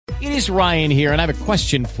It is Ryan here, and I have a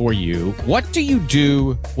question for you. What do you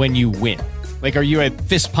do when you win? Like, are you a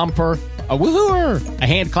fist pumper, a woohooer, a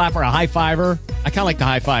hand clapper, a high fiver? I kind of like the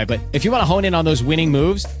high five, but if you want to hone in on those winning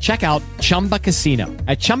moves, check out Chumba Casino.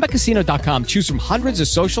 At ChumbaCasino.com, choose from hundreds of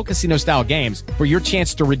social casino-style games for your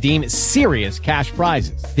chance to redeem serious cash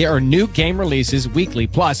prizes. There are new game releases weekly,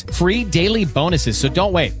 plus free daily bonuses. So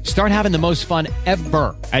don't wait. Start having the most fun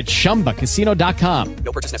ever at ChumbaCasino.com.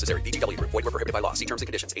 No purchase necessary. VGW Group. Void where prohibited by law. See terms and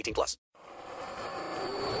conditions. 18+.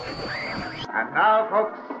 And now,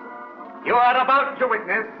 folks, you are about to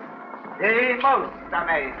witness the most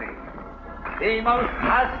amazing, the most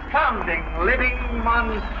astounding living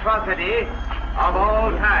monstrosity of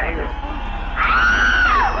all time.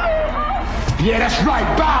 Yeah, that's right.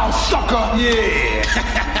 Bow, sucker. Yeah.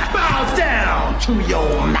 Bow down to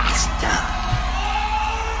your master.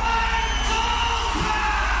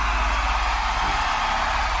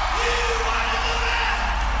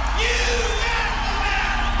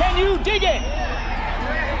 Can you dig it?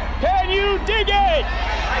 Can you dig it?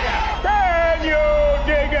 Can you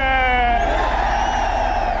dig it?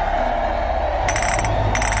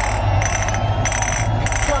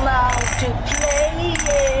 Come out to play.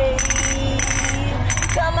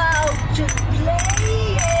 Come out to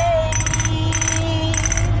play.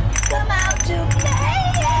 Come out to play.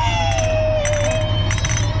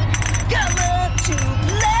 Come out to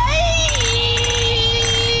play.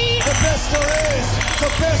 The best there is, the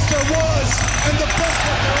best there was, and the best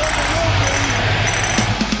that there ever will be.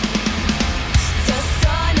 The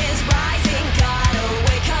sun is rising, gotta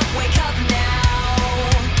wake up now.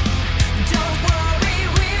 Don't worry,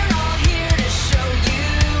 we're all here to show you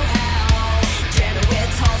how.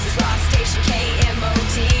 Janowitz, Halls' Rock Station,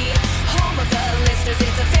 KMOD. Home of the listeners,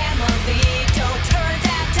 it's a family. Don't turn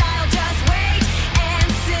that dial, just wait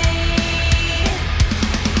and see.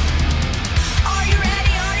 Are you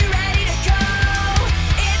ready? Are you ready to go?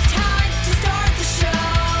 It's time to start the show.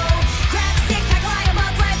 Grab a six pack, line 'em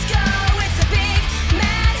up, let's go. It's a big,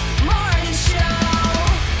 mad morning show.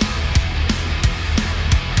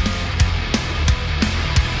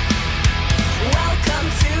 Welcome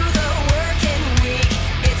to the working week.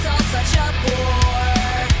 It's all such a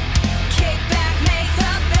bore. Kick back, make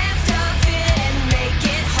the best of it, and make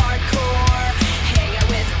it hardcore. Hang out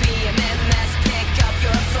with BMMS, pick up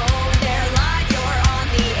your phone. They're live, you're on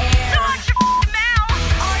the air. Watch your mouth.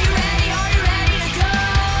 Are you ready? Are you ready to go?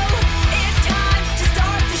 It's time to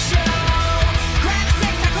start the show. Grab a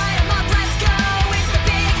six pack, light 'em up, let's go. It's the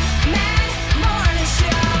big, mad morning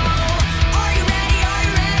show. Are you ready? Are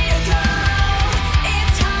you ready to go?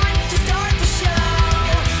 It's time to start the show.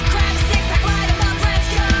 Grab a six pack, light 'em up, let's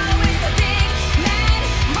go. It's the big, mad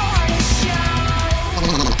morning show.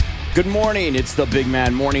 Good morning. It's the Big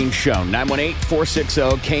Mad Morning Show.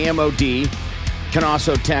 918-460-KMOD. Can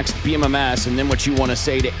also text BMMS and then what you want to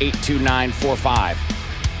say to 82945.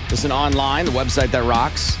 Listen online, the website that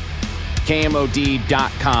rocks,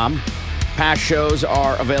 KMOD.com. Past shows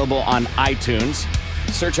are available on iTunes.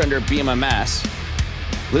 Search under BMMS.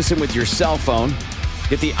 Listen with your cell phone.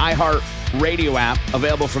 Get the iHeart Radio app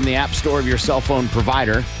available from the App Store of your cell phone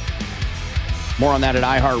provider. More on that at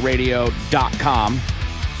iHeartRadio.com.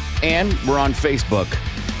 And we're on Facebook.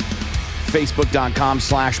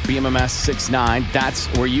 Facebook.com/BMMS69. That's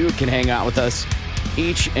where you can hang out with us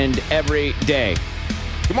each and every day.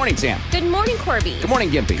 Good morning, Sam. Good morning, Corby. Good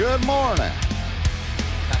morning, Gimpy. Good morning.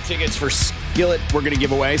 Got tickets for Skillet we're going to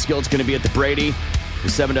give away. Skillet's going to be at the Brady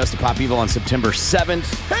with 7 Dust to Pop Evil on September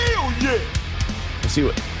 7th. Hell yeah. We'll see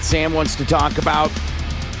what Sam wants to talk about.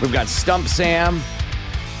 We've got Stump Sam.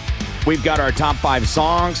 We've got our top 5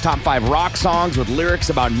 songs, top 5 rock songs with lyrics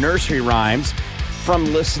about nursery rhymes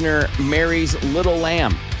from listener Mary's Little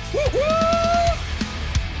Lamb. Woo-hoo!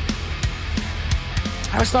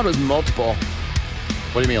 I always thought it was multiple.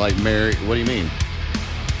 What do you mean, like Mary? What do you mean?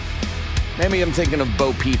 Maybe I'm thinking of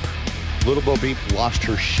Bo Peep. Little Bo Peep lost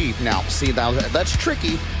her sheep. Now, see, that's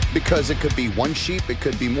tricky because it could be one sheep. It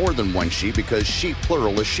could be more than one sheep because sheep,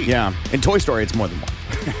 plural, is sheep. Yeah. In Toy Story, it's more than one.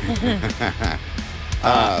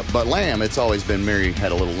 But lamb, it's always been Mary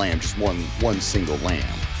had a little lamb, just one single lamb,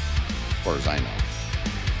 as far as I know.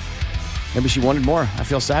 Maybe she wanted more. I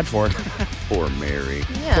feel sad for her. Poor Mary.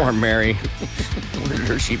 Yeah. Poor Mary. Where did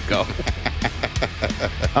her sheep go?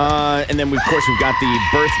 And then, of course, we've got the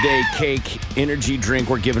birthday cake energy drink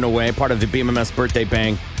we're giving away, part of the BMMS Birthday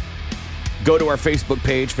Bang. Go to our Facebook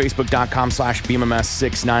page,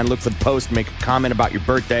 facebook.com/BMMS69. Look for the post, make a comment about your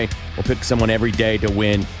birthday. We'll pick someone every day to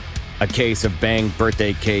win a case of Bang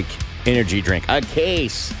Birthday Cake energy drink. A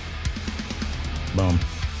case. Boom.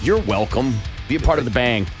 You're welcome. Be a part of the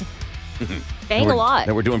Bang. Bang a lot.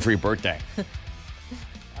 That we're doing for your birthday.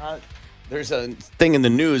 There's a thing in the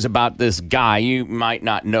news about this guy. You might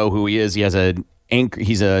not know who he is. He has a anchor.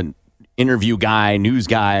 He's a interview guy, news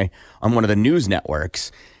guy on one of the news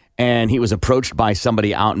networks, and he was approached by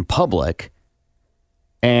somebody out in public,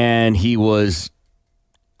 and he was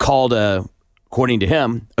called according to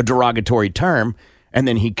him, a derogatory term, and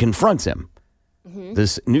then he confronts him. Mm-hmm.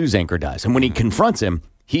 This news anchor does, and when he confronts him,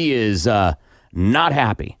 he is not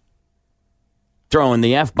happy. Throwing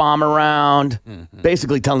the F-bomb around,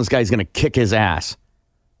 basically telling this guy he's going to kick his ass.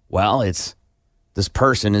 Well, this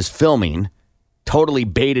person is filming, totally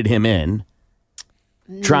baited him in,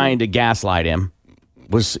 trying to gaslight him,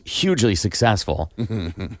 was hugely successful.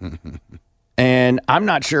 And I'm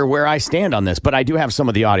not sure where I stand on this, but I do have some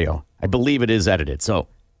of the audio. I believe it is edited. So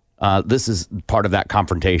this is part of that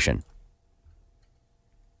confrontation.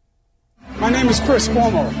 My name is Chris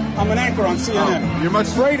Cuomo. I'm an anchor on CNN. You're much...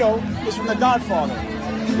 Fredo is from The Godfather.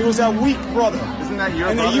 He was that weak brother. Isn't that your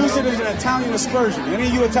And brother? they use it as an Italian aspersion. Any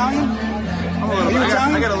of you Italian? Are you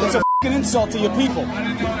Italian? It's a f***ing insult to your people.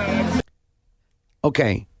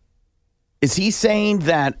 Okay. Is he saying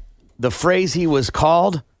that the phrase he was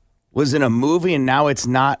called was in a movie and now it's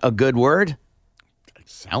not a good word? It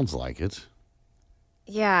sounds like it.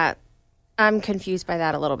 Yeah, I'm confused by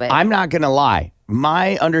that a little bit. I'm not going to lie.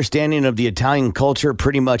 My understanding of the Italian culture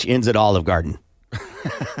pretty much ends at Olive Garden.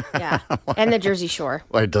 Yeah, and the Jersey Shore.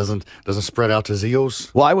 Well, it doesn't spread out to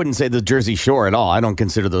Zios? Well, I wouldn't say the Jersey Shore at all. I don't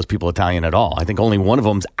consider those people Italian at all. I think only one of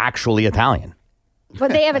them's actually Italian.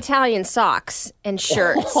 But they have Italian socks and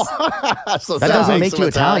shirts. So that doesn't make you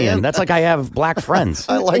Italian. That's like I have black friends.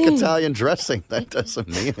 I like Italian dressing. That doesn't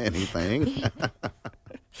mean anything.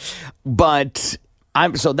 But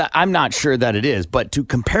I'm not sure that it is. But to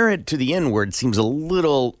compare it to the N-word seems a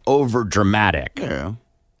little over dramatic. Yeah.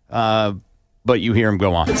 But you hear him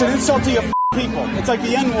go on. It's an insult to your people. It's like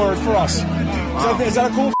the N-word for us. Is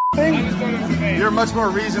that a cool thing? You're a much more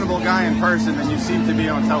reasonable guy in person than you seem to be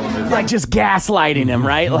on television. Like just gaslighting him,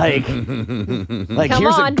 right? Like Come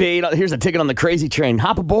here's on. a bait, here's a ticket on the crazy train.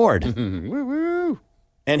 Hop aboard. And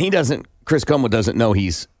Chris Cuomo doesn't know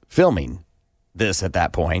he's filming this at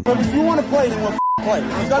that point. But if you want to play, then we'll play.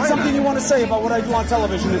 If you've got something you want to say about what I do on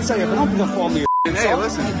television, then say it. But don't call me a Hey,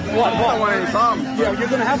 listen. What? I don't want any problems. Yeah, you're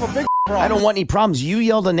going to have a big problem. I don't want any problems. You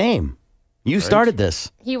yelled a name. You started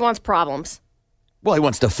this. He wants problems. Well, he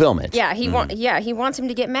wants to film it. Yeah, he wants him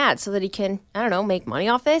to get mad so that he can, I don't know, make money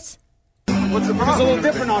off this. What's the problem? It's a little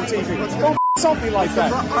different on TV. Don't insult me like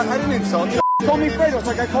that. I didn't insult you. Call me Fredo. It's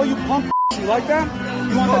like I call you punk. You like that?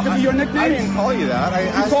 You want that to be your nickname? I didn't call you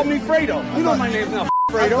that. You called me Fredo. You know my name's now,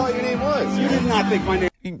 Fredo. I thought your name was. You did not think my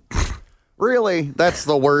name. Really? That's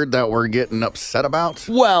the word that we're getting upset about?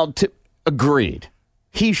 Well, agreed.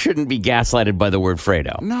 He shouldn't be gaslighted by the word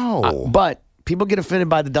Fredo. No. But people get offended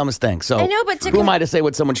by the dumbest thing. So I know, but who am I to say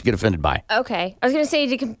what someone should get offended by? Okay. I was going to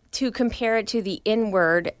say to compare it to the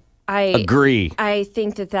N-word, I agree. I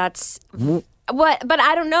think that's what, but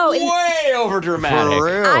I don't know. Way over dramatic. For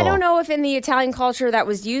real. I don't know if in the Italian culture that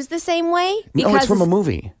was used the same way. No, it's from a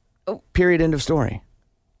movie. Period. End of story.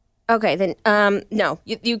 Okay, then no,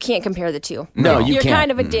 you can't compare the two. No, you You're can't.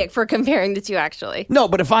 kind of a dick for comparing the two, actually. No,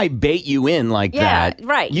 but if I bait you in like that,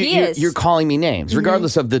 right, you're calling me names,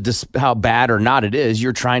 regardless of how bad or not it is.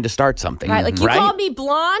 You're trying to start something, Right, like you right? called me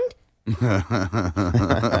blonde. Put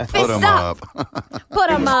him up. Put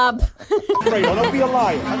him up. Fredo, don't be a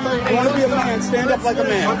liar. You want to be a man, stand up like a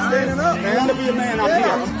man. I'm standing up, man. You want to be a man,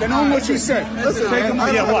 I'm here. Then own what you said. Listen, man,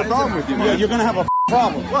 I don't have a problem with you, man. Yeah, you're going to have a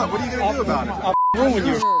problem. What? What are you going to do about it? I'll ruin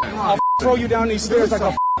you. I'll throw you down these stairs like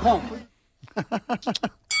a punk.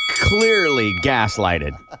 Clearly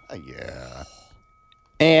gaslighted. Yeah.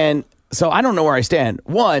 And so I don't know where I stand.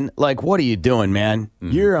 One, like, what are you doing, man?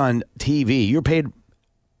 You're on TV. You're paid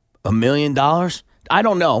 $1 million? I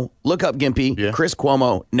don't know. Look up Gimpy. Yeah. Chris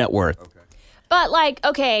Cuomo, net worth. Okay. But like,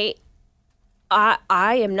 okay, I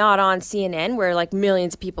am not on CNN where like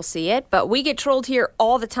millions of people see it, but we get trolled here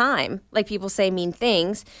all the time. Like people say mean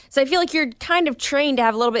things. So I feel like you're kind of trained to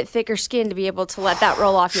have a little bit thicker skin to be able to let that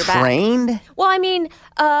roll off your back. Trained? Well, I mean,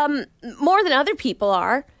 more than other people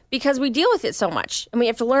are because we deal with it so much. And we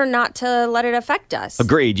have to learn not to let it affect us.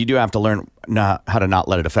 Agreed. You do have to learn how to not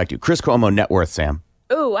let it affect you. Chris Cuomo, net worth, Sam.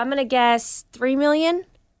 Ooh, I'm going to guess 3 million.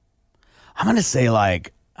 I'm going to say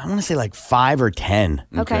like 5 or 10.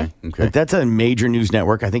 Okay. Like, that's a major news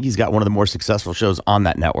network. I think he's got one of the more successful shows on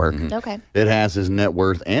that network. Okay. It has his net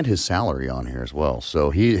worth and his salary on here as well. So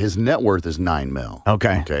his net worth is $9 million.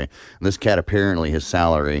 Okay. Okay. And this cat apparently his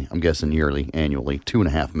salary, I'm guessing annually,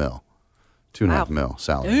 $2.5 million. $2.5 million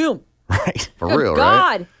salary. Damn. Right. For Good real,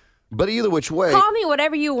 God. right? But either which way, Call me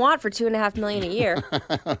whatever you want for $2.5 million a year.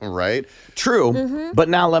 right? True. Mm-hmm. But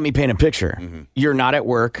now let me paint a picture. You're not at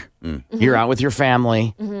work. You're out with your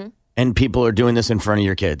family. And people are doing this in front of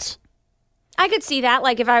your kids. I could see that.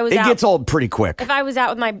 Like if I was It out, gets old pretty quick. if I was out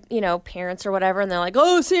with my, parents or whatever, and they're like,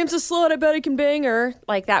 "Oh, Sam's a slut. I bet he can bang her."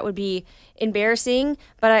 Like that would be embarrassing.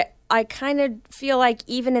 But I kind of feel like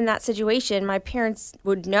even in that situation, my parents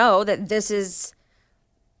would know that this is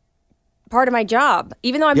part of my job,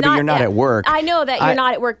 even though I'm Yeah, but not. you're not at work. I know that you're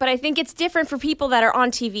not at work, but I think it's different for people that are on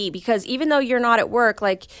TV because even though you're not at work,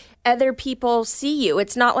 like other people see you.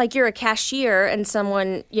 It's not like you're a cashier and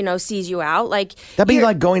someone sees you out. Like That'd be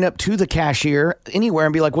like going up to the cashier anywhere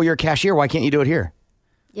and be like, "Well, you're a cashier. Why can't you do it here?"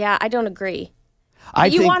 Yeah, I don't agree. I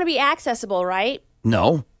You think want to be accessible, right?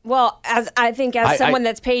 no. Well, as someone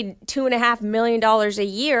that's paid $2.5 million a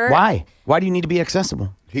year. Why? Why do you need to be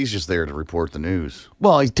accessible? He's just there to report the news.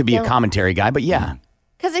 Well, to be a commentary guy, but yeah,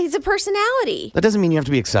 Because he's a personality. that doesn't mean you have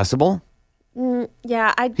to be accessible.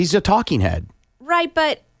 Yeah, He's a talking head. right,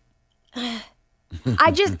 but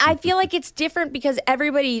I feel like it's different because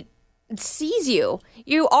everybody sees you.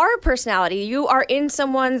 You are a personality. You are in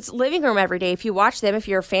someone's living room every day. If you watch them, if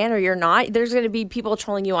you're a fan or you're not, there's going to be people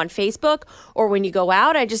trolling you on Facebook or when you go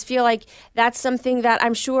out. I just feel like that's something that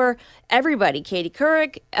I'm sure everybody, Katie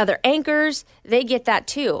Couric, other anchors, they get that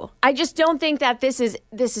too. I just don't think that this is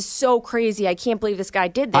so crazy. I can't believe this guy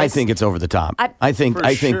did this. I think it's over the top. I think sure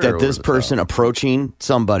that this over the person approaching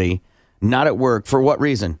somebody not at work for what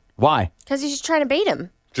reason? Why? because he's just trying to bait him.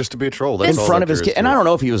 Just to be a troll. In That's all front that of his there kids. is And to I it. don't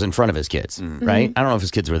know if he was in front of his kids, right? I don't know if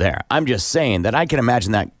his kids were there. I'm just saying that I can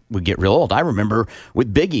imagine that would get real old. I remember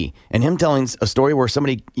with Biggie and him telling a story where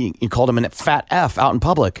somebody he called him a fat F out in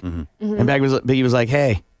public. And Biggie was like,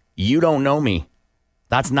 "Hey, you don't know me.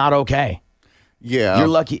 That's not okay. Yeah. You're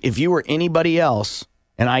lucky. If you were anybody else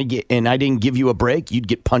and I didn't give you a break, you'd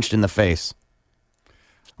get punched in the face."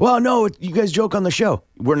 Well, no, you guys joke on the show.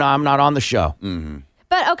 I'm not on the show.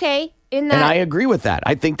 But okay, in that. And I agree with that.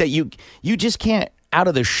 I think that you just can't, out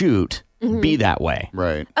of the chute, be that way.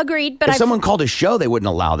 Right. Agreed, but If someone called a show, they wouldn't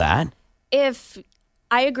allow that. if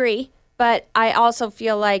I agree, but I also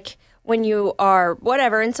feel like when you are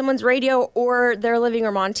whatever in someone's radio or their living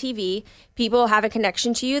room on TV, people have a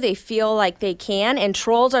connection to you. They feel like they can, and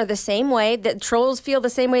trolls are the same way. That trolls feel the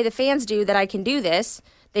same way the fans do that I can do this.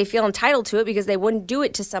 They feel entitled to it because they wouldn't do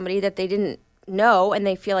it to somebody that they didn't know, and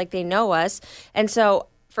they feel like they know us. And so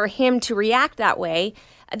for him to react that way,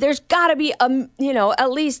 there's got to be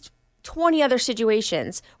at least 20 other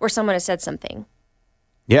situations where someone has said something.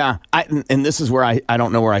 Yeah. And this is where I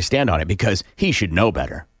don't know where I stand on it because he should know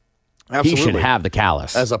better. Absolutely. He should have the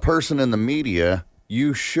callus. As a person in the media,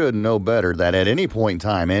 you should know better that at any point in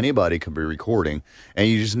time, anybody could be recording, and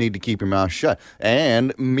you just need to keep your mouth shut.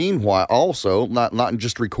 And meanwhile, also, not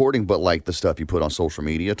just recording, but like the stuff you put on social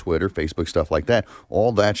media, Twitter, Facebook, stuff like that,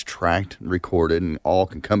 all that's tracked, recorded, and all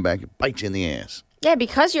can come back and bite you in the ass. Yeah,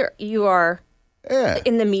 because you are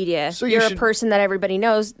in the media. So you're a person that everybody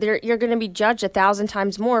knows. You're going to be judged 1,000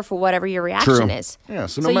 times more for whatever your reaction is. Yeah,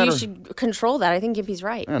 so no matter, you should control that. I think Gimpy's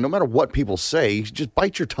right. Yeah, no matter what people say, you just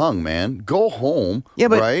bite your tongue, man. Go home. Yeah,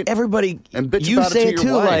 but right? everybody, and bitch you about say it it to too,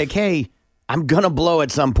 your wife. like, hey, I'm going to blow at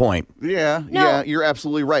some point. Yeah, yeah, you're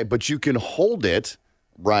absolutely right. But you can hold it,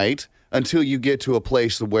 right, until you get to a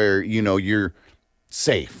place where, you're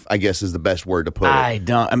safe, I guess is the best word to put it.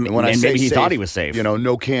 I mean, when I say maybe he safe, thought he was safe.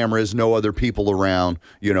 No cameras, no other people around,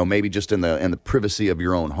 maybe just in the privacy of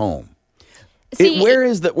your own home. Where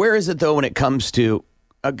is it though when it comes to,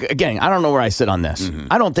 again, I don't know where I sit on this.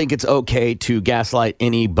 I don't think it's okay to gaslight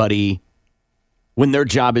anybody when their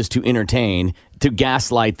job is to entertain, to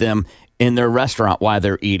gaslight them in their restaurant while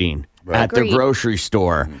they're eating, at their grocery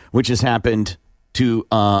store, which has happened to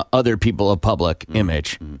other people of public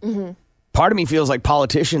image. Part of me feels like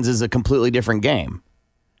politicians is a completely different game,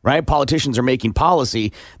 right? Politicians are making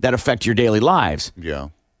policy that affect your daily lives. Yeah.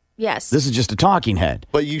 Yes. Mm-hmm. This is just a talking head.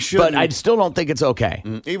 But you should. But I still don't think it's okay.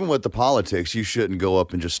 Even with the politics, you shouldn't go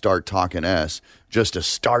up and just start talking S just to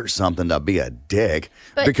start something to be a dick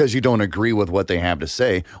because you don't agree with what they have to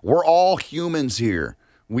say. We're all humans here.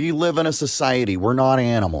 We live in a society. We're not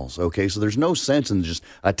animals, okay? So there's no sense in just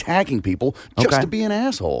attacking people just to be an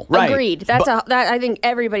asshole. Agreed. That I think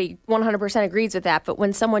everybody 100% agrees with that. But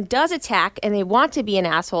when someone does attack and they want to be an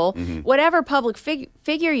asshole, whatever public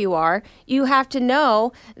figure you are, you have to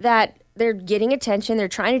know that they're getting attention, they're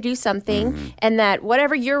trying to do something, and that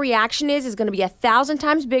whatever your reaction is going to be 1,000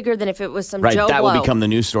 times bigger than if it was some Joe that Blow. will become the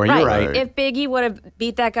news story. You're right. If Biggie would have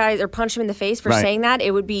beat that guy or punched him in the face for Right. saying that,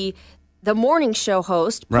 it would be the morning show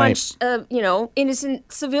host punch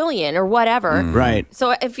innocent civilian or whatever. Right.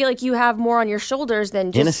 So I feel like you have more on your shoulders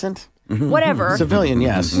than just Innocent? whatever. Civilian,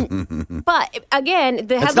 yes. But again,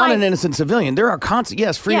 the headline. It's not an innocent civilian. There are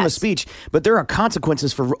yes, freedom of speech, but there are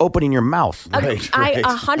consequences for opening your mouth. I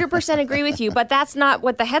 100% agree with you, but that's not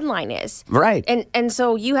what the headline is. Right. And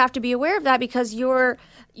so you have to be aware of that because your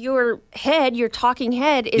head, your talking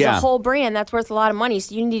head, is a whole brand that's worth a lot of money.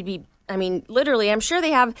 So you need to be. I mean, literally, I'm sure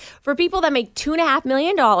they have, for people that make $2.5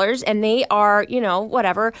 million and they are,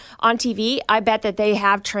 whatever, on TV, I bet that they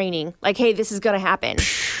have training. Like, hey, this is going to happen.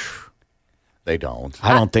 They don't.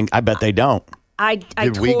 I bet they don't. I Did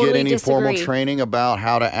totally we get any disagree. formal training about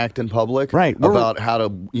how to act in public? Right. About how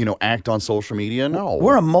to, act on social media? No.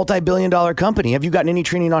 We're a multi-billion-dollar company. Have you gotten any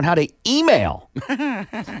training on how to email?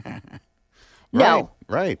 No.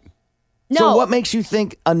 Right. No. So what makes you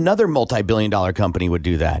think another multi-billion-dollar company would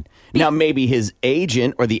do that? Now, maybe his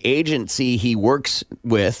agent or the agency he works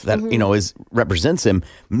with that, represents him,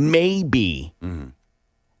 maybe.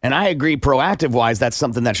 And I agree, proactive-wise, that's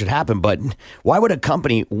something that should happen. But why would a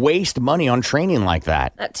company waste money on training like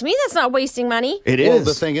that? To me, that's not wasting money. It is. Well,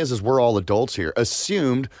 the thing is we're all adults here,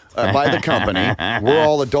 assumed by the company. We're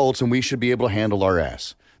all adults, and we should be able to handle our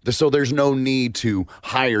ass. So there's no need to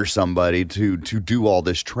hire somebody to do all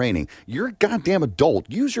this training. You're a goddamn adult.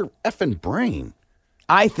 Use your effing brain.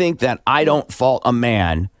 I think that I don't fault a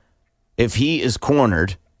man if he is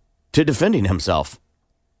cornered to defending himself,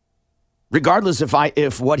 regardless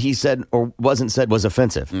if what he said or wasn't said was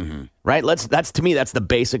offensive. Right? That's to me, that's the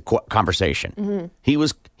basic conversation. He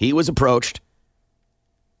was approached,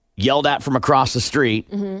 yelled at from across the street,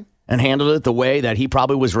 and handled it the way that he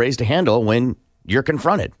probably was raised to handle when you're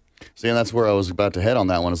confronted. See, and that's where I was about to head on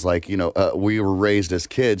that one. It's like, we were raised as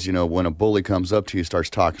kids, when a bully comes up to you, starts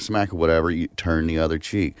talking smack or whatever, you turn the other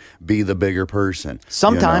cheek. Be the bigger person.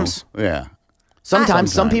 Sometimes. Yeah.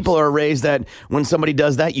 Sometimes some people are raised that when somebody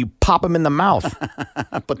does that, you pop them in the mouth.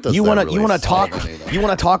 But you want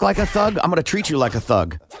to talk like a thug? I'm going to treat you like a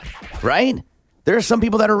thug. Right? There are some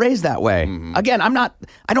people that are raised that way. Again,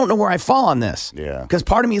 I don't know where I fall on this. Yeah. Because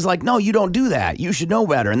part of me is like, no, you don't do that. You should know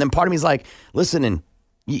better. And then part of me is like, listen, and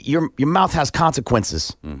your mouth has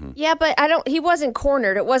consequences. Yeah, but he wasn't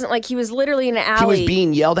cornered. It wasn't like he was literally in an alley. He was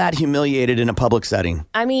being yelled at, humiliated in a public setting.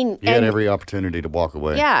 I mean, he had every opportunity to walk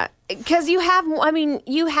away. Yeah, because you have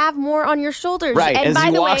more on your shoulders. Right, and as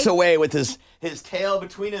he walks away with his tail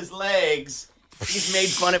between his legs. He's made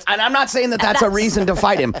fun of, and I'm not saying that that's a reason to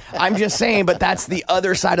fight him. I'm just saying, but that's the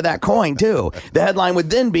other side of that coin, too. The headline would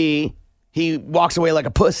then be, he walks away like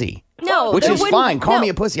a pussy. No, which is fine. Call me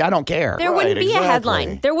a pussy. I don't care. There wouldn't be a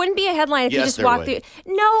headline. There wouldn't be a headline if you just walked through.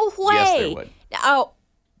 No way. Yes, there would. Oh.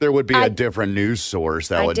 There would be a different news source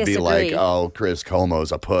that would be like, oh, Chris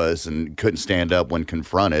Cuomo's a puss and couldn't stand up when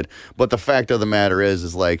confronted. But the fact of the matter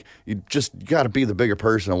is like, you got to be the bigger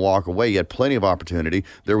person and walk away. You had plenty of opportunity.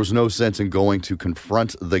 There was no sense in going to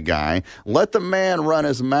confront the guy. Let the man run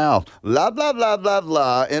his mouth. Blah, blah, blah, blah,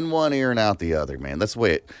 blah, in one ear and out the other, man. That's the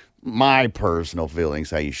way my personal feelings,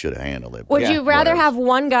 how you should have handled it. Would you rather have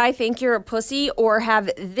one guy think you're a pussy or have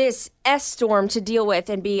this S-storm to deal with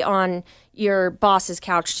and be on your boss's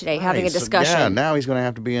couch today having a discussion? Yeah, now he's going to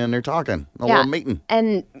have to be in there talking, a little meeting.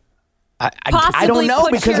 And I don't know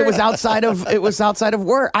because it was outside of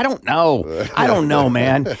work. I don't know,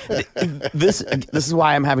 man. This is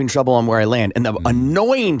why I'm having trouble on where I land. And the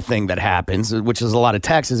annoying thing that happens, which is a lot of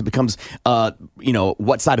text, is it becomes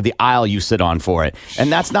what side of the aisle you sit on for it.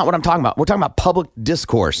 And that's not what I'm talking about. We're talking about public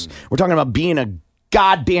discourse. We're talking about being a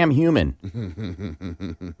goddamn human.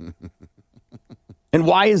 And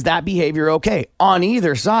why is that behavior okay on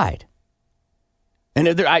either side? And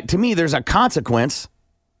to me, there's a consequence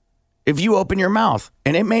if you open your mouth.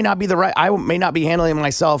 And it may not be I may not be handling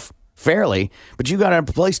myself fairly, but you got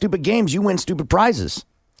to play stupid games. You win stupid prizes.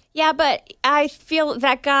 Yeah, but I feel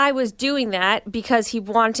that guy was doing that because he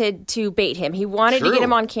wanted to bait him. He wanted to get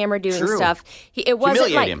him on camera doing stuff. It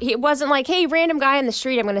wasn't like, hey, random guy on the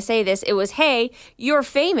street, I'm going to say this. It was, hey, you're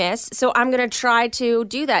famous, so I'm going to try to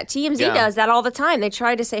do that. TMZ does that all the time. They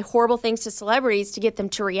try to say horrible things to celebrities to get them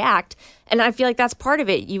to react. And I feel like that's part of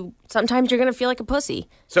it. Sometimes you're going to feel like a pussy.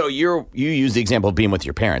 So you use the example of being with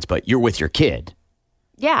your parents, but you're with your kid.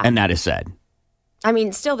 Yeah. And that is said. I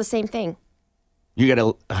mean, still the same thing. You got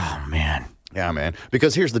to, oh, man. Yeah, man.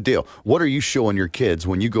 Because here's the deal. What are you showing your kids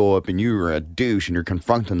when you go up and you're a douche and you're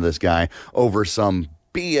confronting this guy over some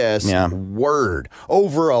BS word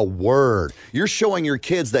over a word. You're showing your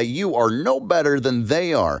kids that you are no better than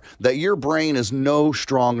they are, that your brain is no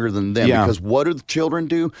stronger than them. Yeah. Because what do the children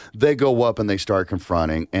do? They go up and they start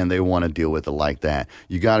confronting, and they want to deal with it like that.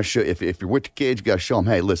 You got to show, if you're with your kids, you got to show them,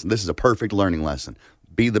 hey, listen, this is a perfect learning lesson.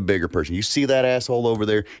 Be the bigger person. You see that asshole over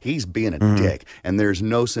there? He's being a dick, and there's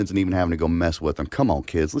no sense in even having to go mess with him. Come on,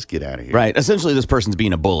 kids, let's get out of here. Right. Essentially, this person's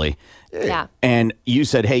being a bully. Yeah. And you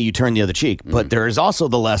said, hey, you turn the other cheek. But there is also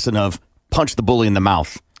the lesson of punch the bully in the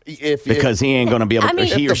mouth. Because he ain't going to be able to,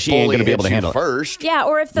 he or she ain't going to be able to handle it. First. Yeah,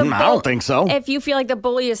 or if the I don't think so. If you feel like the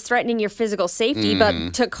bully is threatening your physical safety,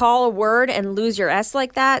 but to call a word and lose your S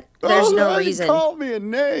like that, there's no reason. Call me a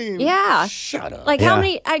name. Yeah. Shut up. Like how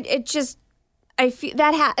many? I feel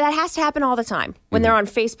that has to happen all the time when they're on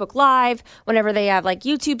Facebook Live, whenever they have like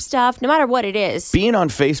YouTube stuff, no matter what it is. Being on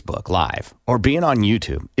Facebook Live or being on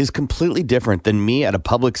YouTube is completely different than me at a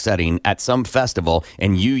public setting at some festival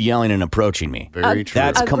and you yelling and approaching me. Very true.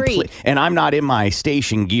 That's Agreed. complete. And I'm not in my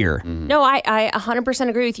station gear. No, I 100%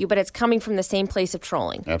 agree with you, but it's coming from the same place of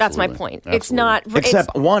trolling. That's my point. Absolutely. It's not.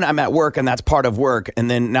 Except one, I'm at work and that's part of work. And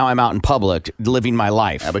then now I'm out in public living my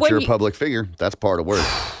life. Yeah, but When you're a you- public figure. That's part of work.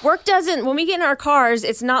 Work doesn't, when we get in our cars,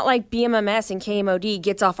 it's not like BMMS and KMOD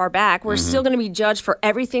gets off our back. We're still going to be judged for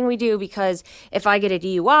everything we do because if I get a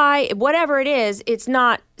DUI, whatever it is, it's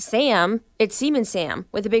not Sam, it's Seaman Sam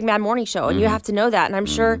with the Big Mad Morning Show. And you have to know that. And I'm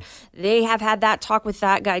sure they have had that talk with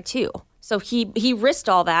that guy too. So he risked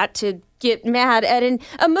all that to get mad at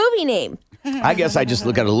a movie name. I guess I just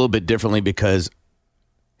look at it a little bit differently because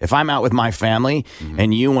if I'm out with my family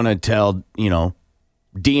and you want to tell,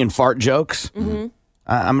 D and fart jokes, I'm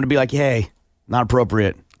going to be like, hey, not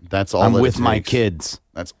appropriate. That's all I'm that with it my takes. kids.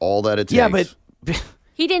 That's all that it takes. Yeah, but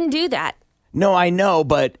He didn't do that. no, I know,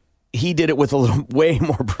 but he did it with a little way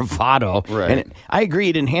more bravado. Right. And I agree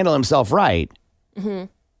he didn't handle himself right.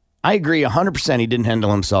 I agree 100% he didn't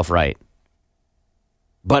handle himself right.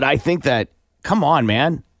 But I think that, come on,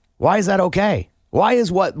 man. Why is that okay? Why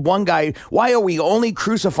are we only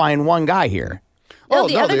crucifying one guy here? No,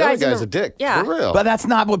 the other guy's a dick. Yeah. For real. But that's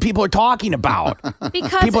not what people are talking about.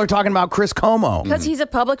 Because People are talking about Chris Como. he's a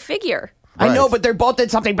public figure. I know, Right. but they both did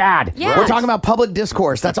something bad. Yes. We're talking about public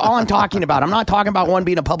discourse. That's all I'm talking about. I'm not talking about one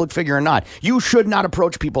being a public figure or not. You should not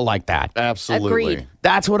approach people like that. Absolutely. Agreed.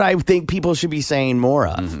 That's what I think people should be saying more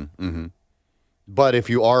of. But if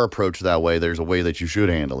you are approached that way, there's a way that you should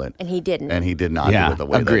handle it. And he didn't. And he did not do Yeah, it the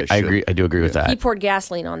way agree. that it I should. agree. I do agree with He that. poured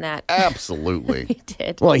gasoline on that. Absolutely. He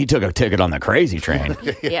did. Well, he took a ticket on the crazy train.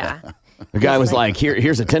 Yeah. The guy was like,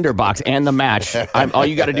 here's a tinder box and the match. All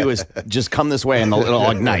you got to do is just come this way and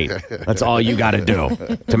it'll ignite. That's all you got to do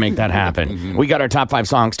to make that happen. We got our top 5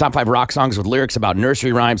 songs, top 5 rock songs with lyrics about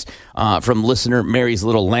nursery rhymes from listener Mary's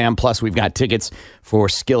Little Lamb. Plus, we've got tickets for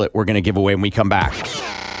Skillet we're going to give away when we come back.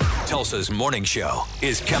 Tulsa's Morning Show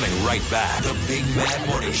is coming right back. The Big Mad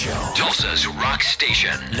Morning Show. Tulsa's Rock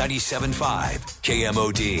Station. 97.5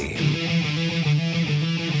 KMOD.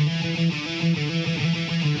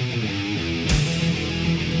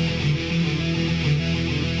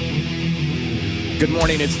 Good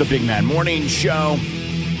morning. It's the Big Mad Morning Show.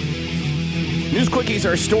 News quickies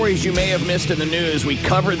are stories you may have missed in the news. We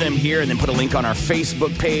cover them here and then put a link on our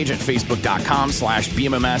Facebook page at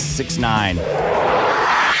facebook.com/BMMS69.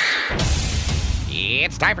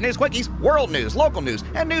 It's time for News Quickies, world news, local news,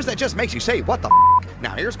 and news that just makes you say, what the f***?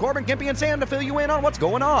 Now here's Corbin, Gimpy, and Sam to fill you in on what's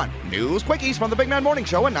going on. News Quickies from the Big Man Morning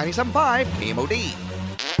Show at 97.5 KMOD.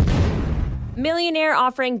 Millionaire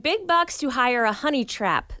offering big bucks to hire a honey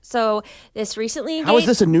trap. So this recently engaged... How is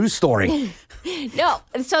this a news story? No.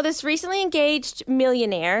 So this recently engaged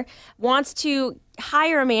millionaire wants to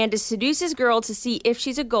hire a man to seduce his girl to see if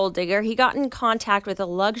she's a gold digger. He got in contact with a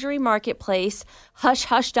luxury marketplace,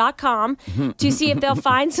 hushhush.com, to see if they'll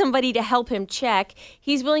find somebody to help him check.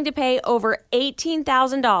 He's willing to pay over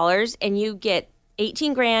 $18,000 and you get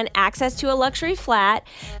 18 grand, access to a luxury flat,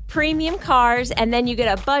 premium cars, and then you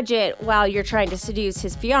get a budget while you're trying to seduce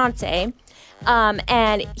his fiance.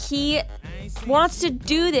 And he wants to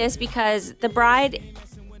do this because the bride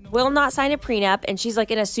will not sign a prenup, and she's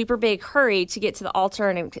like in a super big hurry to get to the altar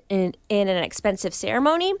in an expensive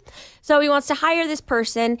ceremony. So he wants to hire this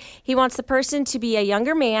person. He wants the person to be a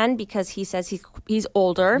younger man because he says he's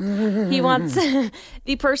older. He wants the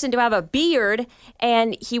person to have a beard,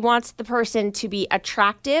 and he wants the person to be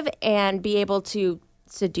attractive and be able to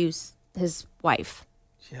seduce his wife.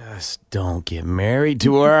 Just don't get married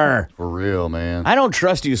to her. For real, man. I don't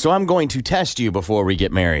trust you, so I'm going to test you before we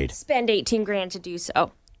get married. Spend 18 grand to do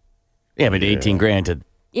so. Yeah, but 18 grand to...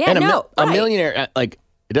 Yeah, and no, a right. millionaire, like,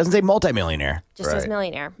 it doesn't say multimillionaire. Just as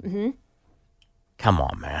millionaire. Mm-hmm. Come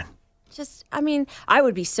on, man. I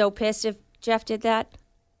would be so pissed if Jeff did that.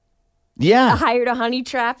 Yeah. Hired a honey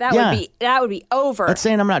trap. That would be over. That's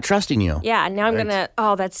saying I'm not trusting you. Yeah, now I'm gonna.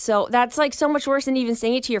 Oh, that's like so much worse than even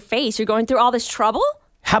saying it to your face. You're going through all this trouble.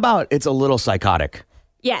 How about it's a little psychotic?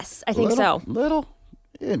 Yes, I think so.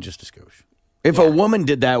 Yeah, just a skosh. If a woman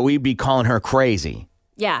did that, we'd be calling her crazy.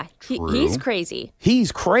 Yeah, he's crazy.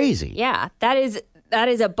 He's crazy. Yeah, that is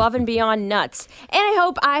above and beyond nuts. And I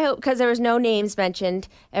hope, because there was no names mentioned,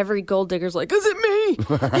 every gold digger's like, is it me?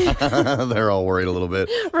 They're all worried a little bit.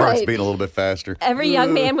 Right. Heart's beating a little bit faster. Every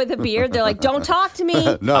young man with a beard, they're like, don't talk to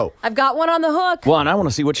me. No. I've got one on the hook. Well, and I want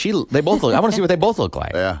to see what I want to see what they both look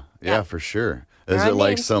like. Yeah, for sure. Is They're it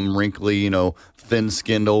like unnamed. some wrinkly,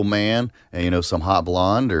 thin-skinned old man and, some hot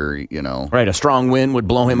blonde or, Right, a strong wind would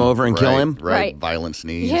blow him over and kill him. Right, violent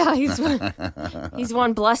sneeze. Yeah, he's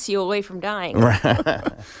one bless you away from dying.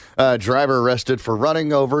 Driver arrested for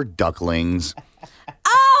running over ducklings.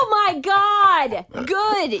 Oh my God!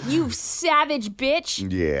 Good, you savage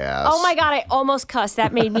bitch. Yes. Oh my God, I almost cussed.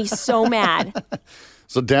 That made me so mad.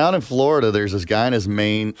 So down in Florida, there's this guy in his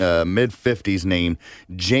mid-50s named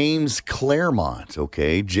James Claremont,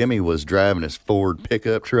 okay? Jimmy was driving his Ford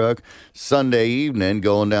pickup truck Sunday evening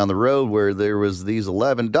going down the road where there was these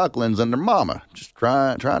 11 ducklings and their mama just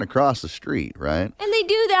trying to cross the street, right? And they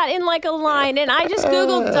do that in like a line. And I just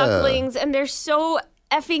Googled ducklings and they're so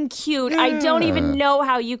effing cute. I don't even know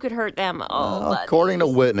how you could hurt them. According to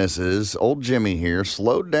witnesses, old Jimmy here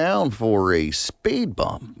slowed down for a speed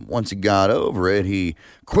bump. Once he got over it, he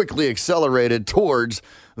quickly accelerated towards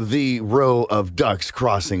the row of ducks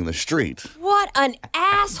crossing the street. What an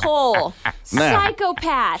asshole.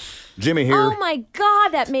 Psychopath. Jimmy here. Oh my God,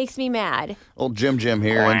 that makes me mad. Old Jim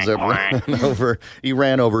here ends up running over. He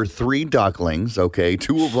ran over 3 ducklings, okay?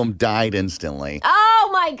 2 of them died instantly. Oh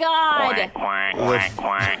my God.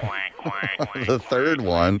 The third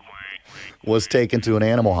one was taken to an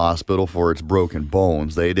animal hospital for its broken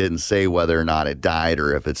bones. They didn't say whether or not it died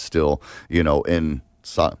or if it's still, in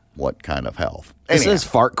what kind of health. This is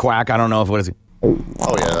fart quack. I don't know what is it. Oh,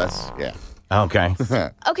 yeah, Okay.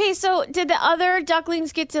 Okay, so did the other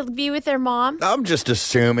ducklings get to be with their mom? I'm just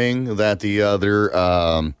assuming that the other, 8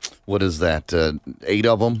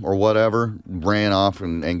 of them or whatever, ran off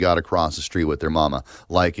and got across the street with their mama.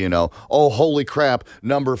 Like, oh, holy crap,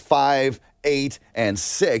 number 5, 8, and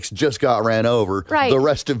 6 just got ran over. Right. The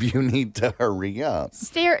rest of you need to hurry up.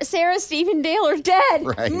 Sarah, Steve, and Dale are dead.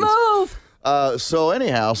 Right. Move. So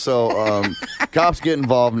cops get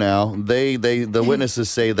involved now. The witnesses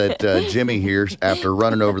say that Jimmy here, after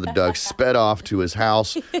running over the ducks, sped off to his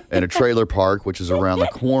house in a trailer park, which is around the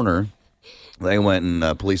corner. They went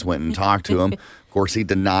and police went and talked to him. Of course, he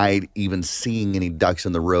denied even seeing any ducks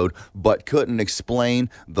in the road, but couldn't explain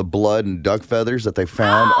the blood and duck feathers that they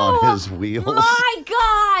found on his wheels. My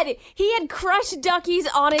God! He had crushed duckies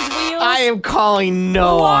on his wheels. I am calling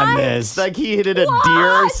on this. Like he hit a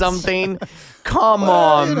deer or something. Come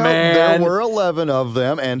on, man. There were 11 of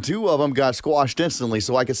them, and 2 of them got squashed instantly,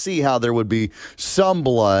 so I could see how there would be some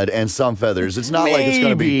blood and some feathers. It's not like it's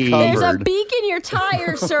going to be covered. There's a beak in your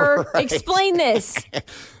tire, sir. Right. Explain this.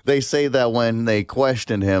 They say that when they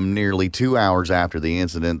questioned him nearly 2 hours after the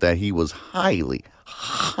incident, that he was highly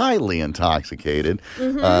intoxicated.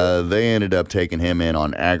 Mm-hmm. They ended up taking him in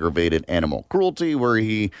on aggravated animal cruelty, where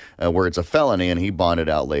it's a felony, and he bonded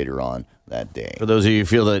out later on that day. For those of you who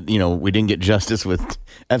feel that, we didn't get justice with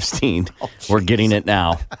Epstein, we're getting it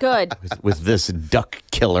now. Good. With this duck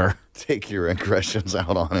killer. Take your aggressions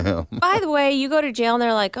out on him. By the way, you go to jail and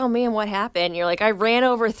they're like, oh man, what happened? You're like, I ran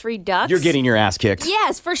over 3 ducks. You're getting your ass kicked.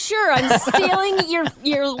 Yes, for sure. I'm stealing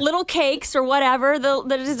your little cakes or whatever the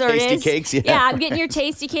dessert Tasty is. cakes, yeah. Yeah, I'm getting your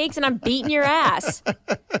tasty cakes and I'm beating your ass.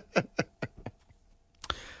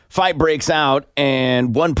 Fight breaks out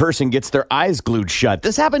and one person gets their eyes glued shut.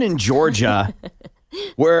 This happened in Georgia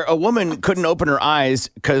where a woman couldn't open her eyes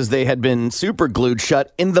because they had been super glued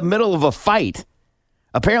shut in the middle of a fight.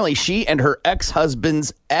 Apparently, she and her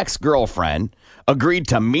ex-husband's ex-girlfriend agreed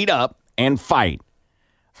to meet up and fight.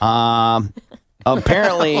 Apparently,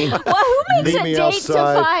 well, who makes a me date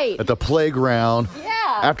outside to fight? at the playground.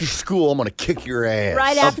 Yeah. After school, I'm going to kick your ass.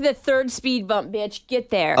 Right after the 3rd speed bump, bitch. Get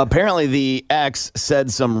there. apparently, the ex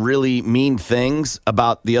said some really mean things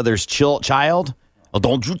about the other's child. Well,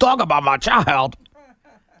 don't you talk about my child.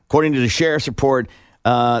 According to the sheriff's report,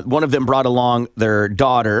 one of them brought along their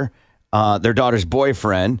daughter's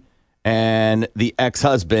boyfriend, and the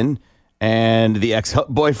ex-husband, and the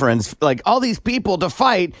ex-boyfriend's, like all these people to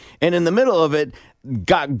fight, and in the middle of it,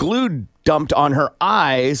 got glue dumped on her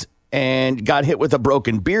eyes and got hit with a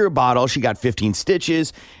broken beer bottle. She got 15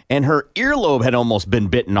 stitches, and her earlobe had almost been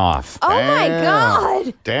bitten off. Oh, my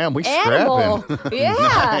God. Damn, we Animal. scrapping.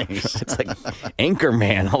 Yeah. It's like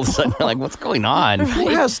Anchorman. All of a sudden, you're like, what's going on? Who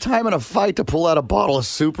has time in a fight to pull out a bottle of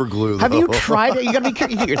super glue, Have though? you tried it? You gotta be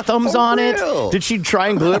careful. You get your thumbs on it. Did she try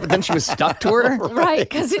and glue it, but then she was stuck to her? Right,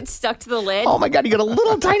 because it's stuck to the lid. Oh my God, you got a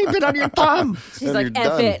little tiny bit on your thumb. She's like,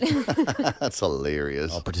 F it. That's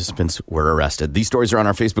hilarious. All participants were arrested. These stories are on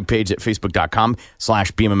our Facebook page at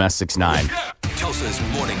facebook.com/BMMS69. Tulsa's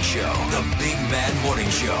Morning Show, the Big Mad Morning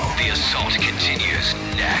Show. The assault continues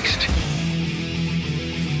next.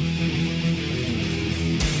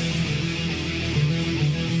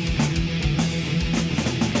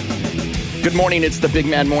 Good morning. It's the Big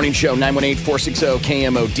Mad Morning Show,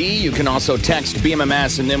 918-460-KMOD. You can also text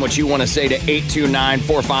BMMS and then what you want to say to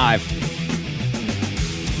 82945.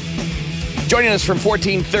 Joining us from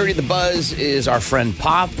 1430 The Buzz is our friend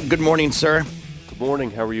Pop. Good morning, sir. Good morning.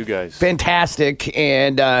 How are you guys? Fantastic.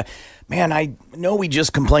 And, man, I know we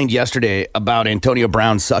just complained yesterday about Antonio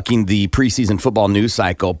Brown sucking the preseason football news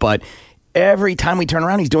cycle, but every time we turn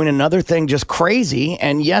around, he's doing another thing just crazy.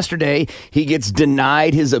 And yesterday, he gets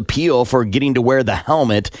denied his appeal for getting to wear the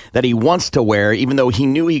helmet that he wants to wear, even though he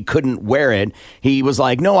knew he couldn't wear it. He was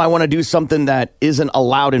like, no, I want to do something that isn't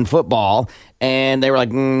allowed in football. And they were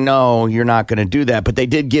like, no, you're not going to do that. But they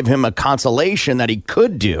did give him a consolation that he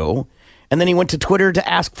could do. And then he went to Twitter to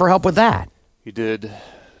ask for help with that. He did.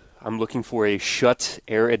 I'm looking for a Schutt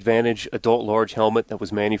Air Advantage adult large helmet that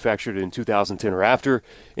was manufactured in 2010 or after.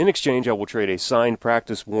 In exchange, I will trade a signed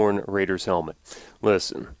practice-worn Raiders helmet.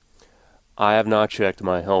 Listen, I have not checked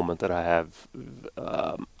my helmet that I have.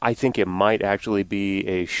 I think it might actually be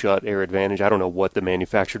a Schutt Air Advantage. I don't know what the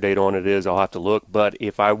manufacture date on it is. I'll have to look. But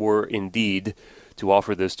if I were indeed to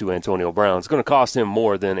offer this to Antonio Brown, it's going to cost him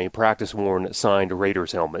more than a practice-worn signed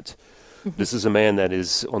Raiders helmet. This is a man that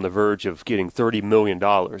is on the verge of getting $30 million.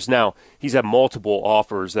 Now, he's had multiple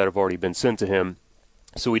offers that have already been sent to him,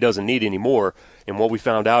 so he doesn't need any more. And what we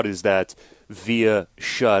found out is that via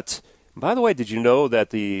Schutt, by the way, did you know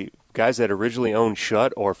that the guys that originally owned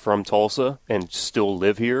Schutt are from Tulsa and still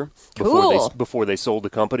live here before they sold the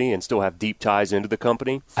company and still have deep ties into the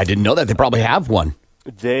company? I didn't know that. They probably have one.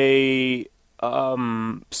 They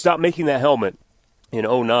stopped making that helmet in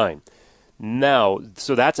 2009. Now,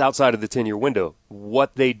 so that's outside of the 10-year window.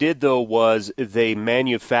 What they did, though, was they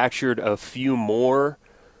manufactured a few more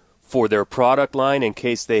for their product line in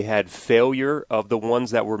case they had failure of the ones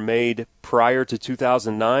that were made prior to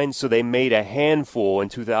 2009. So they made a handful in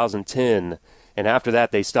 2010, and after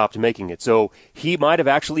that they stopped making it. So he might have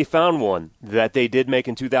actually found one that they did make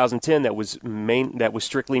in 2010 that was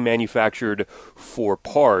strictly manufactured for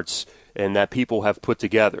parts and that people have put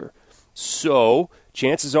together. So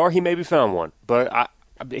chances are he maybe found one, but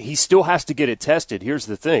he still has to get it tested. Here's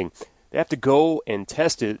the thing. They have to go and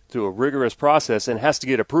test it through a rigorous process and has to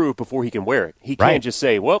get approved before he can wear it. He can't just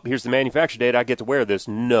say, well, here's the manufacture date, I get to wear this.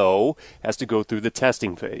 No, has to go through the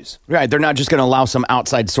testing phase. Right, they're not just going to allow some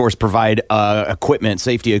outside source provide equipment,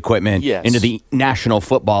 safety equipment into the National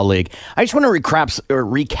Football League. I just want to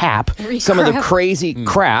recap some of the crazy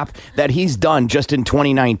crap that he's done just in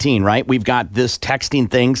 2019, right? We've got this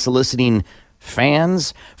texting thing soliciting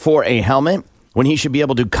fans for a helmet when he should be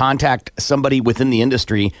able to contact somebody within the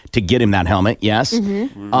industry to get him that helmet, yes.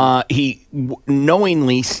 He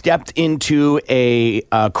knowingly stepped into a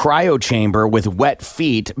cryo chamber with wet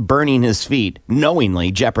feet, burning his feet,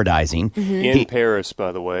 knowingly jeopardizing. In Paris,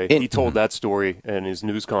 by the way. He told that story in his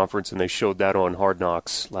news conference, and they showed that on Hard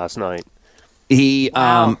Knocks last night. He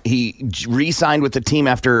re-signed with the team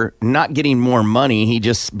after not getting more money. He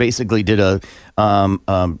just basically did a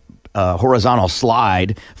horizontal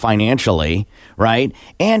slide financially, right?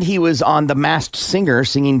 And he was on The Masked Singer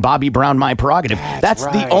singing Bobby Brown, My Prerogative. That's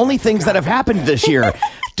the only things that have happened this year.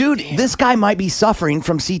 Dude, this guy might be suffering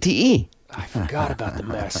from CTE. I forgot about The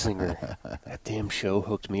Masked Singer. That damn show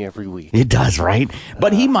hooked me every week. It does, right?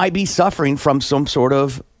 But he might be suffering from some sort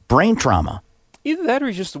of brain trauma. Either that or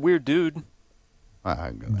he's just a weird dude.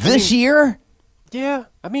 This year? Yeah,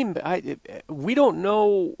 I mean, we don't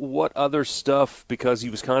know what other stuff, because he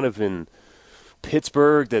was kind of in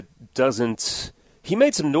Pittsburgh that doesn't... He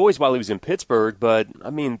made some noise while he was in Pittsburgh, but, I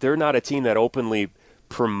mean, they're not a team that openly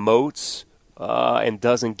promotes and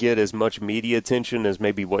doesn't get as much media attention as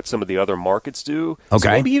maybe what some of the other markets do.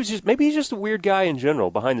 Okay. So maybe he's just a weird guy in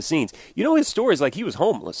general behind the scenes. You know, his story is like he was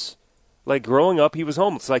homeless. Like, growing up, he was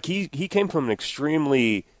homeless. Like, he came from an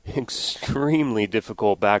extremely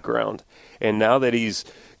difficult background. And now that he's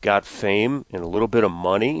got fame and a little bit of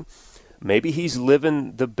money, maybe he's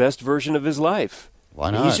living the best version of his life. Why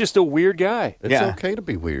not? He's just a weird guy. It's okay to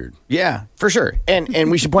be weird. Yeah, for sure. And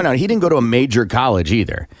we should point out, he didn't go to a major college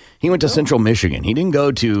either. He went to Central Michigan. He didn't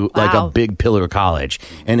go to like a big pillar college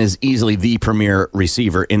and is easily the premier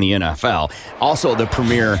receiver in the NFL. Also the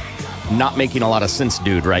premier not making a lot of sense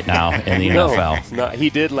dude right now in the NFL. No, he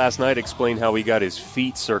did last night explain how he got his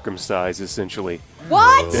feet circumcised, essentially.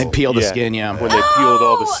 What? They peeled the skin, yeah. When they peeled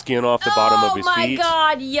all the skin off the bottom of his Oh, my feet.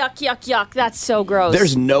 God. Yuck, yuck, yuck. That's so gross.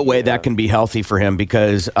 There's no way that can be healthy for him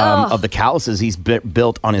because of the calluses he's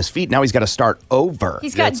built on his feet. Now he's got to start over.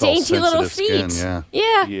 He's got dainty little feet. Skin,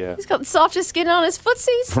 yeah. He's got the softest skin on his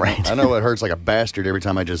footsies. Right. I know it hurts like a bastard every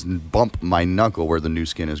time I just bump my knuckle where the new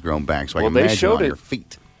skin has grown back. So I can they imagine showed on it. your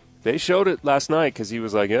feet. They showed it last night because he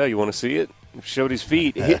was like, yeah, you want to see it? Showed his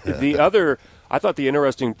feet. I thought the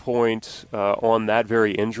interesting point on that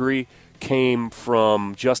very injury came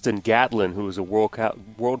from Justin Gatlin, who was a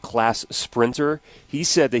world-class sprinter. He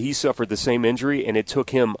said that he suffered the same injury, and it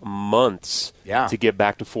took him months to get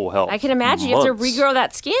back to full health. I can imagine. You have to regrow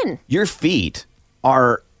that skin. Your feet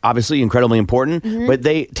are obviously incredibly important, but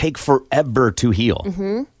they take forever to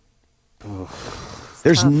heal.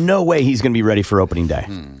 There's no way he's going to be ready for opening day.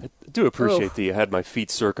 I do appreciate the "I had my feet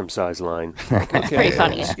circumcised" line. Okay, Pretty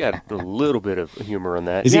funny. He's got a little bit of humor on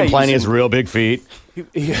that. Is he implying his real big feet?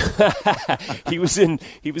 He was in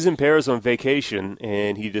Paris on vacation,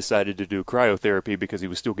 and he decided to do cryotherapy because he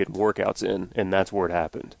was still getting workouts in, and that's where it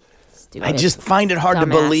happened. I just find it hard to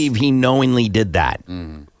believe he knowingly did that.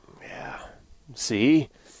 Yeah. See?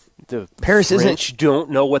 The Paris French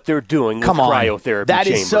don't know what they're doing Come with on. cryotherapy That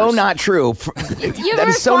chambers. is so not true. You have That a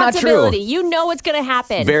is so not true. responsibility. You know what's going to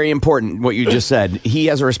happen. Very important what you just said. He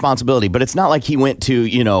has a responsibility, but it's not like he went to,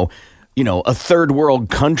 a third world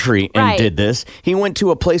country and Right. did this. He went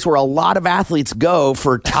to a place where a lot of athletes go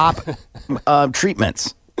for top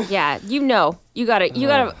treatments. Yeah, you know. You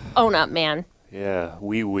gotta own up, man. Yeah,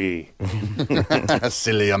 oui.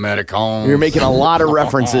 Silly Americans. You're making a lot of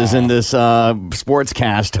references in this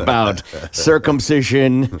sportscast about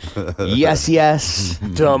circumcision. Yes.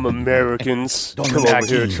 Dumb Americans Dumb come over here and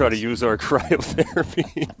Americans. try to use our cryotherapy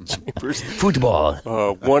chambers. Football.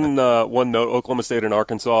 One note, Oklahoma State and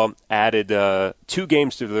Arkansas added 2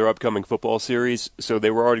 games to their upcoming football series, so they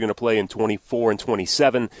were already going to play in 24 and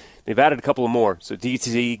 27. They've added a couple of more, so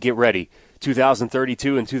DTZ, get ready.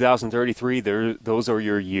 2032 and 2033, those are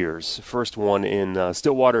your years. First one in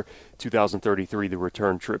Stillwater, 2033, the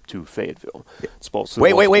return trip to Fayetteville.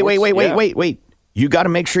 Wait. You got to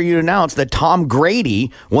make sure you announce that Tom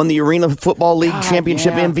Grady won the Arena Football League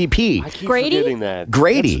Championship MVP. I keep forgetting that.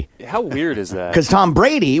 Grady. How weird is that? Because Tom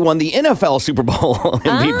Brady won the NFL Super Bowl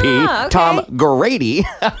MVP. okay. Tom Grady.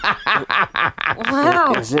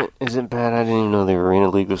 Wow. Isn't bad. I didn't even know the Arena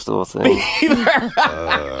League was still a thing.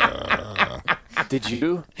 Did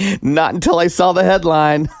you? Not until I saw the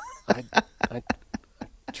headline. I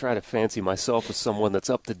try to fancy myself as someone that's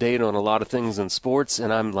up to date on a lot of things in sports,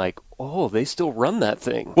 and I'm like, oh, they still run that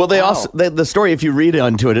thing. Well, they also the story, if you read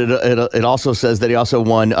onto it, it also says that he also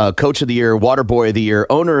won Coach of the Year, Water Boy of the Year,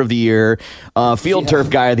 Owner of the Year, Field Turf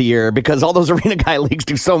Guy of the Year, because all those Arena Guy leagues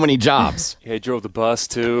do so many jobs. Yeah, he drove the bus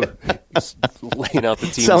too, just laying out the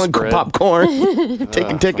team Selling spread. popcorn,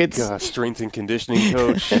 taking tickets. My gosh, strength and conditioning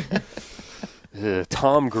coach.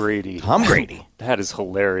 Tom Grady. That is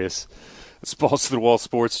hilarious. It's Balls to the Wall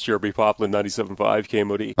Sports, Jeremy Poplin, 97.5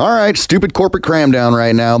 KMOD. All right, stupid corporate cram down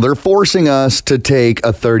right now. They're forcing us to take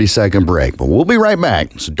a 30-second break, but we'll be right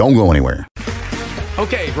back, so don't go anywhere.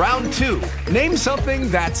 Okay, round 2. Name something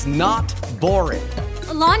that's not boring.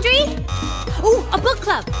 A laundry? Ooh, a book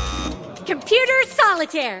club. Computer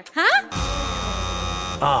solitaire, huh?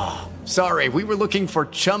 Ah, sorry, we were looking for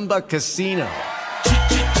Chumba Casino.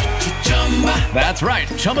 That's right.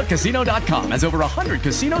 ChumbaCasino.com has over 100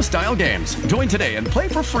 casino-style games. Join today and play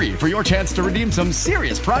for free for your chance to redeem some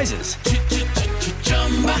serious prizes.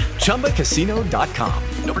 ChumbaCasino.com.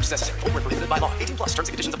 No purchase necessary. Void where prohibited by law. 18+ terms and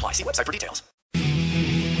conditions apply. See website for details.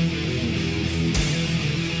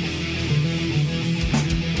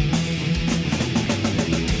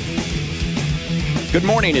 Good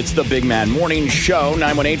morning. It's the Big Man Morning Show,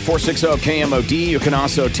 918-460-KMOD. You can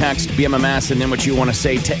also text BMMS and then what you want to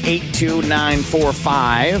say to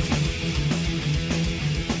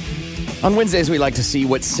 82945. On Wednesdays, we like to see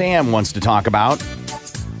what Sam wants to talk about.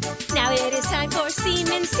 Now it is time for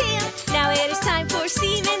Seaman Sam. Now it is time for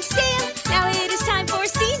Seaman Sam. Now it is time for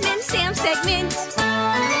Seaman Sam segment.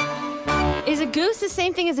 Is a goose the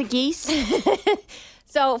same thing as a geese?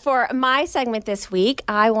 So for my segment this week,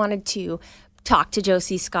 I wanted to talk to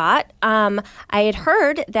Josie Scott. I had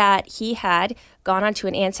heard that he had gone onto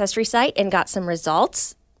an Ancestry site and got some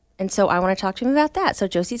results. And so I want to talk to him about that. So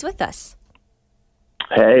Josie's with us.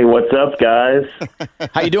 Hey, what's up, guys?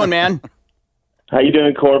 How you doing, man? How you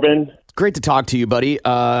doing, Corbin? Great to talk to you, buddy.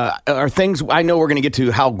 Are things? I know we're going to get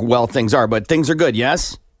to how well things are, but things are good.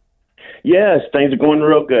 Yes. Yes, things are going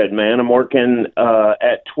real good, man. I'm working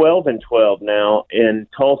at 12 and 12 now in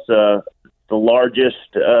Tulsa, the largest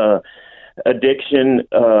addiction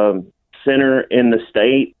center in the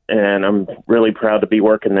state, and I'm really proud to be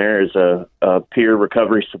working there as a peer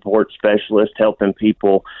recovery support specialist, helping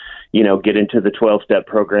people, get into the 12-step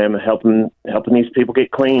program and helping these people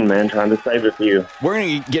get clean, man, trying to save a few. We're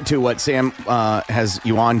going to get to what Sam has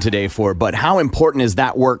you on today for, but how important is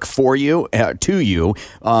that work for you, to you,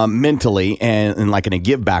 mentally and like in a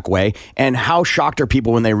give back way? And how shocked are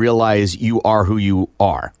people when they realize you are who you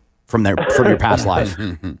are from your past life?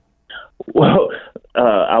 Well,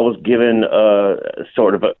 I was given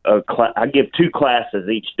sort of a class. I give 2 classes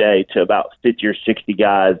each day to about 50 or 60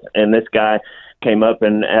 guys, and this guy came up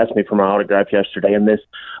and asked me for my autograph yesterday, and this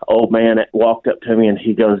old man walked up to me and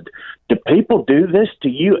he goes, "Do people do this to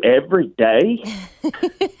you every day?"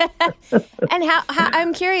 And how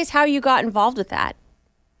I'm curious how you got involved with that.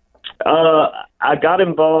 I got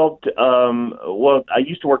involved. Well, I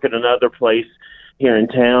used to work at another place here in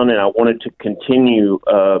town, and I wanted to continue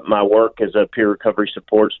my work as a peer recovery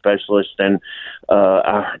support specialist. And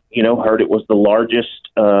I, heard it was the largest,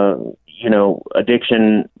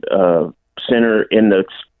 addiction center in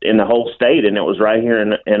the whole state, and it was right here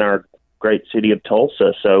in our great city of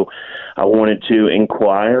Tulsa. So I wanted to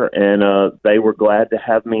inquire, and they were glad to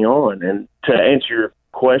have me on. And to answer your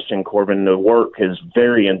question, Corbin, the work is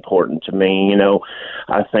very important to me.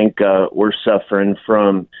 I think we're suffering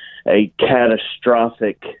from a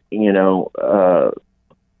catastrophic,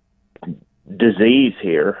 disease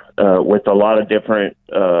here with a lot of different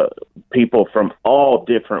people from all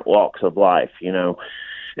different walks of life,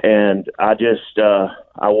 and I just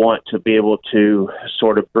I want to be able to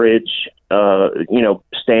sort of bridge,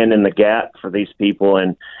 stand in the gap for these people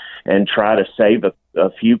and try to save a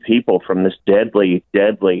few people from this deadly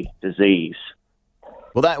disease.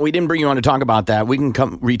 Well, we didn't bring you on to talk about that. We can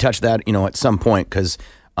come retouch that, at some point, because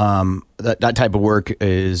that type of work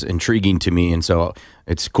is intriguing to me, and so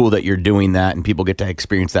it's cool that you're doing that, and people get to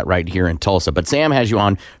experience that right here in Tulsa. But Sam has you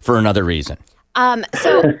on for another reason.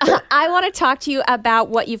 So I want to talk to you about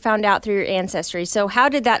what you found out through your ancestry. So how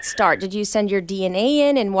did that start? Did you send your DNA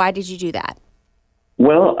in, and why did you do that?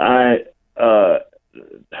 Well, I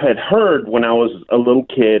had heard when I was a little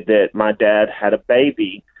kid that my dad had a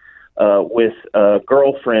baby with a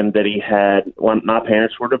girlfriend that he had. My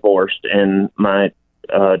parents were divorced, and my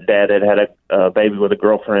dad had a baby with a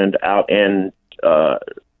girlfriend out in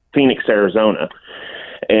Phoenix, Arizona.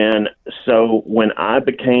 And so when I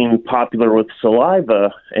became popular with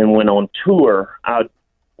Saliva and went on tour, I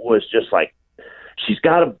was just like, she's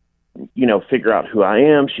got to, figure out who I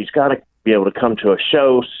am. She's got to be able to come to a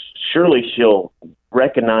show. Surely she'll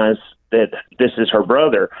recognize that this is her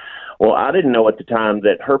brother. Well, I didn't know at the time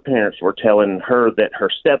that her parents were telling her that her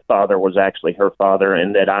stepfather was actually her father,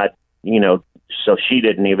 and that so she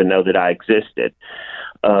didn't even know that I existed.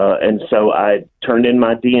 And so I turned in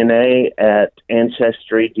my DNA at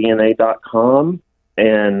AncestryDNA.com,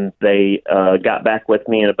 and they got back with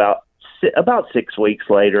me in about 6 weeks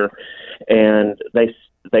later, and they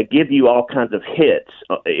give you all kinds of hits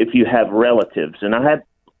if you have relatives. And I had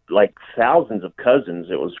like thousands of cousins.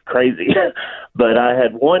 It was crazy. But I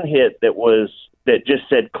had one hit that just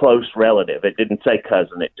said close relative. It didn't say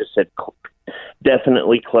cousin. It just said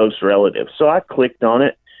definitely close relative. So I clicked on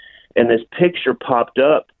it, and this picture popped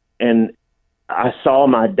up, and I saw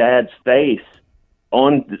my dad's face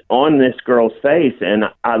on this girl's face, and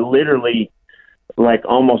I literally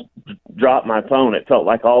almost dropped my phone. It felt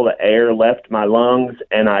like all the air left my lungs,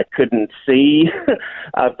 and I couldn't see.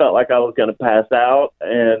 I felt like I was going to pass out,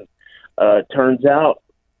 and turns out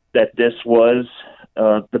that this was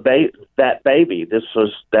that baby. This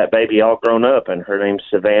was that baby all grown up, and her name's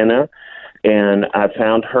Savannah. And I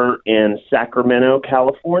found her in Sacramento,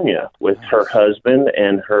 California, with her husband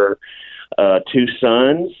and her 2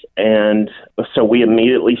 sons. And so we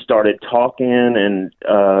immediately started talking, and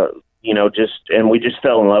and we just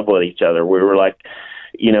fell in love with each other. We were like,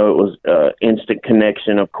 it was instant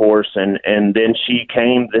connection, of course. And then she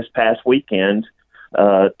came this past weekend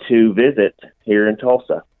to visit here in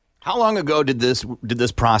Tulsa. How long ago did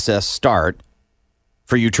this process start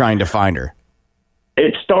for you trying to find her?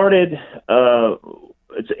 It started,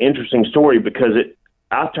 it's an interesting story because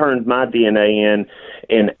I turned my DNA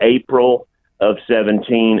in April of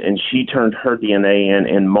 17, and she turned her DNA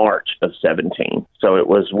in March of 17. So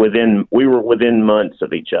we were within months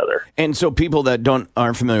of each other. And so people that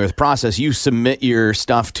aren't familiar with the process, you submit your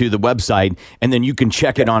stuff to the website, and then you can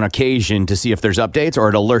check it on occasion to see if there's updates, or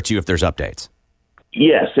it alerts you if there's updates.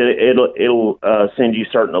 Yes, it'll send you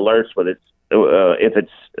certain alerts with it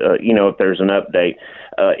if there's an update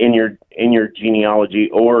in your genealogy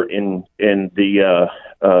or in the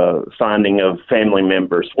finding of family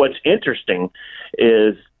members. What's interesting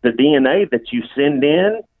is the DNA that you send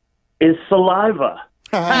in is saliva.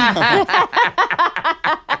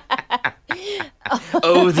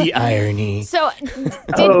 Oh, the irony. So,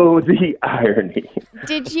 the irony.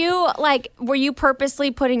 Did you, were you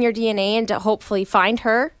purposely putting your DNA in to hopefully find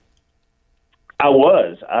her? I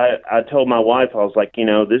was. I told my wife, I was like,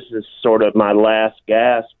 this is sort of my last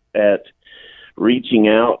gasp at reaching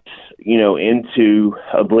out, into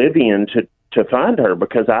oblivion to find her,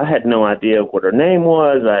 because I had no idea what her name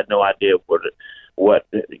was. I had no idea what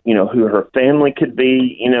who her family could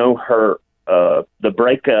be. Her the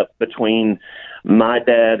breakup between my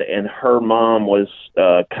dad and her mom was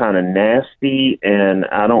kind of nasty, and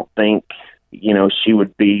I don't think she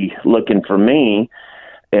would be looking for me.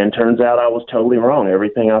 And turns out I was totally wrong.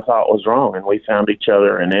 Everything I thought was wrong, and we found each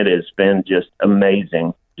other, and it has been just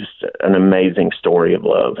amazing. Just an amazing story of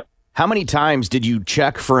love. How many times did you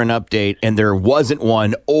check for an update and there wasn't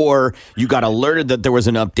one, or you got alerted that there was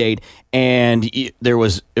an update and it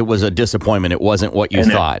was a disappointment? It wasn't what you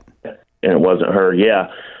thought. And it wasn't her. Yeah,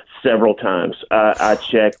 several times. I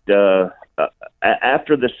checked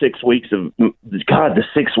after the 6 weeks of the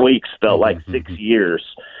 6 weeks felt like 6 years,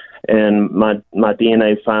 and my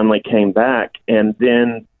DNA finally came back, and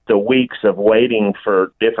then the weeks of waiting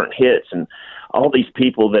for different hits and all these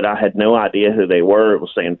people that I had no idea who they were. It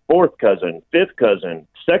was saying fourth cousin, fifth cousin,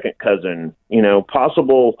 second cousin,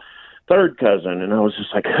 possible third cousin. And I was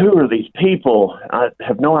just like, who are these people? I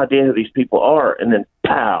have no idea who these people are. And then,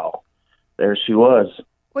 pow, there she was.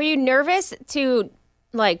 Were you nervous to,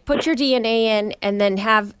 put your DNA in and then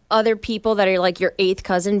have other people that are, your eighth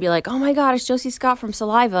cousin be like, oh, my God, it's Josie Scott from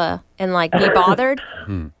Saliva, and, be bothered?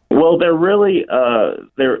 Well, they're really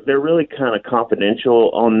kind of confidential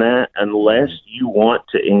on that unless you want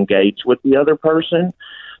to engage with the other person.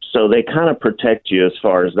 So they kind of protect you as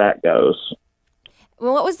far as that goes.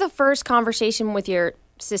 Well, what was the first conversation with your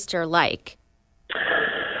sister like?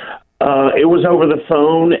 It was over the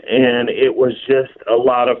phone, and it was just a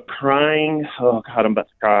lot of crying. Oh, God, I'm about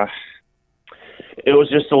to cry. It was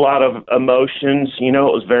just a lot of emotions. It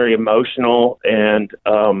was very emotional, and,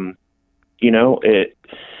 it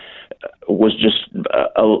was just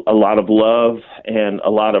a lot of love and a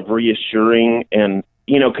lot of reassuring. And,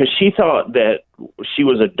 because she thought that she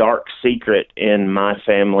was a dark secret in my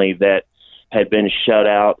family that had been shut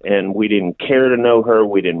out, and we didn't care to know her.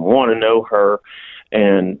 We didn't want to know her.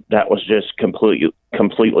 And that was just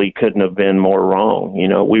completely couldn't have been more wrong.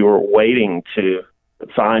 We were waiting to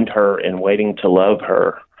find her and waiting to love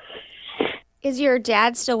her. Is your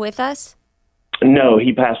dad still with us? No,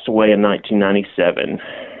 he passed away in 1997.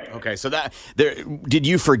 Okay, so did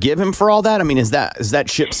you forgive him for all that? I mean, is that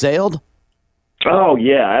ship sailed? Oh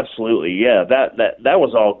yeah, absolutely. Yeah, that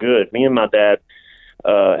was all good. Me and my dad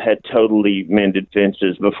had totally mended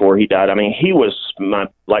fences before he died. I mean, he was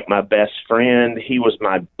my best friend. He was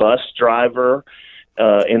my bus driver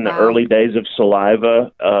in the early days of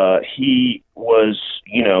Saliva. He was,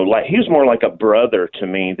 he was more like a brother to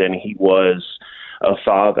me than he was a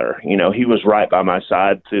father. He was right by my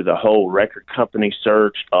side through the whole record company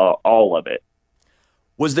search, all of it.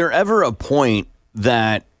 Was there ever a point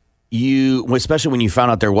that you, especially when you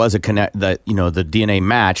found out there was a connect, that the DNA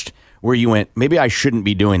matched, where you went, maybe I shouldn't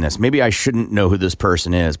be doing this. Maybe I shouldn't know who this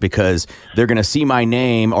person is because they're going to see my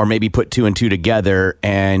name or maybe put two and two together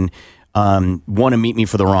and want to meet me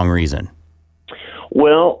for the wrong reason?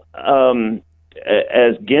 Well,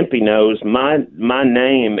 as Gimpy knows, my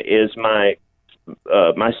name is my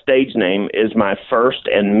stage name is my first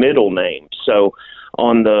and middle name. So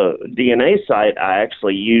on the DNA site, I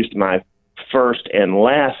actually used my first and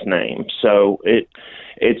last name. So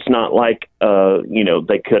it's not like,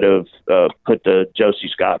 they could have put the Josie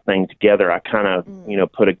Scott thing together. I kind of,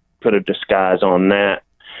 put a disguise on that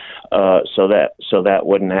so that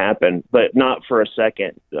wouldn't happen. But not for a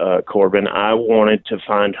second, Corbin. I wanted to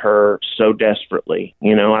find her so desperately.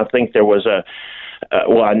 I think there was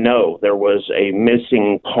I know there was a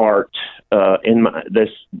missing part this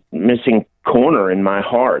missing corner in my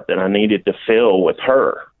heart that I needed to fill with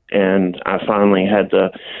her. And I finally had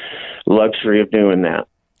the luxury of doing that.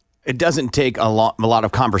 it doesn't take a lot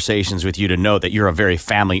of conversations with you to know that you're a very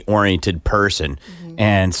family-oriented person. Mm-hmm.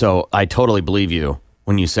 And so I totally believe you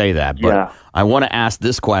when you say that. But Yeah. I want to ask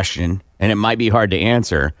this question, and it might be hard to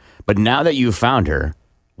answer, but now that you've found her,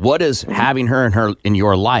 what does having her in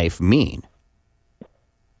your life mean?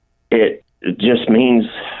 It just means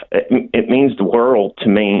it means the world to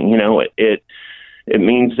me. You know, it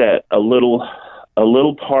means that a little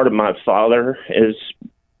part of my father is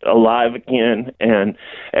alive again, and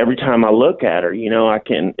every time I look at her, you know,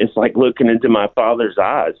 it's like looking into my father's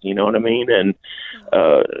eyes, you know what I mean? And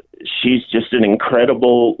she's just an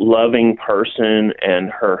incredible, loving person, and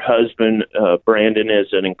her husband, Brandon, is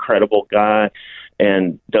an incredible guy.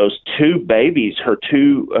 And those two babies, her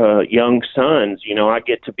two young sons, you know, I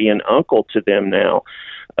get to be an uncle to them now.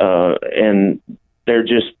 And they're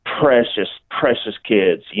just precious, precious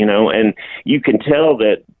kids, you know, and you can tell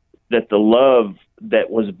that the love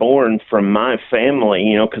that was born from my family,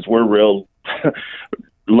 you know, because we're real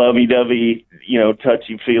lovey-dovey, you know,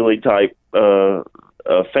 touchy-feely type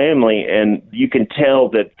family, and you can tell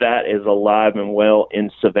that is alive and well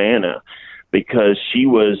in Savannah, because she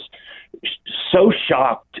was so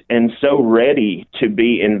shocked and so ready to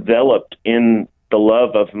be enveloped in the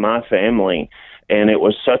love of my family. And it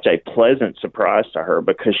was such a pleasant surprise to her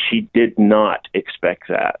because she did not expect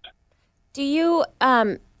that. Do you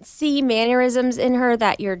see mannerisms in her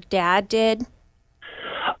that your dad did?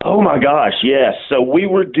 Oh my gosh, yes. So we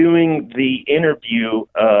were doing the interview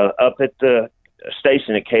up at the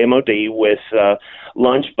station at KMOD with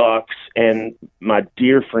Lunchbox and my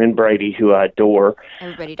dear friend Brady, who I adore.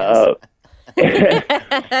 Everybody does.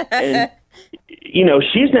 And you know,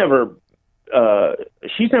 she's never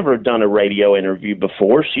done a radio interview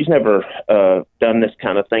before. She's never done this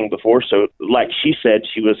kind of thing before. So, like she said,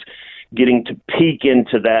 she was getting to peek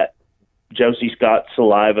into that Josie Scott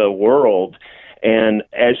Saliva world. And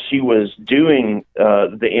as she was doing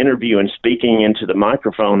the interview and speaking into the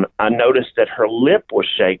microphone, I noticed that her lip was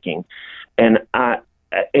shaking, and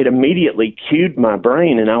it immediately cued my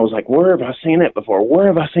brain, and I was like, where have I seen that before? Where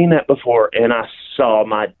have I seen that before? And I saw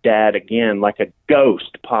my dad again, like a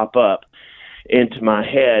ghost pop up into my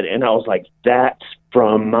head, and I was like, that's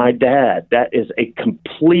from my dad. That is a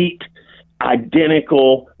complete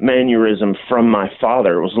identical mannerism from my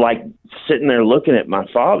father. It was like sitting there looking at my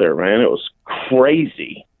father, man. It was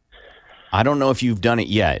crazy. I don't know if you've done it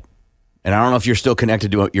yet, and I don't know if you're still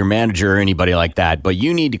connected to your manager or anybody like that, but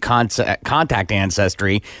you need to contact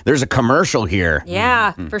Ancestry. There's a commercial here.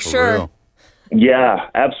 Yeah, for sure. real. Yeah,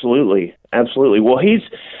 absolutely. Absolutely. Well,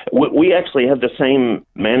 we actually have the same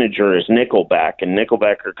manager as Nickelback, and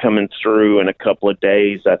Nickelback are coming through in a couple of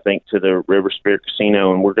days, I think, to the River Spirit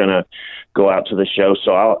Casino, and we're going to go out to the show.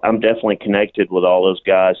 So I'm definitely connected with all those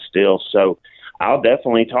guys still. So I'll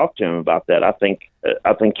definitely talk to him about that. I think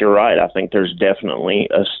you're right. I think there's definitely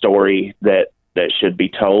a story that should be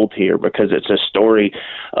told here, because it's a story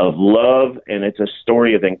of love and it's a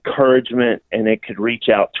story of encouragement, and it could reach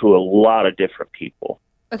out to a lot of different people.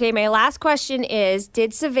 Okay, my last question is,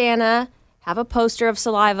 did Savannah have a poster of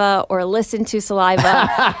Saliva or listen to Saliva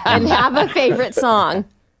and have a favorite song?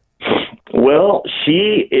 Well,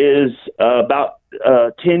 she is about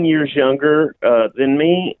 10 years younger than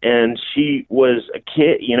me, and she was a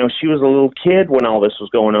kid. You know, she was a little kid when all this was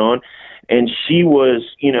going on, and she was,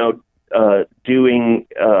 you know, doing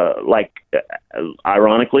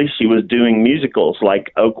ironically, she was doing musicals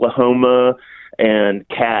like Oklahoma and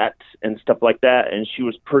Cats and stuff like that, and she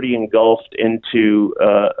was pretty engulfed into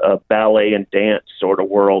a ballet and dance sort of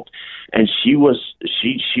world. And she was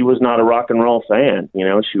not a rock and roll fan, you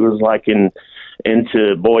know. She was like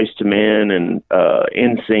into Boys to Men and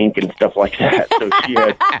NSYNC and stuff like that. So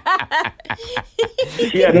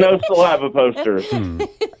she had no Saliva posters.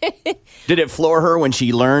 Did it floor her when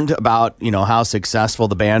she learned about, you know, how successful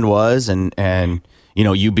the band was and you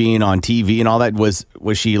know, you being on TV and all that? Was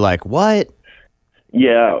she like, what?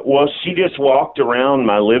 Yeah, well, she just walked around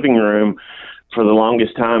my living room for the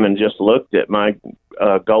longest time and just looked at my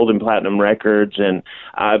gold and platinum records, and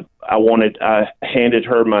I handed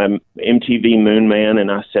her my MTV Moon Man, and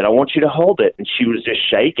I said, I want you to hold it. And she was just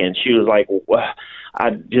shaking. She was like,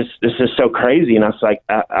 this is so crazy. And I was like,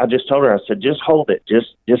 I just told her, I said, just hold it.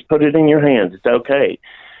 Just put it in your hands. It's okay.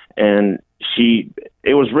 And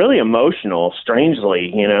it was really emotional,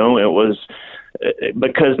 strangely, you know. It was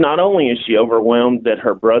because not only is she overwhelmed that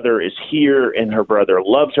her brother is here and her brother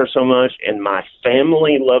loves her so much and my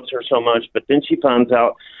family loves her so much, but then she finds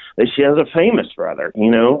out that she has a famous brother. You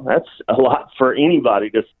know, that's a lot for anybody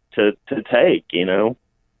to take, you know.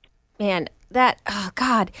 Man, oh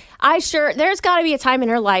God, there's got to be a time in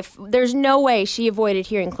her life. There's no way she avoided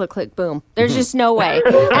hearing click, click, boom. There's just no way.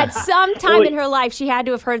 At some time in her life, she had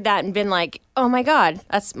to have heard that and been like, oh my God,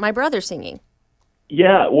 that's my brother singing.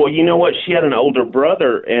 Yeah, well, you know what? She had an older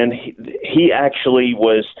brother, and he actually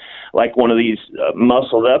was like one of these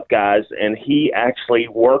muscled up guys, and he actually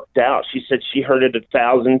worked out. She said she heard it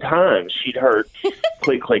 1,000 times. She'd heard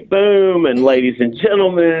Click, Click, Boom and Ladies and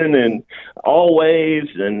Gentlemen and Always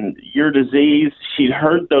and Your Disease. She'd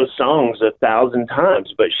heard those songs 1,000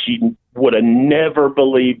 times, but she would have never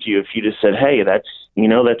believed you if you just said, hey, that's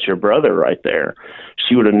your brother right there.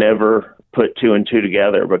 She would have never put two and two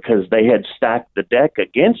together because they had stacked the deck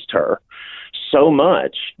against her so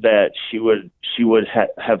much that she would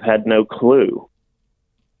have had no clue.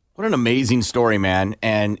 What an amazing story, man.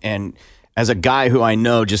 And as a guy who I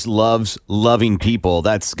know just loves loving people,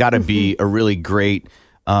 that's got to be a really great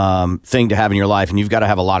thing to have in your life, and you've got to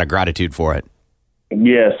have a lot of gratitude for it.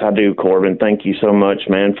 Yes, I do, Corbin. Thank you so much,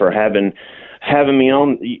 man, for having me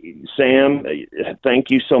on. Sam, thank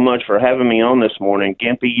you so much for having me on this morning.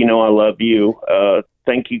 Gimpy, I love you.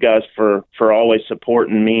 Thank you guys for always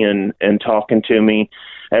supporting me and talking to me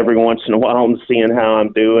every once in a while and seeing how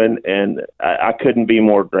I'm doing. And I couldn't be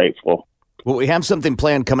more grateful. Well, we have something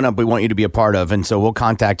planned coming up we want you to be a part of, and so we'll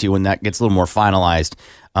contact you when that gets a little more finalized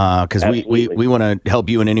because we want to help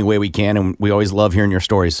you in any way we can, and we always love hearing your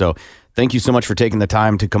stories. So thank you so much for taking the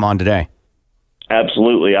time to come on today.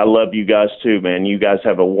 Absolutely. I love you guys too, man. You guys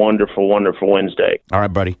have a wonderful, wonderful Wednesday. All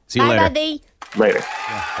right, buddy. See you later. Bye, buddy. Later.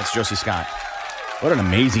 Yeah, that's Josie Scott. What an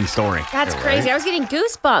amazing story. That's crazy. I was getting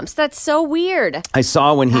goosebumps. That's so weird. I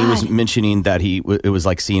saw when he was mentioning that it was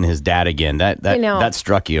like seeing his dad again. That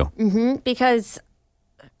struck you. Mm-hmm. Because,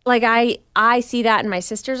 like, I see that in my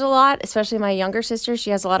sisters a lot, especially my younger sister.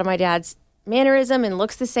 She has a lot of my dad's mannerism and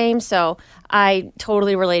looks the same. So I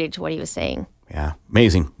totally related to what he was saying. Yeah,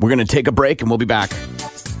 amazing. We're going to take a break and we'll be back.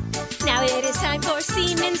 Now it is time for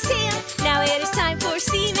Seaman Sam. Now it is time for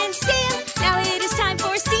Seaman Sam. Now it is time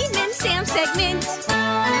for Seaman Sam segment.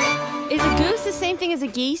 Is a goose the same thing as a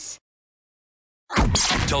geese?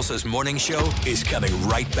 Tulsa's Morning Show is coming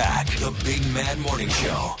right back. The Big Mad Morning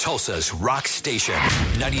Show. Tulsa's Rock Station.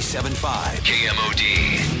 97.5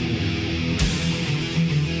 KMOD.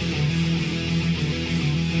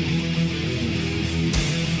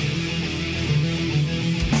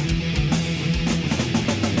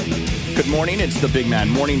 Good morning. It's the Big Man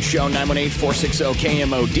Morning Show,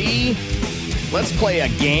 918-460-KMOD. Let's play a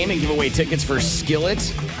game and give away tickets for Skillet,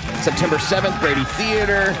 September 7th, Brady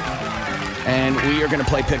Theater. And we are going to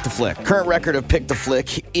play Pick the Flick. Current record of Pick the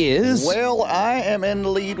Flick is... Well, I am in the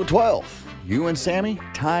lead with 12. You and Sammy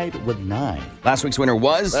tied with 9. Last week's winner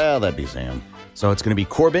was... Well, that'd be Sam. So it's going to be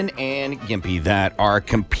Corbin and Gimpy that are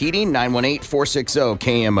competing.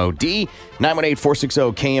 918-460-KMOD.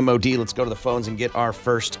 918-460-KMOD. Let's go to the phones and get our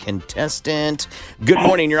first contestant. Good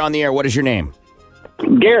morning. You're on the air. What is your name?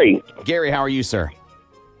 Gary. Gary, how are you, sir?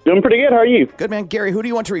 Doing pretty good. How are you? Good, man. Gary, who do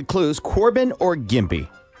you want to read clues, Corbin or Gimpy?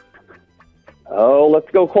 Oh, let's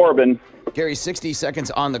go Corbin. Gary, 60 seconds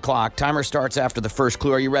on the clock. Timer starts after the first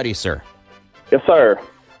clue. Are you ready, sir? Yes, sir.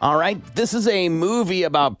 All right. This is a movie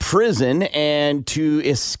about prison, and to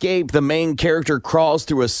escape, the main character crawls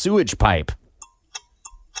through a sewage pipe.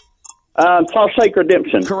 Shawshank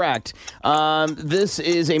Redemption. Correct. This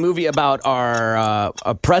is a movie about our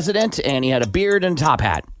president, and he had a beard and a top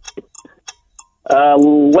hat.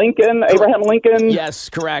 Lincoln, Abraham Lincoln. Yes,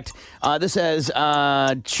 correct. This has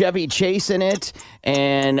Chevy Chase in it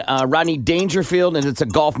and Rodney Dangerfield, and it's a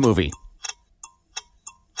golf movie.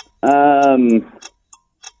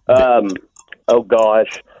 Oh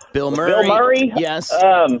gosh. Bill Murray. Bill Murray? Yes.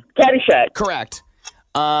 Caddyshack. Correct.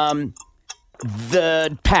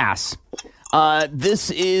 The pass.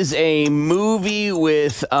 This is a movie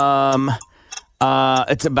with it's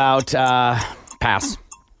about pass.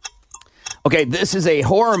 Okay, this is a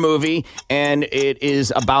horror movie, and it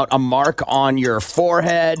is about a mark on your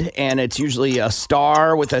forehead, and it's usually a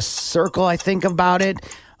star with a circle, I think, about it.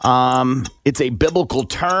 It's a biblical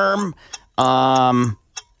term.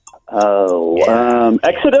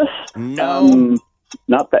 Exodus? No.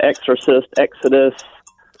 Not The Exorcist. Exodus.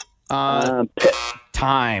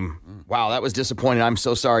 Time. Wow, that was disappointing. I'm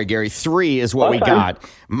so sorry, Gary. 3 is what we got.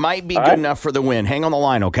 Might be good enough for the win. Hang on the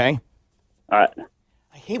line, okay? All right.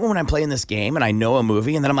 I hate when I'm playing this game and I know a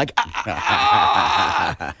movie and then I'm like,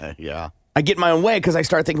 Yeah. I get in my own way because I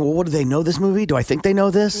start thinking, well, what do they know this movie? Do I think they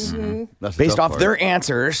know this? Mm-hmm. Based off their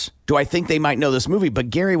answers, do I think they might know this movie?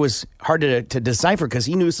 But Gary was hard to decipher because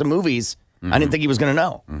he knew some movies I didn't think he was going to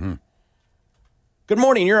know. Mm-hmm. Good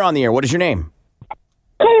morning. You're on the air. What is your name?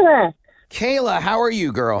 Kayla. Kayla, how are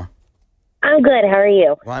you, girl? I'm good. How are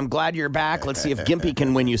you? Well, I'm glad you're back. Let's see if Gimpy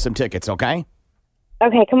can win you some tickets, okay?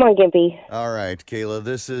 Okay, come on, Gimpy. All right, Kayla.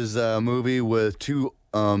 This is a movie with two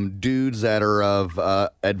dudes that are of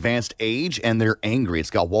advanced age, and they're angry. It's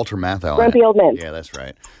got Walter Matthau in it. Grumpy old men. Yeah, that's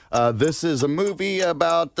right. This is a movie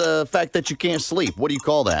about the fact that you can't sleep. What do you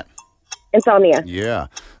call that? Insomnia. Yeah.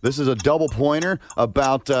 This is a double pointer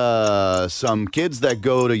about some kids that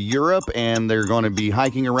go to Europe, and they're going to be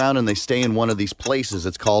hiking around, and they stay in one of these places.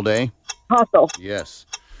 It's called a... Hostel. Yes.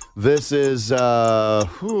 This is, I've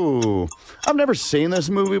never seen this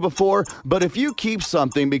movie before, but if you keep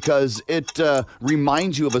something because it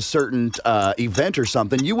reminds you of a certain event or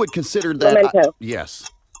something, you would consider that... Memento. Yes.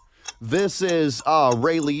 This is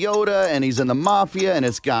Ray Liotta, and he's in the Mafia, and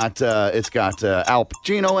it's got Al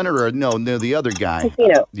Pacino in it, or no, the other guy.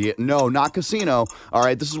 Casino. No, not Casino. All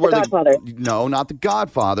right, this is where The Godfather. No, not The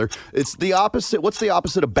Godfather. It's the opposite. What's the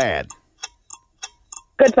opposite of bad?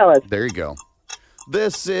 Goodfellas. There you go.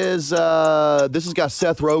 This has got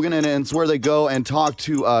Seth Rogen in it, and it's where they go and talk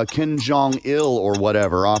to Kim Jong-il or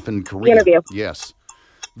whatever off in Korea. The Interview. Yes.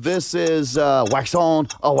 This is wax on,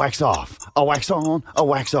 a wax off, a wax on, a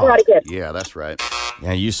wax off. Karate Kid. Yeah, that's right.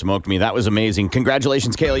 Yeah, you smoked me. That was amazing.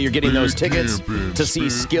 Congratulations, Kayla. You're getting those tickets to see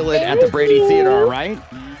Skillet at the Brady Theater, all right?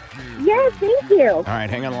 Yes, thank you. All right,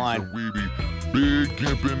 hang on the line. Big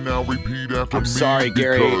Gimpin, now repeat after I'm me. sorry,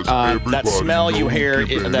 Gary. That smell you hear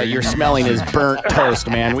that you're smelling is burnt toast,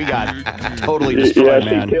 man. We got totally destroyed,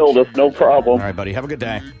 man. She killed us, no problem. All right, buddy. Have a good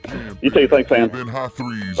day. You too, thanks, man. High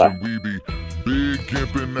threes and we be Big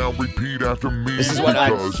Gimpin, now repeat after me. This is what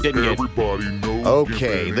I because didn't get. everybody knows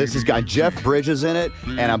Okay, this has got Jeff Bridges in it,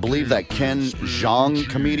 and I believe that Ken Jeong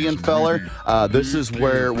comedian feller. This is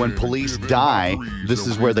where, when police die, this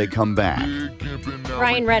is where they come back.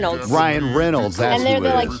 Ryan Reynolds. Ryan Reynolds, that's And they're who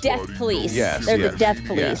the it is. like death police. Yes, They're yes, the death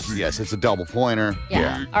police. Yes, it's a double pointer.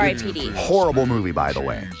 Yeah. R.I.P.D. Horrible movie, by the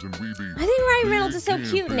way. I think Ryan Reynolds is so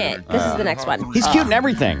cute in it. This is the next one. He's cute in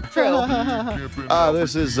everything. True.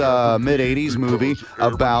 This is a mid-'80s movie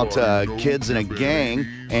about kids in a gang,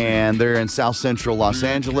 and they're in South Central Los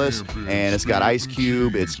Angeles, and it's got Ice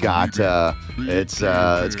Cube, it's got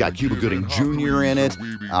Cuba Gooding Jr. in it,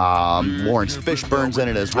 Lawrence Fishburne's in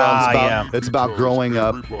it as well. It's about growing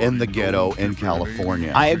up in the ghetto in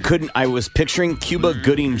California. I was picturing Cuba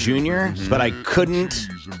Gooding Jr., but I couldn't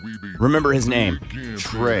remember his name.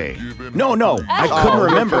 Trey. No, I couldn't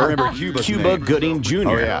remember Cuba Gooding Jr.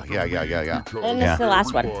 Oh, yeah. And this is the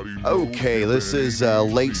last one. Okay, this is a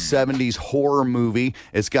late 70s horror movie.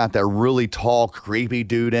 It's got that really tall, creepy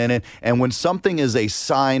dude in it. And when something is a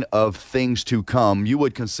sign of things to come, you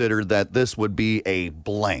would consider that this would be a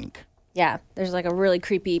blank. Yeah, there's like a really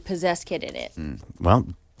creepy possessed kid in it. Well,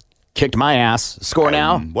 kicked my ass. Score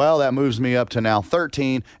now? Well, that moves me up to now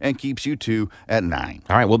 13 and keeps you two at 9.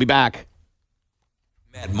 All right, we'll be back.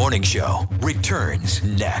 Mad Morning Show returns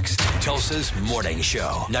next. Tulsa's Morning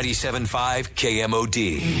Show, 97.5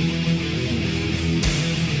 KMOD.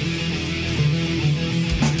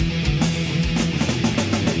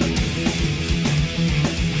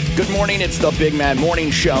 Good morning. It's the Big Mad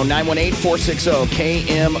Morning Show,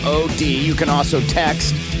 918-460-KMOD. You can also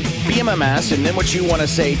text BMMS and then what you want to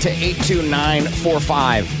say to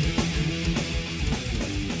 82945.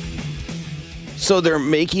 So they're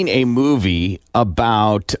making a movie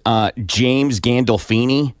about James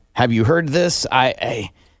Gandolfini. Have you heard this?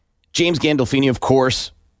 James Gandolfini, of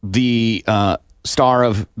course, the star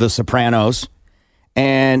of The Sopranos,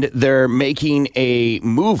 and they're making a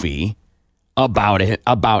movie about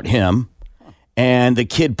him, and the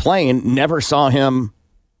kid playing never saw him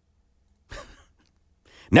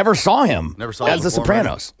as The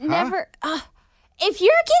Sopranos. Never. If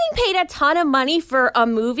you're getting paid a ton of money for a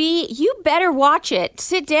movie, you better watch it.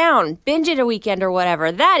 Sit down, binge it a weekend or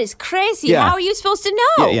whatever. That is crazy. Yeah. How are you supposed to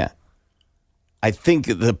know? Yeah. I think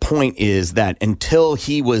the point is that until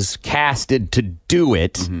he was casted to do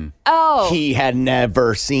it, he had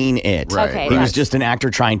never seen it. Right, Okay, he was right. just an actor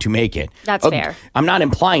trying to make it. That's fair. I'm not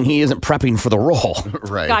implying he isn't prepping for the role.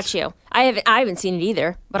 Right. Got you. I haven't seen it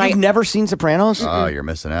either. But You've never seen Sopranos? Oh, you're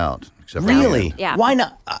missing out. Except for Really? you. Yeah. Why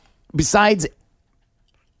not? Besides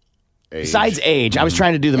age, I was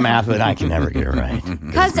trying to do the math, but I can never get it right.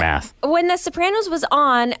 Because math. when The Sopranos was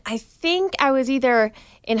on, I think I was either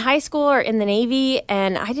in high school or in the Navy,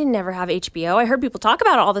 and I didn't ever have HBO. I heard people talk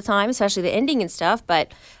about it all the time, especially the ending and stuff,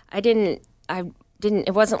 but I didn't.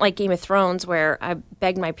 It wasn't like Game of Thrones where I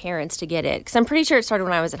begged my parents to get it, because I'm pretty sure it started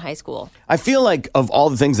when I was in high school. I feel like of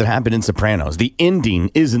all the things that happened in Sopranos, the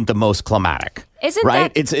ending isn't the most climatic. Isn't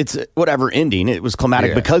right? that- It's whatever ending. It was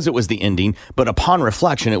climatic because it was the ending, but upon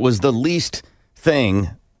reflection, it was the least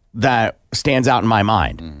thing that stands out in my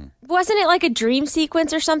mind. wasn't it like a dream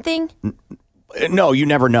sequence or something? No, you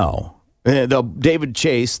never know. David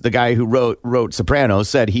Chase, the guy who wrote Sopranos,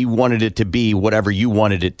 said he wanted it to be whatever you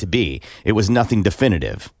wanted it to be. It was nothing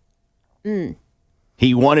definitive.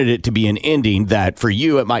 He wanted it to be an ending that for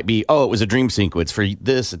you it might be, it was a dream sequence. For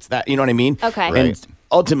this, it's that. You know what I mean? Okay. And Right.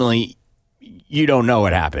 ultimately, you don't know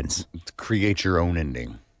what happens. Create your own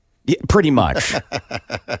ending. Yeah, pretty much.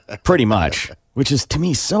 Pretty much. Which is, to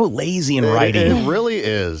me, so lazy in writing. It really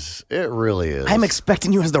is. It really is. I'm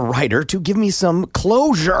expecting you as the writer to give me some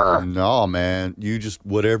closure. No, man. You just,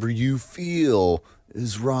 whatever you feel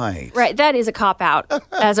is right. Right, that is a cop-out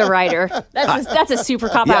as a writer. That's a super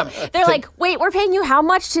cop-out. They're like, wait, we're paying you how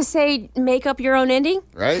much to say make up your own ending?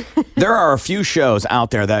 Right? There are a few shows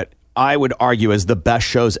out there that I would argue is the best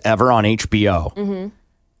shows ever on HBO. Mm-hmm.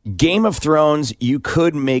 Game of Thrones, you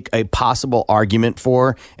could make a possible argument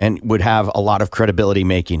for and would have a lot of credibility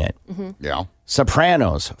making it. Mm-hmm. Yeah.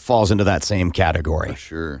 Sopranos falls into that same category.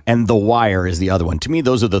 Sure. And The Wire is the other one. To me,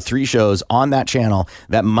 those are the three shows on that channel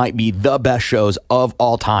that might be the best shows of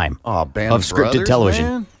all time Band of of scripted Brothers, television.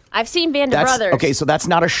 man? I've seen Band of Brothers. Okay, so that's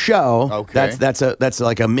not a show. Okay. That's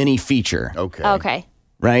like a mini feature. Okay.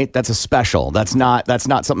 Right? That's a special. That's not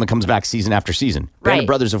something that comes back season after season. Band Right. of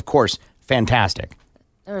Brothers, of course, fantastic.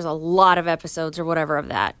 There's a lot of episodes or whatever of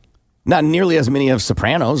that. Not nearly as many of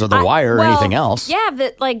Sopranos or The Wire or Well, anything else. Yeah,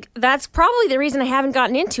 that's probably the reason I haven't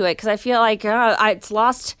gotten into it because I feel like it's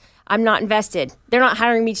lost. I'm not invested. They're not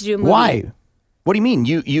hiring me to do a movie. Why? What do you mean?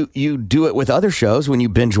 You do it with other shows when you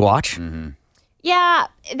binge watch? Mm-hmm. Yeah,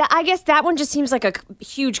 I guess that one just seems like a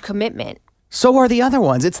huge commitment. So are the other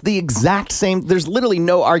ones. It's the exact same. There's literally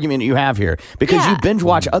no argument you have here because you binge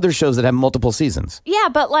watch other shows that have multiple seasons. Yeah,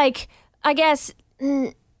 but I guess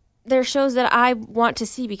they're shows that I want to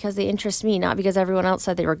see because they interest me, not because everyone else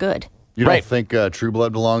said they were good. You don't think True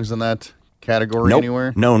Blood belongs in that category Nope.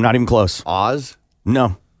 anywhere? No, not even close. Oz?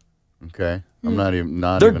 No. Okay. I'm not even.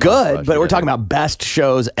 They're even good, but we're talking about best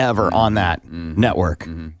shows ever on that network.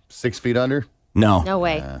 6 Feet Under? No. No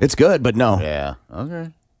way. It's good, but no. Yeah.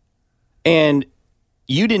 Okay. And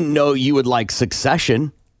you didn't know you would like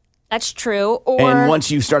Succession. That's true. Or And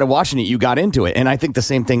once you started watching it, you got into it. And I think the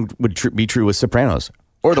same thing would be true with Sopranos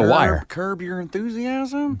or The Wire. Curb Your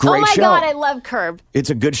Enthusiasm? Great oh my show. God, I love Curb. It's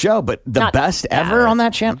a good show, but the Not best ever on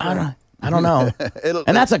that channel? I don't know.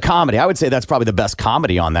 And that's a comedy. I would say that's probably the best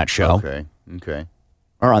comedy on that show. Okay.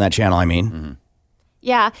 Or on that channel, I mean.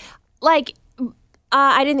 Yeah,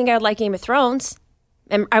 I didn't think I would like Game of Thrones.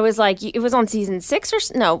 And I was like, it was on season 6 or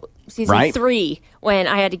season Right. 3 when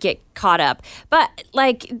I had to get caught up. But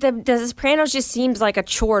the Sopranos just seems like a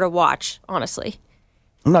chore to watch, honestly,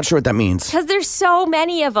 I'm not sure what that means. because there's so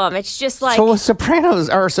many of them. It's just like So was Sopranos,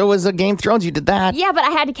 or so was Game of Thrones. You did that. yeah, but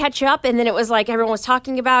I had to catch up, and then it was like everyone was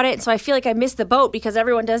talking about it, and so I feel like I missed the boat because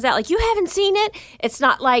everyone does that. Like, you haven't seen it. It's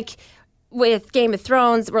not like with Game of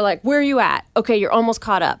Thrones, we're like, where are you at? Okay, you're almost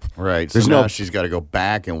caught up. Right. There's so now no- she's got to go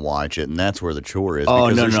back and watch it, and that's where the chore is. Oh,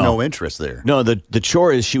 because no, there's no. no interest there. No, the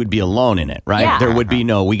chore is she would be alone in it, right? Yeah. There would be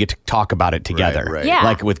we get to talk about it together. right. Yeah.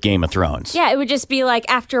 Like with Game of Thrones. Yeah, it would just be like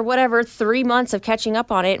after whatever 3 months of catching up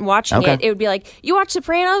on it and watching Okay. it, it would be like, you watch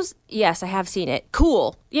Sopranos? Yes, I have seen it.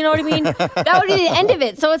 Cool. You know what I mean? That would be the end of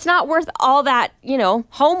it. So it's not worth all that,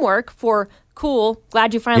 homework for cool.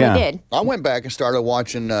 Glad you finally did. I went back and started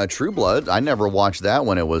watching True Blood. I never watched that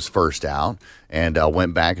when it was first out, and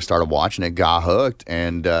went back and started watching it. Got hooked,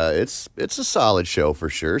 and it's a solid show for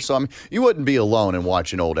sure. So I mean, you wouldn't be alone in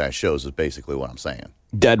watching old ass shows. Is basically what I'm saying.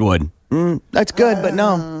 Deadwood. That's good, but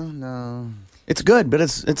no. No. It's good, but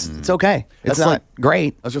it's okay. It's That's not like-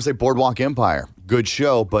 great. I was gonna say Boardwalk Empire, good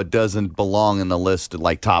show, but doesn't belong in the list of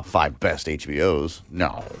like top 5 best HBOs.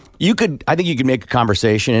 No. I think you could make a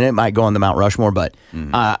conversation, and it might go on the Mount Rushmore, but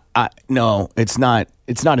no, it's not.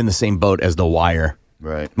 It's not in the same boat as The Wire.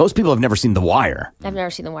 Right. Most people have never seen The Wire. I've never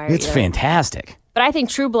seen The Wire It's either. fantastic. But I think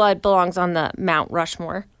True Blood belongs on the Mount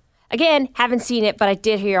Rushmore. Again, haven't seen it, but I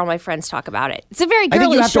did hear all my friends talk about it. It's a very I girly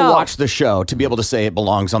think you have show. to watch the show to be able to say it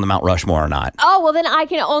belongs on the Mount Rushmore or not. Oh, well, then I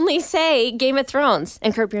can only say Game of Thrones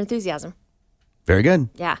and Curb Your Enthusiasm. Very good.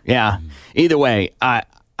 Yeah. Yeah. Either way,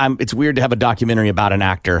 it's weird to have a documentary about an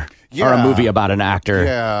actor or a Yeah. movie about an actor.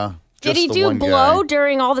 Yeah. Did he Just the do one blow guy.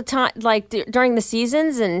 during all the time, during the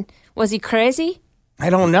seasons, and was he crazy? I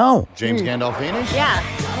don't know. James Gandolfini? Yeah.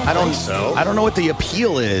 I don't think so. I don't know what the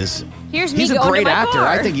appeal is. Here's me He's a going to great my actor. bar.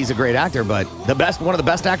 I think he's a great actor, but one of the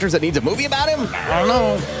best actors that needs a movie about him? I don't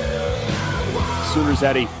know. Sooners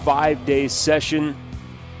had a 5-day session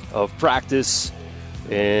of practice,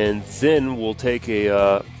 and then we'll take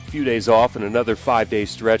a few days off and another 5-day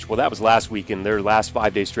stretch. Well, that was last weekend, their last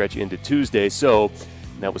 5-day stretch into Tuesday. So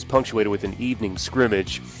that was punctuated with an evening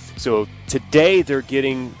scrimmage. So today they're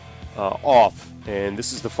getting off, and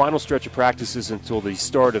this is the final stretch of practices until the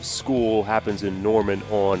start of school happens in Norman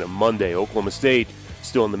on Monday. Oklahoma State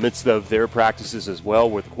still in the midst of their practices as well,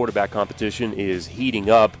 where the quarterback competition is heating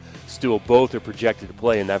up. Still, both are projected to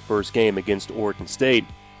play in that first game against Oregon State.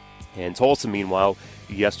 And Tulsa, meanwhile,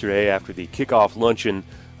 yesterday after the kickoff luncheon,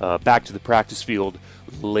 back to the practice field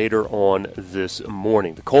later on this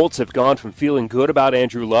morning. The Colts have gone from feeling good about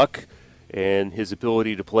Andrew Luck and his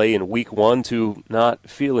ability to play in Week 1 to not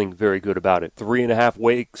feeling very good about it. 3.5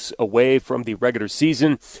 weeks away from the regular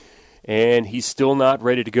season, and he's still not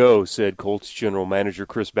ready to go, said Colts general manager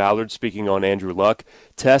Chris Ballard, speaking on Andrew Luck.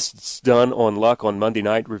 Tests done on Luck on Monday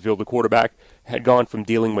night revealed the quarterback had gone from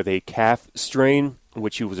dealing with a calf strain,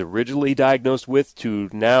 which he was originally diagnosed with, to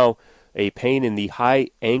now a pain in the high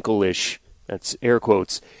ankle-ish, that's air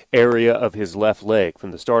quotes, area of his left leg.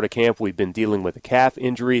 From the start of camp, we've been dealing with a calf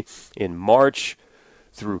injury in March,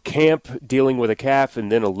 through camp dealing with a calf,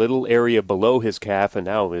 and then a little area below his calf, and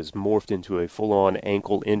now is morphed into a full-on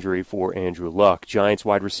ankle injury for Andrew Luck. Giants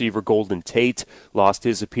wide receiver Golden Tate lost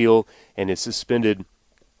his appeal and is suspended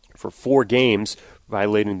for 4 games,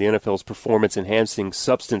 violating the NFL's performance-enhancing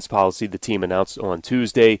substance policy the team announced on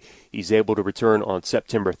Tuesday. He's able to return on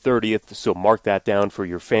September 30th, so mark that down for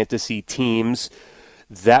your fantasy teams.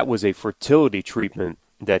 That was a fertility treatment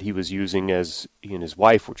that he was using as he and his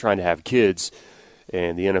wife were trying to have kids,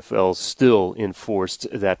 and the NFL still enforced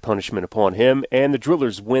that punishment upon him. And the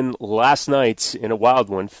Drillers win last night in a wild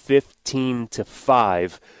one,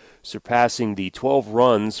 15-5, surpassing the 12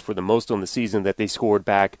 runs for the most on the season that they scored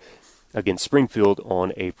back against Springfield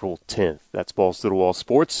on April 10th. That's Balls to the Wall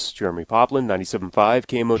Sports. Jeremy Poplin, 97.5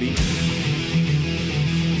 KMOD.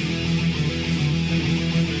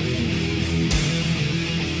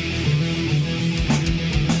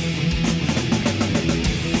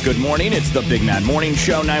 Good morning. It's the Big Mad Morning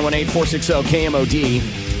Show,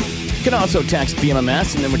 918-460-KMOD. You can also text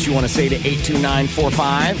BMMS and then what you want to say to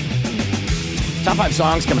 82945. Top 5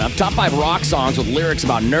 songs coming up. Top 5 rock songs with lyrics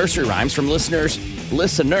about nursery rhymes from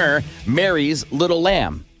listener Mary's Little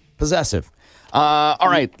Lamb. Possessive. All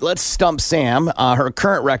right, let's stump Sam. Her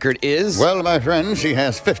current record is... Well, my friend, she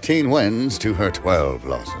has 15 wins to her 12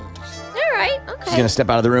 losses. All right, okay. She's going to step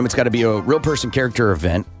out of the room. It's got to be a real person character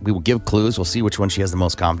event. We will give clues. We'll see which one she has the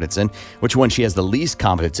most confidence in, which one she has the least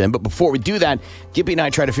confidence in. But before we do that, Gippy and I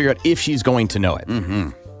try to figure out if she's going to know it. Mm-hmm.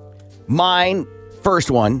 Mine, first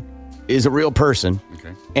one, is a real person.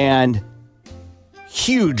 Okay. And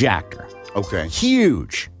huge actor. Okay.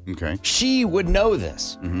 Huge. Okay. She would know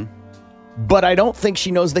this. Mm-hmm. But I don't think she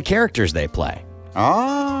knows the characters they play.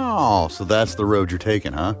 Oh, so that's the road you're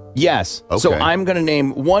taking, huh? Yes. Okay. So I'm going to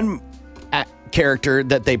name one character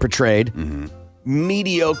that they portrayed. Mm-hmm.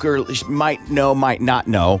 Mediocre, might know, might not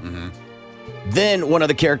know. Mm-hmm. Then one of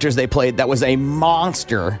the characters they played that was a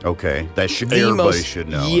monster. Okay. That everybody should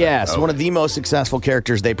know. Yes, Okay. one of the most successful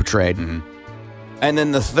characters they portrayed. Mm-hmm. And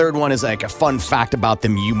then the third one is like a fun fact about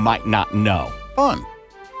them you might not know. Fun.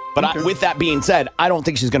 But Okay. with that being said, I don't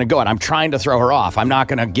think she's going to go it. I'm trying to throw her off. I'm not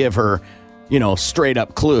going to give her, straight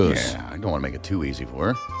up clues. Yeah, I don't want to make it too easy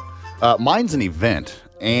for her. Mine's an event.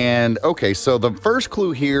 And, okay, so the first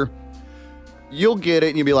clue here, you'll get it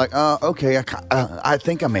and you'll be like, okay, I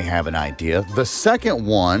think I may have an idea. The second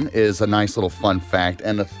one is a nice little fun fact.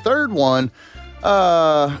 And the third one,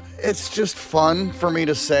 it's just fun for me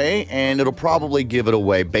to say, and it'll probably give it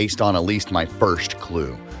away based on at least my first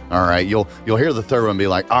clue. All right, you'll hear the third one and be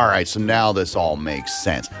like, all right, so now this all makes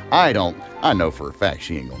sense. I know for a fact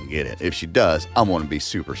she ain't gonna get it. If she does, I'm gonna be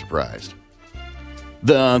super surprised.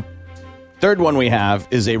 The third one we have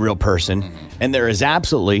is a real person, and there is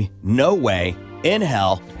absolutely no way in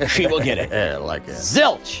hell she will get it. Yeah, like it.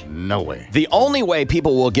 Zilch. No way. The only way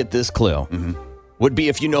people will get this clue would be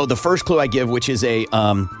if you know the first clue I give, which is a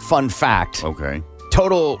fun fact. Okay.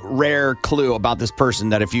 Total rare clue about this person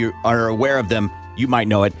that if you are aware of them, you might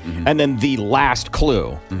know it. And then the last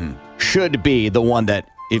clue should be the one that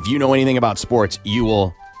if you know anything about sports,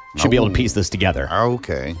 you should be able to piece this together.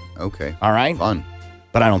 Okay. All right? Fun.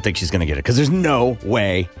 But I don't think she's going to get it because there's no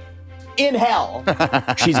way in hell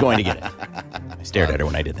she's going to get it. I stared at her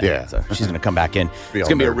when I did that. Yeah. So she's going to come back in. Be It's all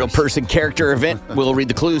going to be a real nervous. person character event. We'll read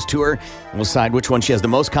the clues to her, and we'll decide which one she has the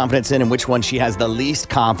most confidence in and which one she has the least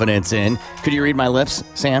confidence in. Could you read my lips,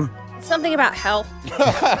 Sam? Something about hell.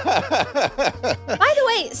 By the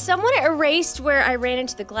way, someone erased where I ran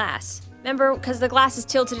into the glass. Remember, because the glass is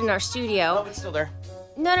tilted in our studio. Oh, it's still there.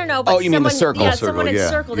 No. But Oh, you mean the someone- circle. Yeah, someone had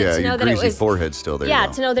circled it to know your that it greasy was. forehead's still there. Yeah,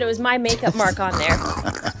 though. to know that it was my makeup mark on there.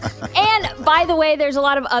 And by By the way, there's a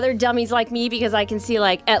lot of other dummies like me because I can see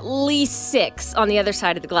like at least 6 on the other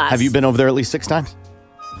side of the glass. Have you been over there at least 6 times?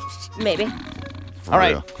 Maybe. All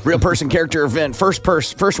right. Real person, character, event. First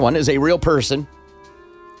one is a real person.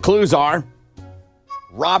 Clues are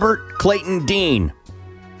Robert Clayton Dean,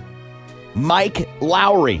 Mike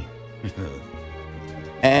Lowry,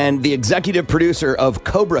 and the executive producer of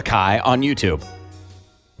Cobra Kai on YouTube.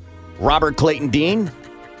 Robert Clayton Dean,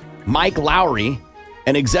 Mike Lowry,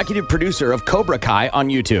 and executive producer of Cobra Kai on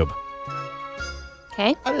YouTube.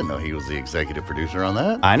 Okay. I didn't know he was the executive producer on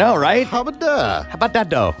that. I know, right? How about that? How about that,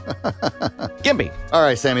 though? Gimpy. All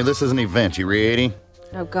right, Sammy, this is an event. You ready?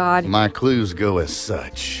 Oh, God. My clues go as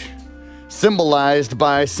such. Symbolized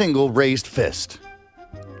by a single raised fist.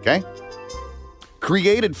 Okay?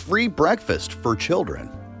 Created free breakfast for children.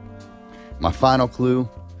 My final clue,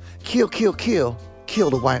 kill, kill, kill, kill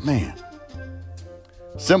the white man.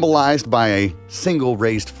 Symbolized by a single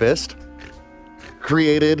raised fist.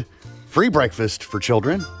 Created free breakfast for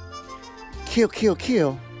children. Kill, kill,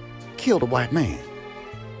 kill, kill the white man.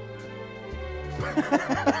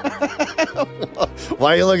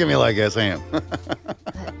 Why are you looking at me like that, Sam?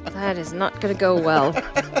 That is not going to go well.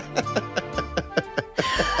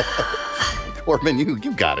 Corbin, you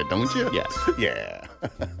got it, don't you? Yes. Yeah.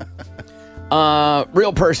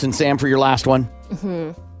 Real person, Sam, for your last one.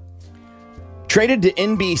 Mm-hmm. Traded to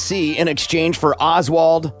NBC in exchange for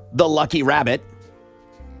Oswald the Lucky Rabbit.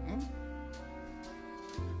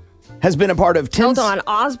 Has been a part of 10... Hold on.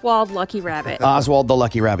 Oswald Lucky Rabbit. Oswald the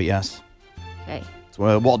Lucky Rabbit, yes. Okay. It's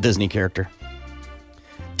a Walt Disney character.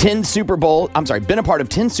 Been a part of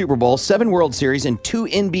 10 Super Bowls, 7 World Series, and 2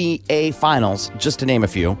 NBA Finals, just to name a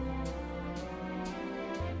few.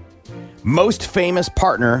 Most famous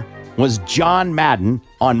partner was John Madden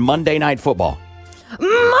on Monday Night Football.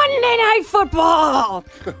 Monday Night Football!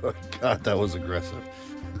 God, that was aggressive.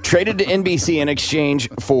 Traded from NBC in exchange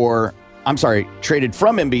for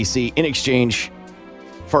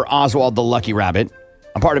Oswald the Lucky Rabbit.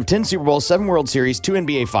 A part of 10 Super Bowls, 7 World Series, 2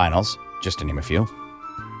 NBA Finals, just to name a few.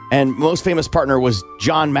 And most famous partner was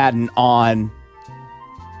John Madden on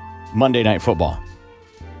Monday Night Football.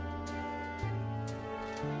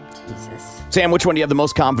 Jesus. Sam, which one do you have the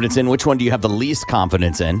most confidence in? Which one do you have the least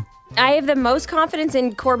confidence in? I have the most confidence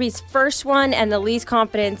in Corby's first one and the least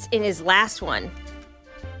confidence in his last one.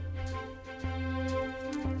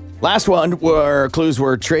 Last one where clues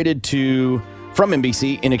were traded from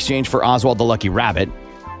NBC in exchange for Oswald the Lucky Rabbit.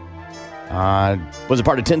 Was a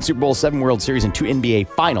part of 10 Super Bowls, 7 World Series, and 2 NBA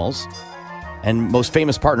Finals. And most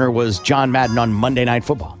famous partner was John Madden on Monday Night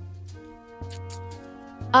Football.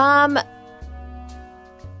 I'm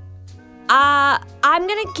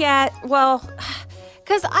going to get,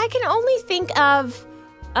 because I can only think of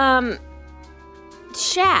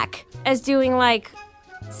Shaq as doing, like,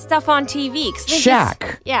 stuff on TV.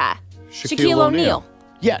 Shaq? Yeah. Shaquille O'Neal.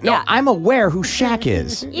 Yeah, I'm aware who Shaq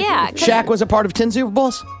is. Yeah. Shaq was a part of 10 Super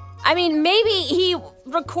Bowls? I mean, maybe he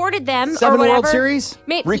recorded them 7 or whatever. World Series?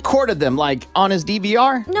 Recorded them, like, on his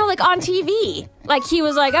DVR? No, like, on TV. Like, he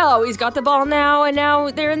was like, oh, he's got the ball now, and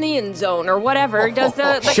now they're in the end zone, or whatever. He does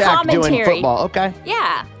the Shaq commentary. doing football, okay.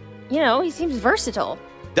 Yeah. You know, he seems versatile.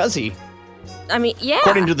 Does he? I mean, yeah.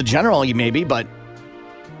 According to the general, he maybe, but...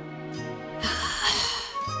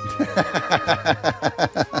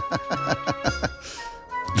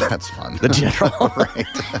 That's fun. The general. Right.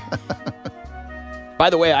 By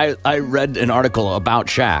the way, I read an article about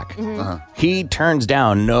Shaq. Mm-hmm. He turns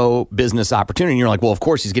down no business opportunity. And you're like, well, of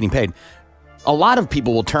course he's getting paid. A lot of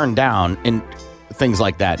people will turn down in things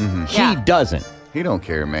like that. Mm-hmm. He doesn't. He don't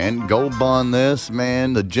care, man. Gold bond this,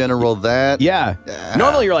 man. The general that. Yeah.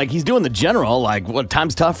 Normally you're like, he's doing the general. Like, what,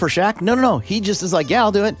 time's tough for Shaq? No. He just is like, yeah,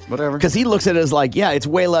 I'll do it. Whatever. Because he looks at it as like, yeah, it's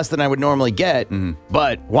way less than I would normally get.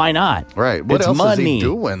 But why not? Right. What it's else money. is he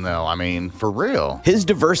doing, though? I mean, for real. His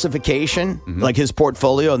diversification, like his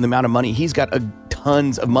portfolio and the amount of money, he's got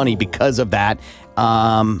tons of money because of that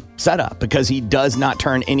setup. Because he does not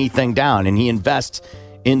turn anything down. And he invests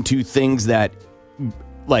into things that,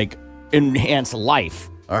 like, enhance life.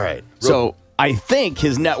 All right. So I think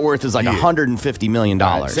his net worth is like $150 million.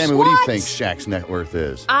 All right, Sammy, what do you think Shaq's net worth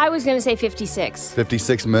is? I was going to say 56.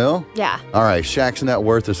 56 mil? Yeah. All right, Shaq's net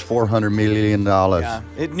worth is $400 million. Yeah,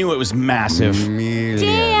 it knew it was massive.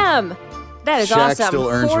 Damn. That is Shaq awesome. still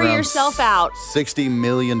earns Pour around yourself out. $60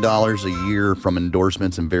 million a year from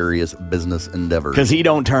endorsements and various business endeavors. Because he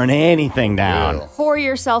don't turn anything down. Pour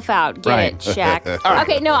yourself out. Get it, Shaq. All right.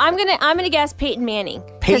 Okay, no, I'm gonna guess Peyton Manning.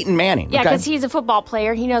 Peyton Manning. Yeah, okay. because he's a football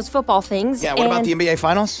player. He knows football things. Yeah, what about the NBA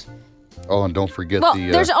Finals? Oh, and don't forget well, the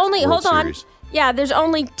there's only World hold on. Series. Yeah, there's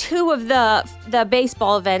only 2 of the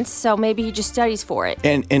baseball events, so maybe he just studies for it.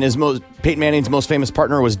 And Peyton Manning's most famous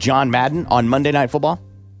partner was John Madden on Monday Night Football?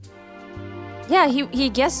 Yeah, he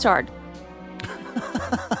guest starred.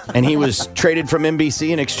 And he was traded from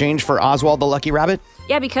NBC in exchange for Oswald the Lucky Rabbit?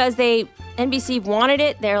 Yeah, because NBC wanted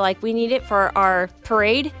it. They're like, we need it for our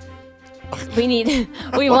parade. We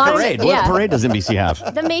What want parade? it. What parade does NBC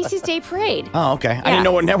have? The Macy's Day Parade. Oh, okay. I didn't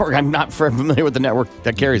know what network. I'm not familiar with the network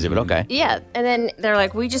that carries it, but okay. Yeah, and then they're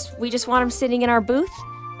like, we just want him sitting in our booth,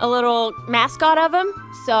 a little mascot of him.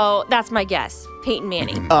 So that's my guess. Peyton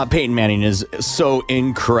Manning. Peyton Manning is so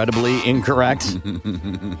incredibly incorrect.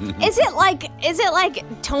 Is it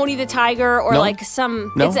like Tony the Tiger or No. like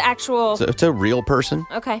some? No. It's actual. It's a real person.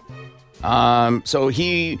 Okay. So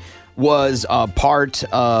he was a part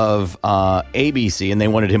of ABC, and they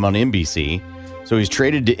wanted him on NBC. So he's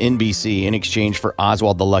traded to NBC in exchange for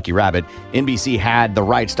Oswald the Lucky Rabbit. NBC had the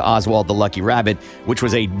rights to Oswald the Lucky Rabbit, which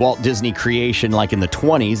was a Walt Disney creation like in the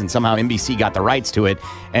 20s, and somehow NBC got the rights to it.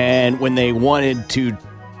 And when they wanted to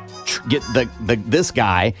get this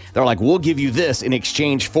guy, they're like, we'll give you this in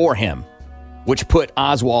exchange for him, which put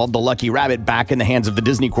Oswald the Lucky Rabbit back in the hands of the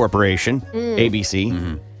Disney Corporation,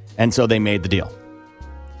 ABC. And so they made the deal.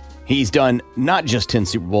 He's done not just 10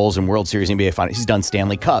 Super Bowls and World Series NBA Finals. He's done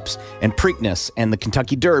Stanley Cups and Preakness and the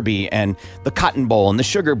Kentucky Derby and the Cotton Bowl and the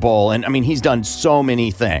Sugar Bowl. And I mean, he's done so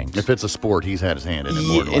many things. If it's a sport, he's had his hand in it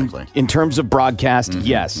more than likely. In terms of broadcast,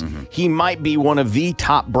 yes. He might be one of the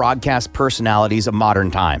top broadcast personalities of modern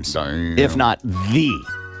times, if not the.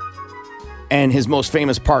 And his most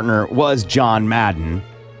famous partner was John Madden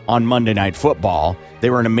on Monday Night Football. They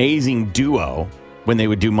were an amazing duo when they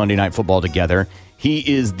would do Monday Night Football together. He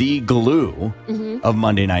is the glue of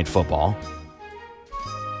Monday Night Football.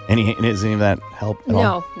 Does any of that help at all?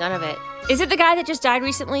 No, none of it. Is it the guy that just died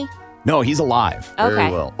recently? No, he's alive. Okay.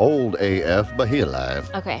 Very well. Old AF, but he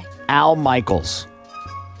alive. Okay. Al Michaels.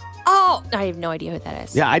 Oh, I have no idea who that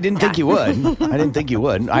is. Yeah, I didn't think you would. I didn't think you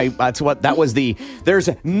would. That was there's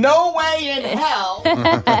no way in hell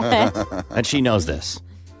that she knows this.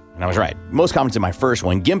 And I was right. Most comments in my first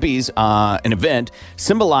one. Gimpy's, an event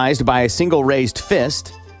symbolized by a single raised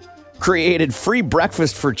fist, created free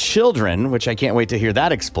breakfast for children, which I can't wait to hear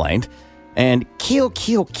that explained, and kill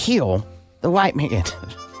the white man,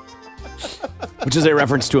 which is a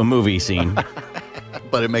reference to a movie scene.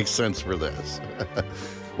 But it makes sense for this.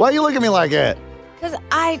 Why you look at me like that? Because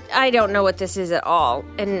I don't know what this is at all.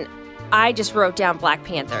 And I just wrote down Black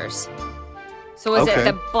Panthers. So is it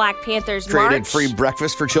the Black Panthers Created March? free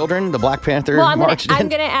breakfast for children, the Black Panther March? I'm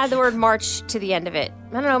going to add the word March to the end of it.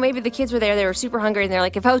 I don't know, maybe the kids were there, they were super hungry, and they're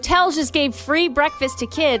like, if hotels just gave free breakfast to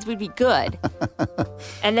kids, we'd be good.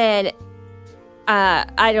 And then,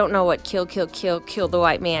 I don't know what kill the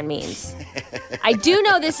white man means. I do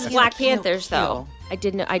know this is Black Panthers, though. I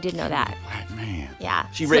did know that. Black man. Yeah.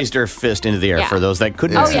 She raised her fist into the air Yeah. for those that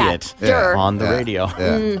couldn't see it on the radio.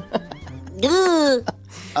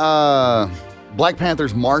 Black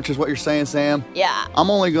Panthers March is what you're saying, Sam? Yeah. I'm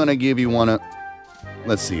only going to give you one of...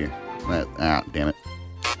 Let's see here. Damn it.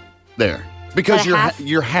 There. Because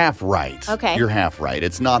you're half right. Okay. You're half right.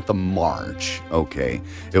 It's not the march, okay?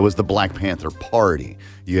 It was the Black Panther Party.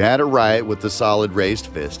 You had it right with the solid raised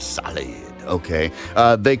fist. Solid, okay?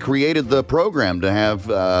 They created the program to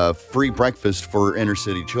have free breakfast for inner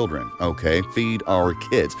city children, okay? Feed our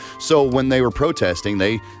kids. So when they were protesting,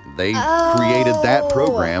 they created that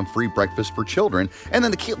program, Free Breakfast for Children, and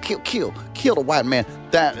then the kill the white man.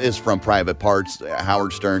 That is from Private Parts.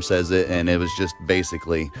 Howard Stern says it, and it was just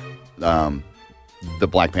basically the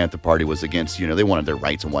Black Panther Party was against, they wanted their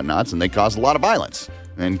rights and whatnots, and they caused a lot of violence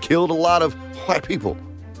and killed a lot of white people.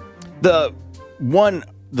 The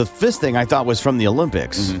fist thing I thought was from the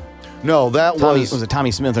Olympics. No, that was it Tommy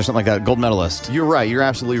Smith or something like that, gold medalist. You're right. You're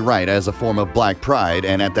absolutely right. As a form of Black Pride,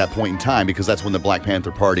 and at that point in time, because that's when the Black Panther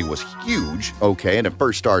Party was huge, okay, and it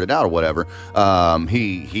first started out or whatever,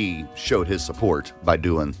 he showed his support by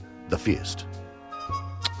doing the fist.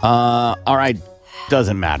 All right,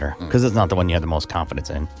 doesn't matter because it's not the one you had the most confidence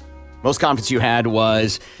in. Most confidence you had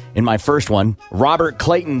was in my first one, Robert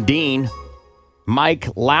Clayton Dean, Mike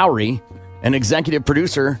Lowry, an executive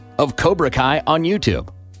producer of Cobra Kai on YouTube.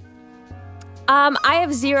 I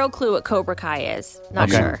have zero clue what Cobra Kai is. Not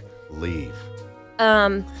sure. Leave.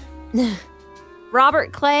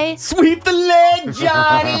 Robert Clay. Sweep the leg,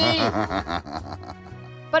 Johnny!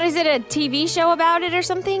 But is it a TV show about it or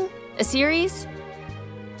something? A series?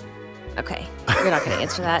 Okay. You're not going to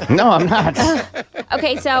answer that. No, I'm not.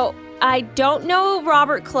 Okay, so I don't know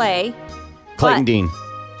Robert Clay. Clayton Dean.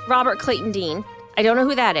 Robert Clayton Dean. I don't know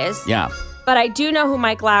who that is. Yeah. But I do know who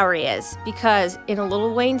Mike Lowry is because in a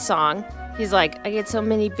Lil Wayne song, He's like, I get so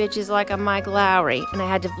many bitches like a Mike Lowry. And I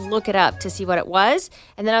had to look it up to see what it was.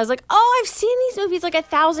 And then I was like, oh, I've seen these movies like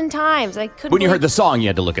 1,000 times. I couldn't When you heard the song, you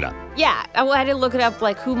had to look it up. Yeah, I had to look it up,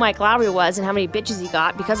 like, who Mike Lowry was and how many bitches he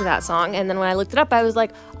got because of that song. And then when I looked it up, I was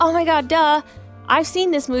like, oh my God, duh. I've seen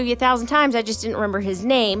this movie 1,000 times. I just didn't remember his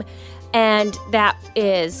name. And that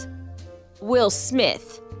is Will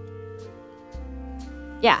Smith.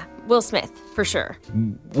 Yeah, Will Smith, for sure.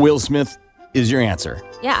 Will Smith is your answer.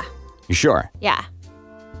 Yeah. You sure? Yeah.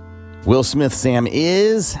 Will Smith, Sam,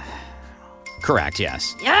 is correct,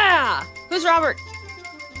 yes. Yeah! Who's Robert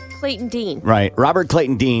Clayton Dean? Right. Robert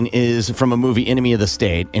Clayton Dean is from a movie, Enemy of the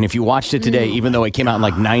State. And if you watched it today, even though it came out in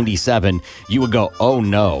like 97, you would go, oh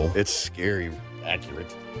no. It's scary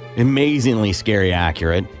accurate. Amazingly scary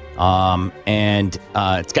accurate. And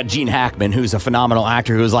it's got Gene Hackman, who's a phenomenal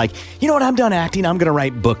actor, who's like, you know what, I'm done acting. I'm going to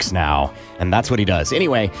write books now. And that's what he does.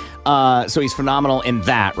 Anyway, so he's phenomenal in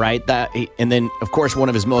that, right? And then, of course, one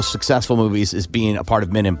of his most successful movies is being a part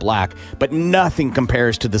of Men in Black. But nothing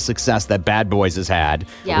compares to the success that Bad Boys has had,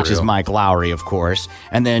 which is Mike Lowry, of course.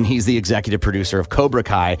 And then he's the executive producer of Cobra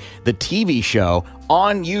Kai, the TV show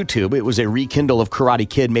on YouTube. It was a rekindle of Karate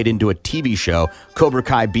Kid made into a TV show. Cobra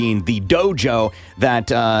Kai being the dojo that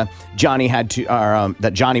Johnny had to,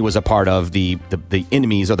 that Johnny was a part of, the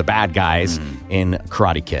enemies or the bad guys in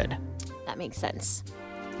Karate Kid. That makes sense.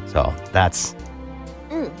 So that's.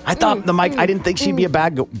 I thought I didn't think she'd be a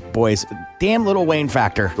bad boys. Damn Little Wayne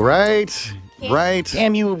factor. Right. Right.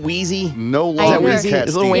 Damn you, Wheezy. No longer Is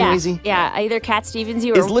Little Wayne Wheezy? Yeah, either Cat Stevens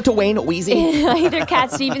or... Is Little Wayne Wheezy? Either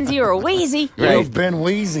Cat Stevens or Wheezy. Right. You've been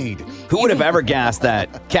wheezied. Who would have ever guessed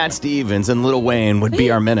that Cat Stevens and Little Wayne would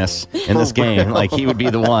be our menace in this game? Like, he would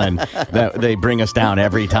be the one that they bring us down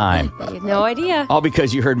every time. I had no idea. All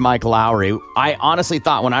because you heard Mike Lowry. I honestly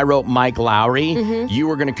thought when I wrote Mike Lowry, you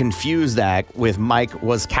were going to confuse that with Mike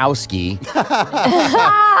Wazowski.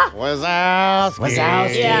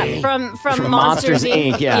 Wazowski. Yeah, from Monsters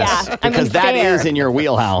Inc. Yes, Yeah, because that is in your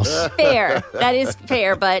wheelhouse. Fair. That is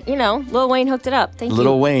fair, but, you know, Lil Wayne hooked it up. Thank you.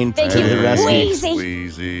 Lil Wayne. Thank you, Wheezy.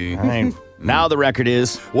 Wheezy. All right. Now the record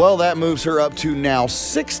is? Well, that moves her up to now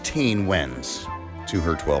 16 wins to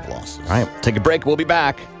her 12 losses. All right, take a break. We'll be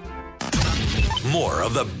back. More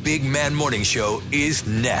of the Big Man Morning Show is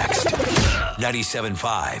next. 97.5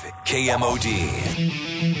 KMOD.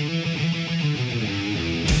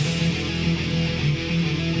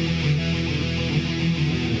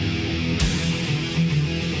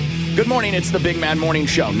 Good morning. It's the Big Man Morning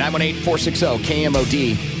Show.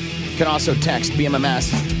 918-460-KMOD. You can also text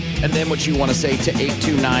BMMS and then what you want to say to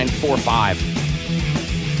 82945.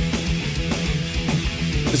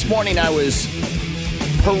 This morning I was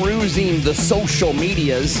perusing the social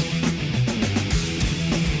medias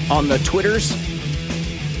on the Twitters,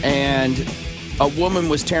 and a woman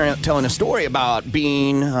was telling a story about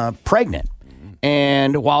being pregnant.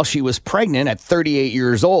 And while she was pregnant at 38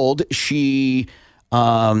 years old, she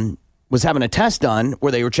was having a test done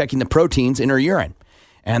where they were checking the proteins in her urine.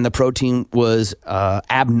 And the protein was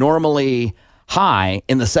abnormally high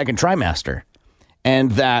in the second trimester.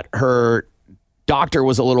 And that her doctor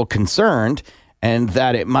was a little concerned and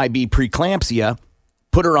that it might be preeclampsia,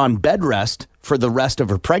 put her on bed rest for the rest of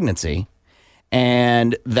her pregnancy.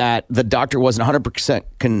 And that the doctor wasn't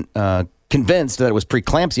 100% convinced that it was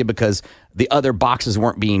preeclampsia because the other boxes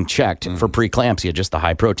weren't being checked for preeclampsia, just the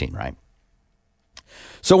high protein, right?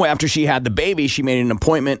 So after she had the baby, she made an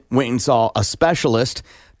appointment, went and saw a specialist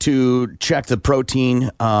to check the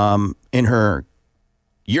protein in her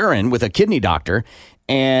urine with a kidney doctor,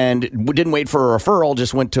 and didn't wait for a referral,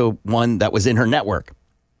 just went to one that was in her network.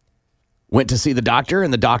 Went to see the doctor,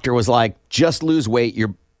 and the doctor was like, just lose weight,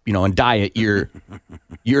 and diet, your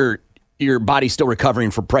body's still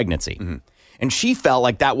recovering from pregnancy. And she felt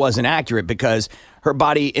like that wasn't accurate because her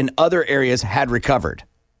body in other areas had recovered.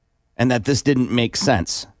 And that this didn't make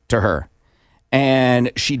sense to her. And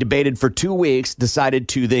she debated for 2 weeks, decided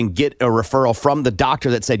to then get a referral from the doctor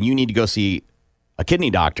that said, you need to go see a kidney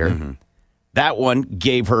doctor. That one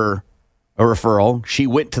gave her a referral. She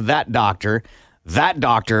went to that doctor. That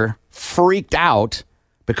doctor freaked out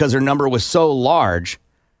because her number was so large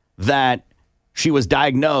that she was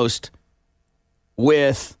diagnosed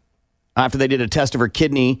with, after they did a test of her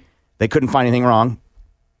kidney, they couldn't find anything wrong.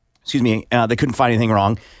 They couldn't find anything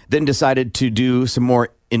wrong, then decided to do some more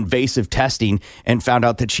invasive testing and found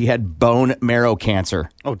out that she had bone marrow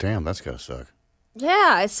cancer. Oh, damn, that's gotta suck.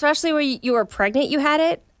 Yeah, especially where you were pregnant, you had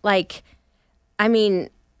it. Like, I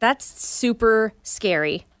mean, that's super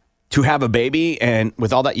scary. To have a baby and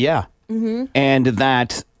with all that, yeah.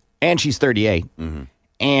 And she's 38.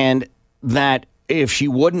 And that if she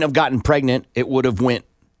wouldn't have gotten pregnant, it would have went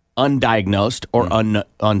undiagnosed or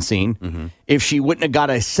unseen, if she wouldn't have got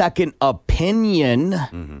a second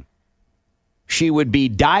opinion, she would be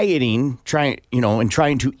dieting, trying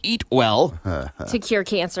to eat well To cure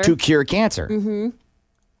cancer. to cure cancer. Mm-hmm.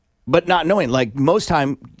 But not knowing, like most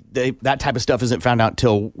time, that type of stuff isn't found out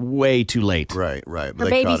till way too late. Right. Her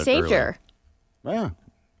baby saved her. Yeah.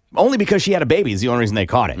 Only because she had a baby is the only reason they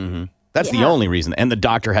caught it. That's the Yeah. only reason. And the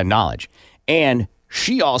doctor had knowledge. And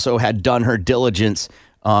she also had done her diligence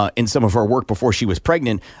in some of her work before she was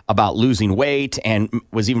pregnant about losing weight, and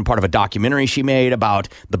was even part of a documentary she made about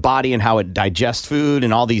the body and how it digests food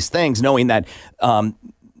and all these things, knowing that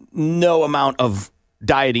no amount of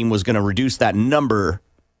dieting was going to reduce that number.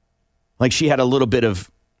 Like, she had a little bit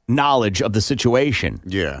of knowledge of the situation.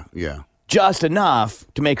 Yeah. Just enough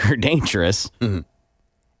to make her dangerous.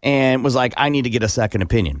 And was like, I need to get a second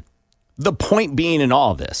opinion. The point being in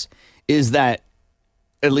all of this is that,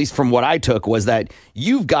 at least from what I took, was that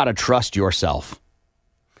you've got to trust yourself.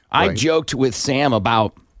 I joked with Sam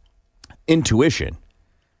about intuition,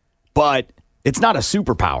 but it's not a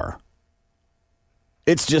superpower.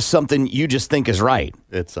 It's just something you just think is right.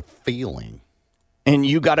 It's a feeling. And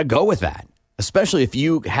you got to go with that, especially if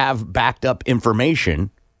you have backed up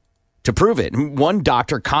information to prove it. And one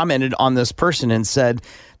doctor commented on this person and said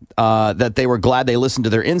that they were glad they listened to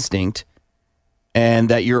their instinct, and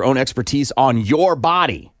that your own expertise on your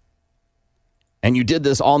body. And you did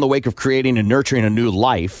this all in the wake of creating and nurturing a new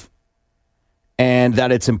life. And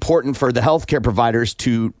that it's important for the healthcare providers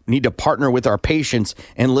to need to partner with our patients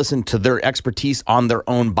and listen to their expertise on their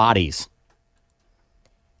own bodies.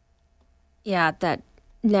 Yeah, that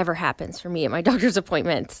never happens for me at my doctor's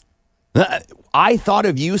appointments. I thought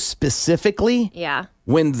of you specifically Yeah.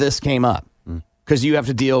 when this came up, because you have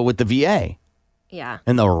to deal with the VA. Yeah.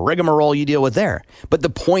 And the rigmarole you deal with there. But the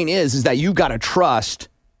point is that you got to trust.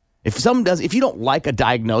 If you don't like a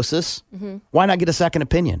diagnosis, why not get a second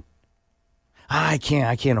opinion? I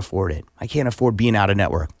can't afford it. I can't afford being out of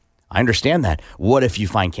network. I understand that. What if you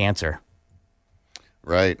find cancer?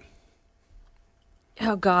 Right.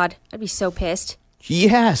 Oh, God. I'd be so pissed.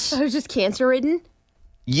 Yes. I was just cancer ridden.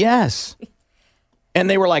 Yes. And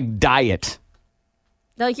they were like, diet.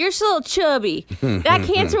 They're like, you're still chubby. That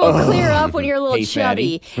cancer will clear up when you're a little Hey,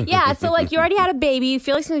 chubby. fatty. Yeah, so like you already had a baby, you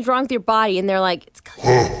feel like something's wrong with your body, and they're like, it's because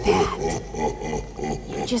you're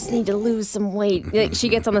fat. You just need to lose some weight. Like, she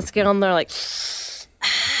gets on the scale and they're like,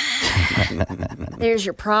 there's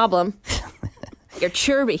your problem. You're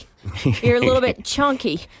chubby. You're a little bit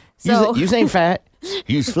chunky. So You ain't fat.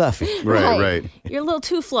 You's fluffy. Right. You're a little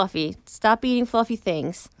too fluffy. Stop eating fluffy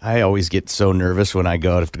things. I always get so nervous when I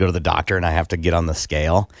have to go to the doctor and I have to get on the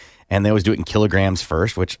scale. And they always do it in kilograms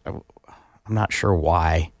first, which I'm not sure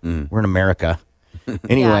why. We're in America.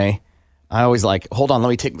 Anyway, I always hold on, let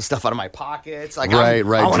me take the stuff out of my pockets. Like, right.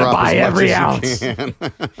 I want to Drop buy as much every as ounce. you can.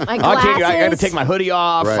 My I glasses. got to take my hoodie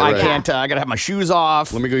off. Right, I right. can't. I got to have my shoes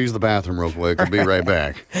off. Let me go use the bathroom real quick. I'll be right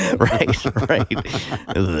back.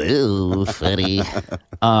 right. Ooh, funny.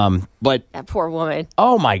 But That poor woman.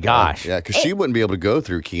 oh my gosh, Yeah, because she wouldn't be able to go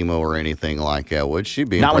through chemo or anything like that, would she?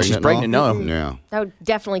 Being Not when she's pregnant and all? pregnant, no. Yeah. That would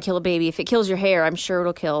definitely kill a baby. If it kills your hair, I'm sure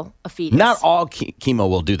it'll kill a fetus. not all chemo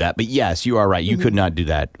will do that, but yes, you are right. You could not do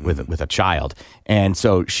that with a child, and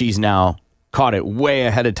so she's now caught it way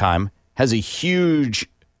ahead of time. Has a huge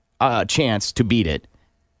chance to beat it,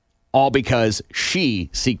 all because she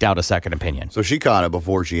seeked out a second opinion. So she caught it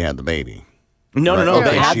before she had the baby. No, Right. no,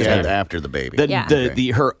 Okay, they had she to. had after the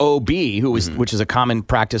baby. Her OB, which is a common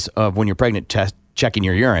practice of when you're pregnant, checking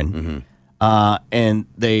your urine, and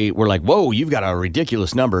they were like, "Whoa, you've got a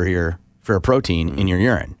ridiculous number here for a protein in your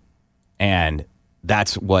urine," and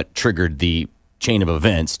that's what triggered the chain of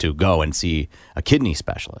events to go and see a kidney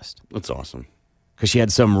specialist. That's awesome. Because she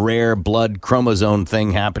had some rare blood chromosome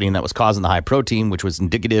thing happening that was causing the high protein, which was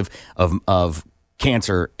indicative of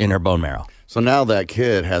cancer in her bone marrow. So now that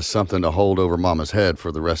kid has something to hold over mama's head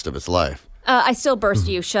for the rest of its life. I still burst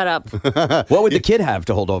you. Shut up. What would the kid have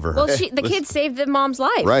to hold over her? Well, the kid saved the mom's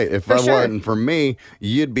life. Right. If for I sure. wasn't for me,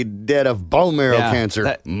 you'd be dead of bone marrow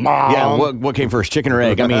cancer. Mom. Yeah, what came first, chicken or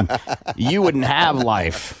egg? I mean, you wouldn't have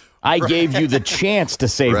life. I gave you the chance to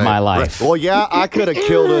save my life. Right. Well, yeah, I could have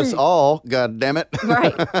killed us all. God damn it.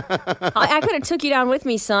 Right. I could have took you down with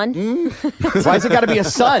me, son. Why's it got to be a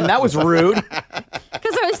son? That was rude.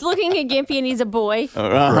 Because I was looking at Gimpy and he's a boy.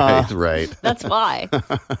 Right. That's why.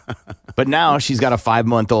 But now she's got a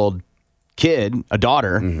 5-month-old kid, a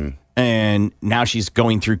daughter, and now she's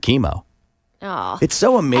going through chemo. Oh. It's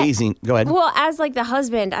so amazing. Go ahead. Well, as like the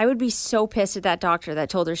husband, I would be so pissed at that doctor that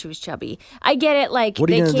told her she was chubby. I get it, like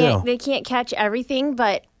What are you gonna do? they can't catch everything,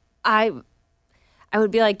 but I I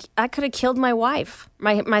would be like, I could have killed my wife,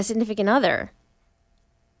 my significant other.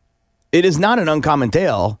 It is not an uncommon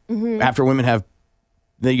tale Mhm. after women have,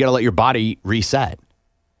 then you got to let your body reset.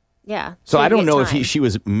 Yeah. So I you don't get know if time. she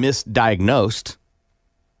was misdiagnosed,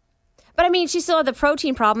 But I mean, she still had the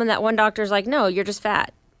protein problem, and that one doctor's like, no, you're just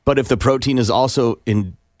fat. but if the protein is also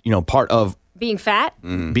in, part of Being fat?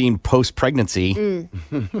 being post-pregnancy,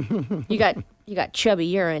 You got chubby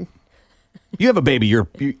urine. you have a baby, you're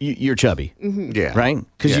chubby. Mhm. Yeah. Right?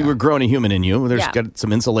 Because you were growing a human in you. There's Yeah. got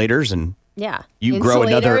some insulators and Yeah. you grow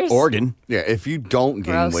another Insulators? organ. Yeah, if you don't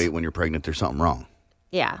gain Gross. weight when you're pregnant, there's something wrong.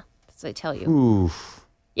 Yeah. That's what they tell you. Oof.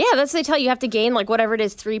 Yeah, that's what they tell you. You have to gain like whatever it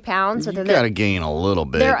is, 3 pounds. But You then got to gain a little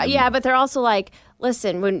bit. but they're also like,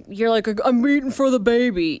 listen, when you're like, I'm eating for the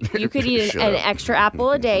baby, you could eat Shut an up. extra apple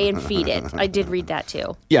a day and feed it. I did read that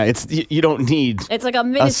too. Yeah, you don't need It's like a a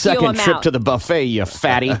minuscule second amount. trip to the buffet, you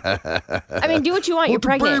fatty. I mean, do what you want. You're The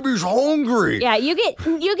pregnant. baby's hungry. Yeah, you get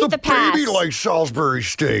the pass. Baby likes Salisbury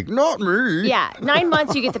steak, not me. Yeah, 9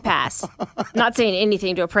 months you get the pass. Not saying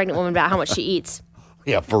anything to a pregnant woman about how much she eats.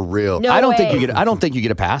 Yeah, for real. No I don't think way. you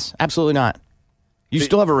get a pass. Absolutely not. You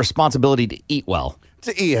still have a responsibility to eat well.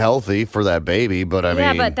 To eat healthy for that baby, but I Yeah,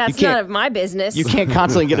 mean, but that's you can't- none of my business. You can't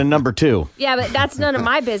constantly get a number 2. Yeah, but that's none of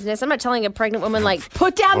my business. I'm not telling a pregnant woman like,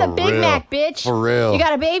 put down the For Big real. Mac, bitch. For real. You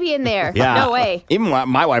got a baby in there. Yeah. No way. Even when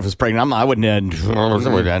my wife was pregnant, I wouldn't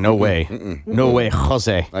have. No way. No way,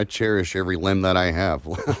 Jose. I cherish every limb that I have.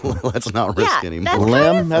 Let's not risk anymore.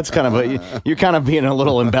 Limb? That's kind of you're kind of being a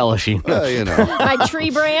little embellishing. You know. My tree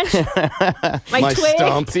branch. My twig.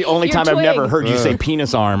 stump. It's the only Your time I've never twig. heard you say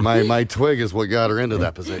penis arm. My twig is what got her into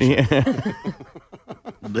that position.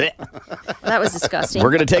 Blech. That was disgusting.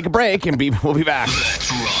 We're going to take a break and we'll be back.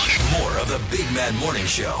 More of the Big Mad Morning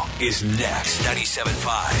Show is next.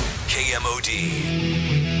 97.5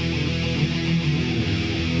 KMOD.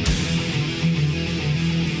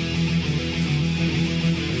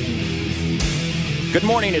 Good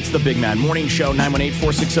morning. It's the Big Mad Morning Show,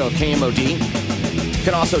 918-460-KMOD. You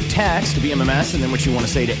can also text BMMS and then what you want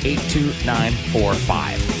to say to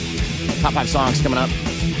 82945. Top 5 songs coming up.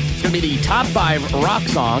 It's going to be the top 5 rock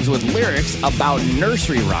songs with lyrics about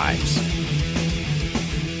nursery rhymes.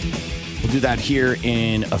 We'll do that here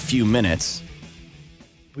in a few minutes.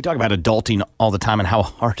 We talk about adulting all the time and how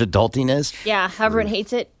hard adulting is. Yeah, everyone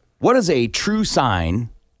hates it. What is a true sign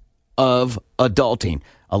of adulting?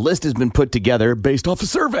 A list has been put together based off a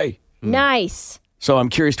survey. Nice. So I'm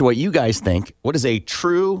curious to what you guys think. What is a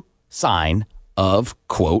true sign of,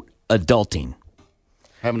 quote, adulting?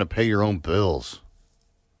 Having to pay your own bills.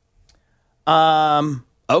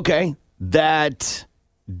 Okay. That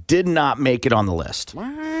did not make it on the list. What?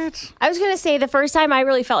 I was going to say the first time I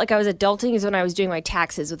really felt like I was adulting is when I was doing my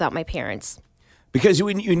taxes without my parents. Because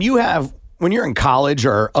when you're in college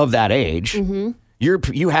or of that age,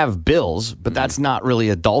 you have bills, but that's not really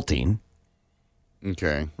adulting.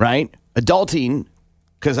 Okay. Right? Adulting,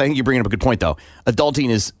 because I think you're bringing up a good point, though. Adulting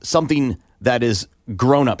is something that is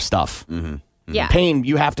grown-up stuff. Yeah. Paying,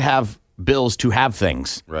 you have to have bills to have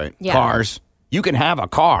things. Right. Yeah. Cars. You can have a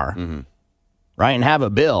car, right, and have a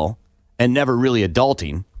bill and never really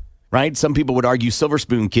adulting, right? Some people would argue Silver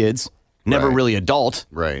Spoon kids never Right. really adult.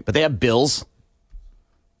 Right. But they have bills.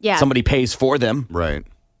 Yeah. Somebody pays for them. Right.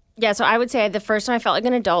 Yeah, so I would say the first time I felt like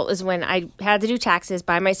an adult is when I had to do taxes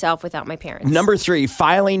by myself without my parents. Number 3,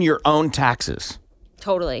 filing your own taxes.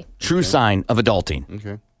 Totally. True sign of adulting.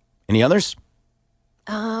 Okay. Any others?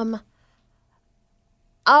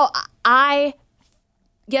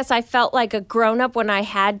 I felt like a grown-up when I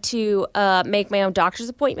had to make my own doctor's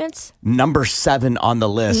appointments. Number 7 on the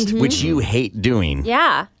list, which you hate doing.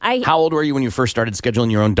 Yeah. How old were you when you first started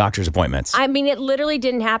scheduling your own doctor's appointments? I mean, it literally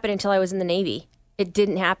didn't happen until I was in the Navy. It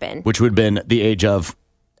didn't happen. Which would have been the age of...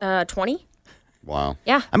 20? Wow.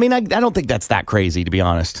 Yeah. I mean, I don't think that's that crazy, to be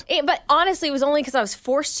honest. But honestly, it was only because I was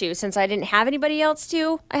forced to, since I didn't have anybody else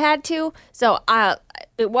to. I had to. So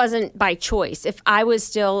it wasn't by choice. If I was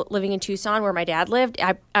still living in Tucson where my dad lived,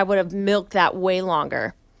 I would have milked that way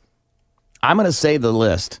longer. I'm going to say the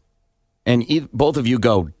list, and both of you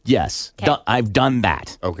go, yes, I've done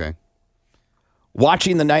that. Okay.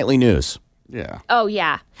 Watching the nightly news. Yeah. Oh,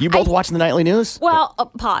 yeah. You both watch the nightly news? Well,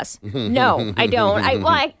 pause. No, I don't.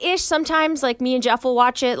 I sometimes, like, me and Jeff will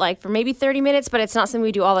watch it, like, for maybe 30 minutes, but it's not something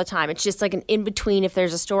we do all the time. It's just, like, an in-between if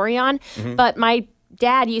there's a story on. But my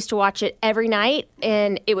dad used to watch it every night,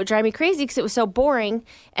 and it would drive me crazy because it was so boring.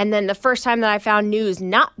 And then the first time that I found news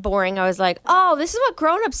not boring, I was like, oh, this is what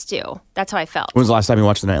grown-ups do. That's how I felt. When was the last time you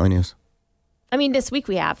watched the nightly news? I mean, this week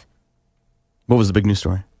we have. What was the big news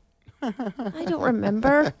story? I don't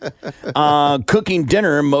remember. Cooking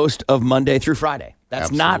dinner most of Monday through Friday. That's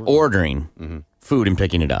not ordering. food and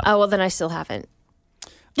picking it up. Oh, well, then I still haven't.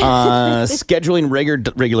 Scheduling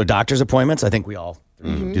regular doctor's appointments. I think we all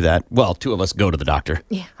do that. Well, 2 of us go to the doctor.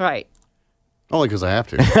 Yeah, right. Only because I have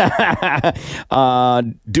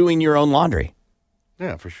to. Doing your own laundry.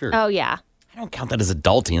 Yeah, for sure. Oh, yeah. I don't count that as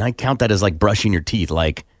adulting. I count that as like brushing your teeth.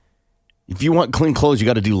 Like, if you want clean clothes, you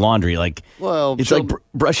got to do laundry. Like, well, it's like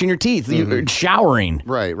brushing your teeth, showering.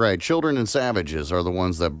 Right. Children and savages are the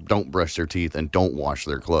ones that don't brush their teeth and don't wash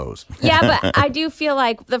their clothes. Yeah, but I do feel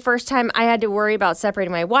like the first time I had to worry about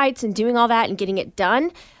separating my whites and doing all that and getting it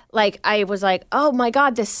done, like I was like, oh my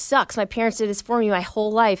God, this sucks. My parents did this for me my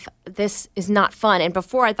whole life. This is not fun. And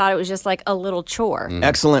before I thought it was just like a little chore.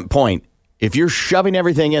 Excellent point. If you're shoving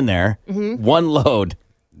everything in there, one load,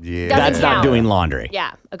 that's not doing laundry.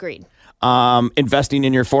 Yeah, agreed. Investing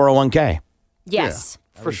in your 401k. Yes.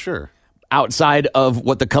 Yeah, for sure. Outside of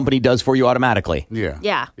what the company does for you automatically. Yeah.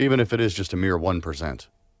 Yeah. Even if it is just a mere 1%.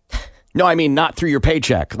 No, I mean, not through your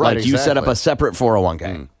paycheck. Right, like you set up exactly. a separate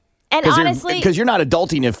 401k. And honestly, because you're not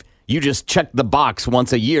adulting if you just check the box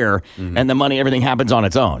once a year and the money, everything happens on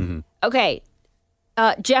its own. okay,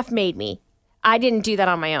 Jeff made me. I didn't do that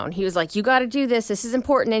on my own. He was like, you got to do this. This is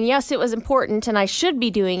important. And yes, it was important and I should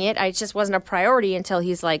be doing it. It just wasn't a priority until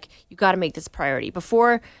he's like, you got to make this a priority.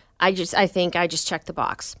 Before, I think I just checked the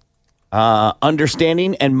box.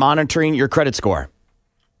 Understanding and monitoring your credit score.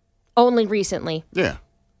 Only recently. Yeah.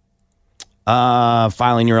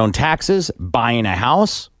 Filing your own taxes, buying a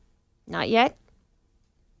house. Not yet.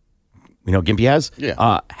 You know, Gimpy has?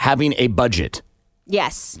 Yeah. Having a budget.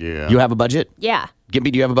 Yes. Yeah. You have a budget? Yeah.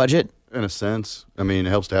 Gimpy, do you have a budget? In a sense. I mean, it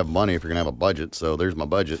helps to have money if you're going to have a budget. So there's my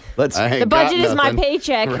budget. The budget is my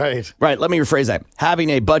paycheck. Right. Let me rephrase that. Having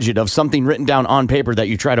a budget of something written down on paper that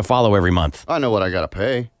you try to follow every month. I know what I got to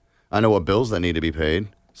pay. I know what bills that need to be paid.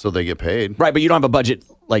 So they get paid. Right, but you don't have a budget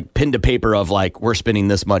like pinned to paper of like, we're spending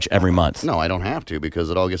this much every month. No, I don't have to because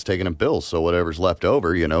it all gets taken in bills. So whatever's left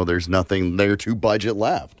over, there's nothing there to budget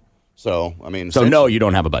left. So, I mean. So no, you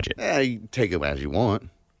don't have a budget. You take it as you want.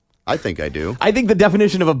 I think I do. I think the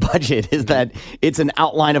definition of a budget is that it's an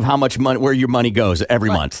outline of how much money, where your money goes every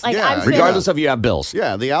month. Regardless of you have bills.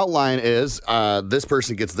 Yeah, the outline is this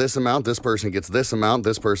person gets this amount, this person gets this amount,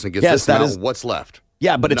 this person gets this amount. What's left?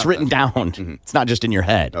 Yeah, but it's written down. It's not just in your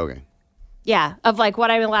head. Okay. Yeah, of like what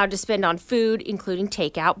I'm allowed to spend on food, including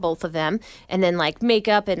takeout, both of them, and then like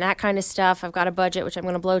makeup and that kind of stuff. I've got a budget, which I'm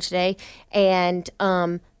going to blow today. And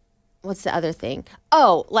what's the other thing?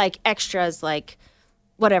 Oh, like extras, like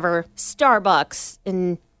whatever, Starbucks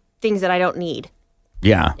and things that I don't need.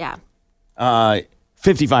 Yeah. Yeah.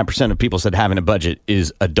 55% of people said having a budget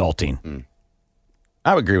is adulting.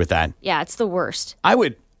 I would agree with that. Yeah, it's the worst. I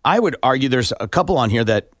would argue there's a couple on here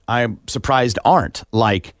that I'm surprised aren't,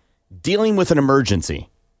 like dealing with an emergency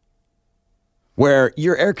where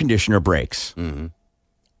your air conditioner breaks.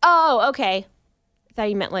 Oh, okay. I thought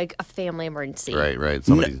you meant like a family emergency. Right.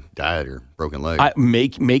 Somebody died or broken leg.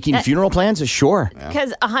 Making funeral plans? Sure.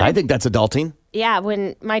 Because I think that's adulting. Yeah,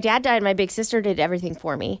 when my dad died, my big sister did everything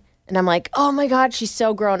for me. And I'm like, oh my God, she's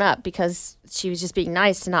so grown up because she was just being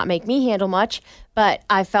nice to not make me handle much. But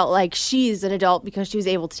I felt like she's an adult because she was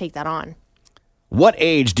able to take that on. What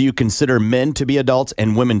age do you consider men to be adults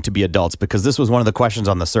and women to be adults? Because this was one of the questions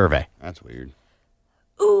on the survey. That's weird.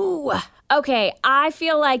 Ooh, okay. I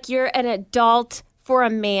feel like you're an adult for a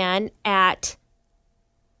man at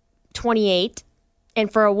 28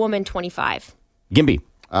 and for a woman 25. Gimpy.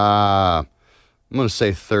 I'm going to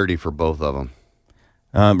say 30 for both of them.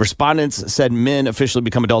 Respondents said men officially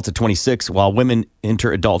become adults at 26 while women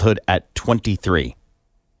enter adulthood at 23.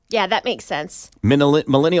 Yeah, that makes sense.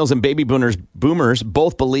 Millennials and baby boomers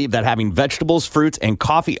both believe that having vegetables, fruits, and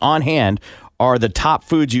coffee on hand are the top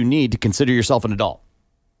foods you need to consider yourself an adult.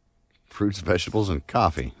 Fruits, vegetables, and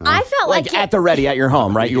coffee. Huh? I felt like at the ready at your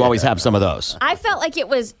home, right? You always have some of those. I felt like it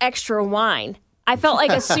was extra wine. I felt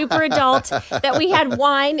like a super adult that we had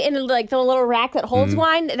wine in like the little rack that holds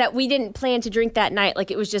wine that we didn't plan to drink that night.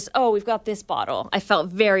 Like it was just, oh, we've got this bottle. I felt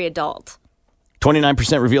very adult.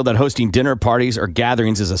 29% revealed that hosting dinner parties or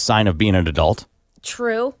gatherings is a sign of being an adult.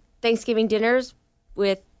 True. Thanksgiving dinners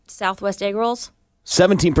with Southwest egg rolls.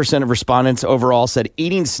 17% of respondents overall said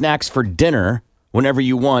eating snacks for dinner whenever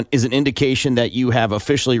you want is an indication that you have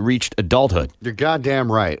officially reached adulthood. You're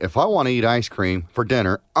goddamn right. If I want to eat ice cream for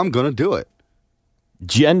dinner, I'm going to do it.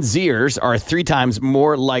 Gen Zers are 3 times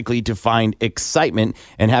more likely to find excitement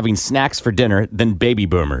in having snacks for dinner than baby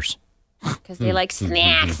boomers. Because they like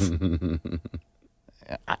snacks.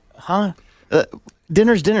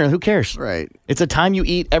 dinner's dinner. Who cares? Right. It's a time you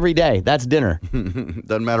eat every day. That's dinner.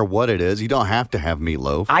 Doesn't matter what it is. You don't have to have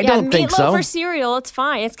meatloaf. I don't think so. Meatloaf or cereal, it's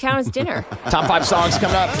fine. It's count as dinner. Top 5 songs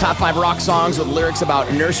coming up. Top 5 rock songs with lyrics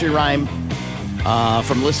about nursery rhyme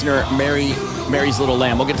from listener Mary's Little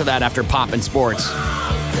Lamb. We'll get to that after Pop and Sports.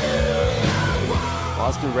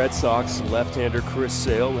 Boston Red Sox left-hander Chris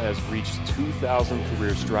Sale has reached 2,000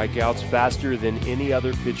 career strikeouts, faster than any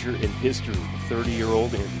other pitcher in history. The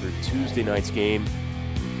 30-year-old entered Tuesday night's game.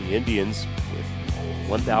 The Indians with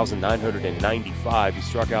 1,995. He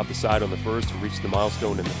struck out the side on the first and reached the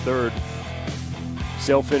milestone in the third.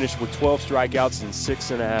 Sale finished with 12 strikeouts in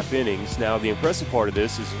 6.5 innings. Now, the impressive part of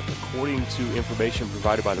this is, according to information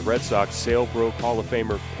provided by the Red Sox, Sale broke Hall of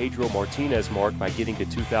Famer Pedro Martinez mark by getting to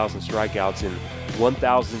 2,000 strikeouts in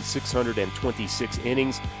 1,626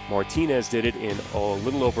 innings. Martinez did it in a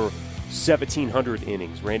little over 1,700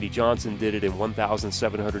 innings. Randy Johnson did it in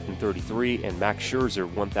 1,733, and Max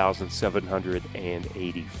Scherzer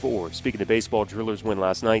 1,784. Speaking of baseball, Drillers win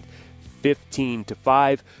last night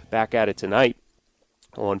 15-5. Back at it tonight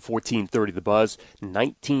on 1430 The Buzz.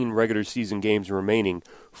 19 regular season games remaining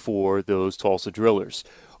for those Tulsa Drillers.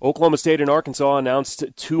 Oklahoma State and Arkansas announced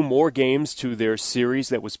 2 more games to their series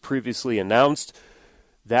that was previously announced.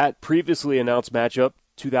 That previously announced matchup,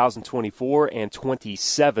 2024 and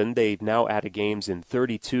 27. They've now added games in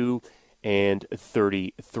 32 and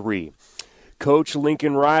 33. Coach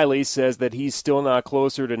Lincoln Riley says that he's still not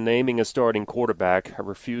closer to naming a starting quarterback. I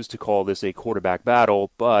refuse to call this a quarterback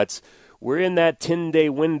battle, but we're in that 10-day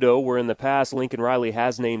window where in the past Lincoln Riley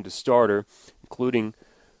has named a starter, including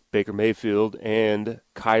Baker Mayfield and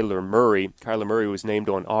Kyler Murray. Kyler Murray was named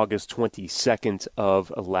on August 22nd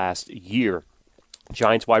of last year.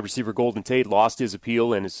 Giants wide receiver Golden Tate lost his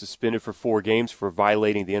appeal and is suspended for 4 games for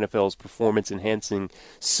violating the NFL's performance-enhancing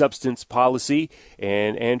substance policy.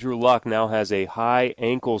 And Andrew Luck now has a high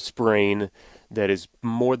ankle sprain that is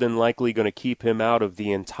more than likely going to keep him out of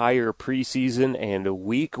the entire preseason, and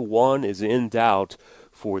Week 1 is in doubt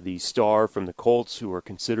for the star from the Colts, who are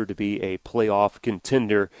considered to be a playoff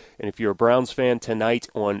contender. And if you're a Browns fan, tonight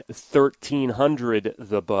on 1300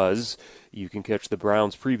 The Buzz, you can catch the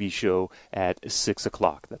Browns preview show at 6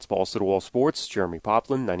 o'clock. That's Balls to the Wall Sports. Jeremy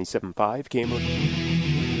Poplin, 97.5 KMOD.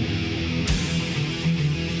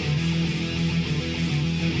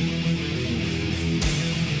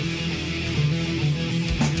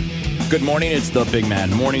 Good morning. It's the Big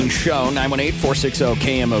Man Morning Show,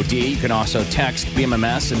 918-460-KMOD. You can also text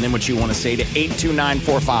BMMS and then what you want to say to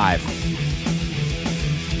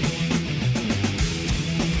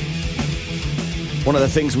 82945. One of the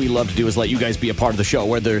things we love to do is let you guys be a part of the show,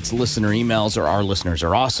 whether it's listener emails or our listeners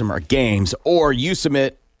are awesome or games, or you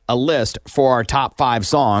submit a list for our top 5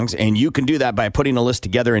 songs, and you can do that by putting a list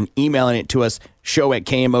together and emailing it to us,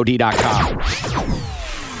 show@kmod.com.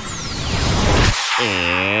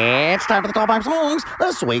 It's time for the top 5 songs.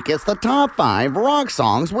 This week it's the top 5 rock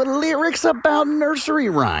songs with lyrics about nursery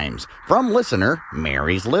rhymes from listener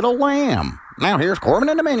Mary's Little Lamb. Now here's Corbin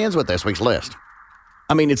and the Minions with this week's list.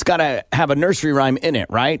 I mean, it's got to have a nursery rhyme in it,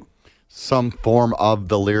 right? Some form of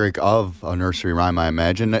the lyric of a nursery rhyme, I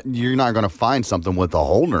imagine. You're not going to find something with a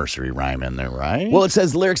whole nursery rhyme in there, right? Well, it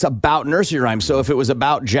says lyrics about nursery rhymes. So if it was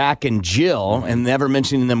about Jack and Jill and never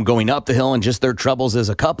mentioning them going up the hill and just their troubles as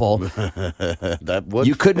a couple, that would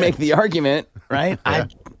you could make the argument, right? Yeah.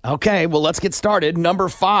 Okay, well, let's get started. Number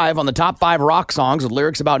 5 on the top 5 rock songs with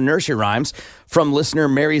lyrics about nursery rhymes from listener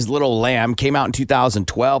Mary's Little Lamb came out in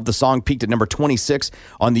 2012. The song peaked at number 26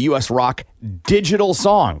 on the U.S. Rock Digital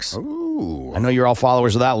Songs. Ooh. I know you're all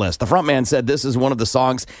followers of that list. The frontman said this is one of the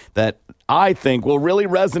songs that I think will really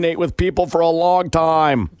resonate with people for a long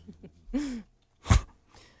time.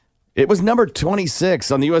 It was number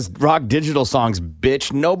 26 on the U.S. Rock Digital Songs,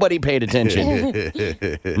 bitch. Nobody paid attention.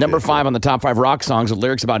 Number 5 on the top 5 rock songs with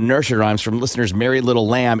lyrics about nursery rhymes from listeners Mary Little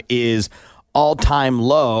Lamb is All Time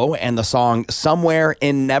Low and the song Somewhere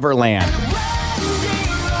in Neverland.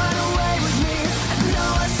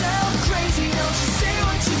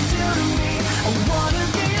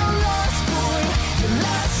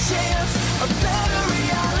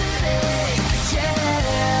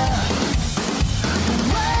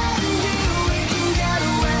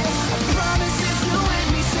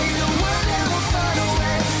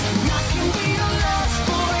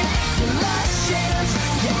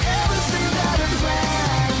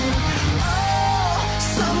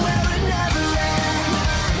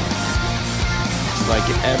 Like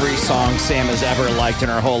every song Sam has ever liked in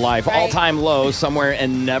her whole life. Right. All-time low, Somewhere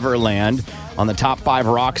in Neverland. On the top 5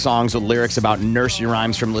 rock songs with lyrics about nursery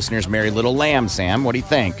rhymes from listeners Mary Little Lamb. Sam, what do you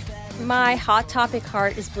think? My Hot Topic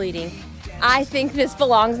heart is bleeding. I think this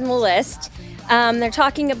belongs in the list.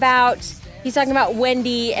 He's talking about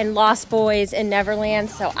Wendy and Lost Boys and Neverland,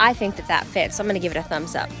 so I think that fits. So I'm going to give it a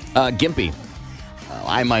thumbs up. Gimpy.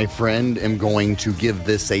 I, my friend, am going to give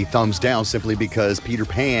this a thumbs down simply because Peter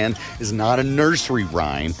Pan is not a nursery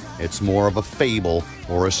rhyme. It's more of a fable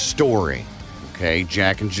or a story. Okay,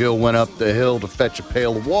 Jack and Jill went up the hill to fetch a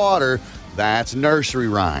pail of water. That's nursery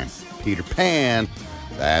rhyme. Peter Pan,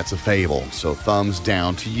 that's a fable. So thumbs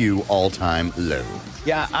down to you, all-time low.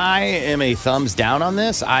 Yeah, I am a thumbs down on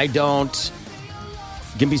this. Gimpy's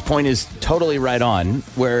point is totally right on,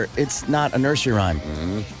 where it's not a nursery rhyme.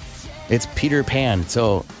 Mm-hmm. It's Peter Pan.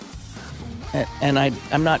 So, and I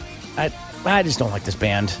just don't like this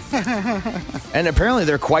band. And apparently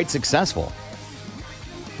they're quite successful.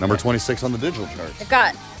 Number 26 on the digital charts. I've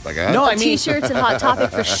got T-shirts and Hot Topic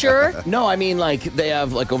for sure. No, I mean, like, they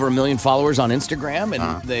have like over 1 million followers on Instagram,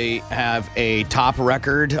 and they have a top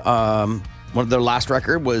record. One of their last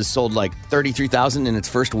record was sold like 33,000 in its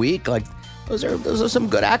first week. Like, those are some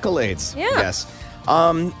good accolades. Yeah. Yes.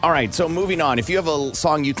 All right, so moving on. If you have a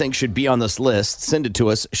song you think should be on this list, send it to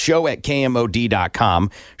us. show@kmod.com.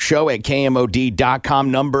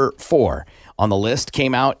 show@kmod.com. Number 4 on the list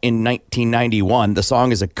came out in 1991. The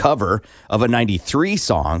song is a cover of a 93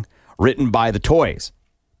 song written by the Toys.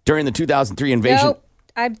 During the 2003 invasion... Nope.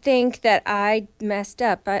 I think that I messed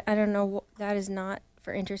up. I don't know. That is not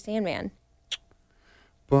for Enter Sandman.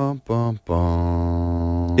 Bum, bum,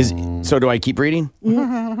 bum. So do I keep reading?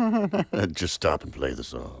 Just stop and play the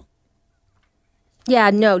song.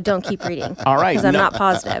 Yeah, no, don't keep reading. All right. Because I'm not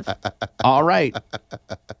positive. All right.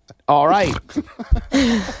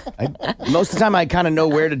 Most of the time I kind of know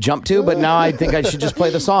where to jump to, but now I think I should just play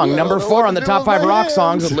the song. Number 4 on the top 5 rock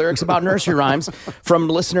songs with lyrics about nursery rhymes from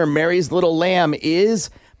listener Mary's Little Lamb is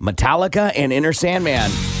Metallica and Enter Sandman.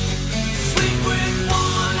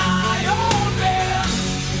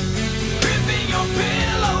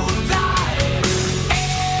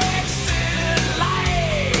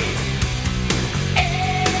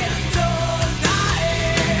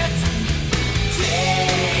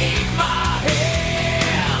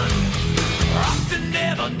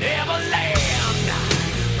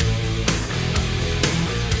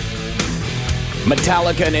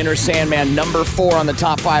 Metallica and Enter Sandman, number 4 on the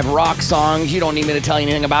top 5 rock songs. You don't need me to tell you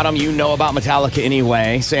anything about them. You know about Metallica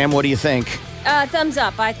anyway. Sam, what do you think? Thumbs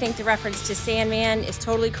up. I think the reference to Sandman is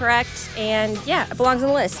totally correct. And yeah, it belongs on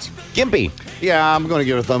the list. Gimpy. Yeah, I'm going to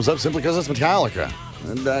give it a thumbs up simply because it's Metallica.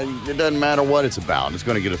 And it doesn't matter what it's about. It's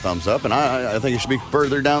going to get a thumbs up. And I think it should be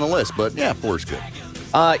further down the list. But yeah, 4 is good.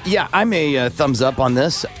 Yeah, I'm a thumbs up on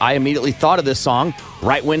this. I immediately thought of this song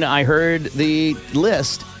right when I heard the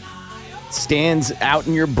list. Stands out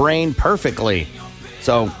in your brain perfectly.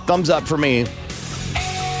 So, thumbs up for me.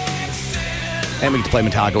 And we get to play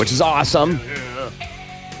Metallica, which is awesome.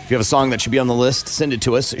 If you have a song that should be on the list, send it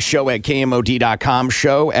to us. show@kmod.com.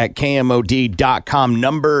 show@kmod.com.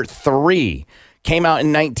 Number 3 came out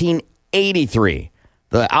in 1983.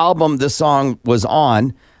 The album this song was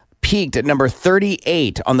on peaked at number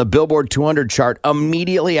 38 on the Billboard 200 chart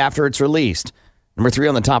immediately after it's released. Number 3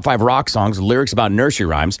 on the top 5 rock songs, lyrics about nursery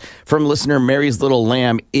rhymes from listener Mary's Little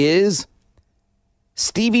Lamb is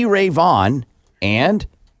Stevie Ray Vaughan and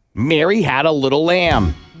Mary Had a Little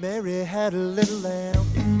Lamb. Mary had a little lamb.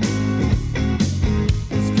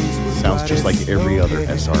 Sounds just like every other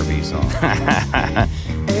SRV song.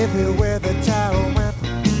 Everywhere the child went,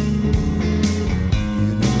 you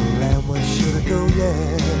know the lamb was sure to go,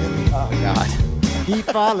 yeah. Oh, God. He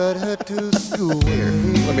followed her to school. Here,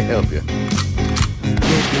 let me help you.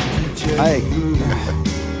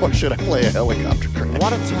 Or should I play a helicopter crash?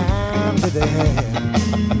 What a time did they have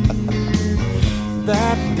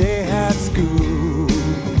that day at school.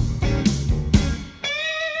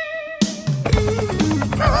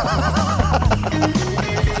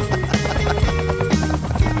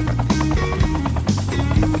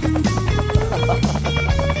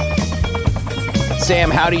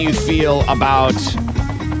 Sam, how do you feel about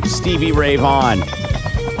Stevie Ray Vaughan?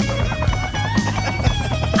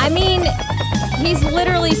 I mean, he's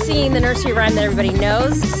literally singing the nursery rhyme that everybody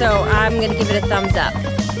knows, so I'm going to give it a thumbs up.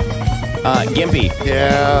 Gimpy.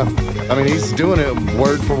 Yeah, I mean, he's doing it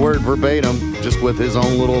word for word, verbatim, just with his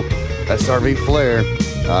own little SRV flair.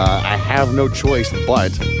 I have no choice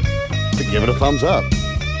but to give it a thumbs up.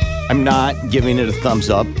 I'm not giving it a thumbs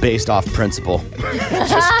up based off principle.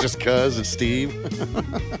 just because it's Steve?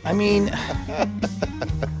 I mean,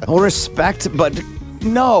 I'll respect, but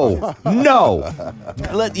No.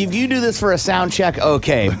 If you do this for a sound check,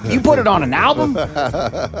 okay. You put it on an album?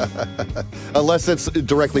 Unless it's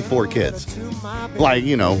directly for kids. Like,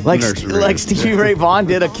 nursery like Stevie Ray Vaughan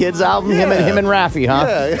did a kids album, him and Raffi, huh?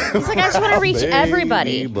 Yeah. It's like, I just want to reach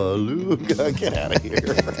everybody. Beluga, get out of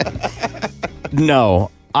here.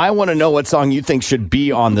 No. I want to know what song you think should be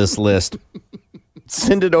on this list.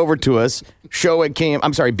 Send it over to us.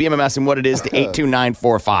 BMMS and what it is to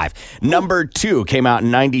 82945. Number 2 came out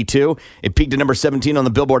in 92. It peaked at number 17 on the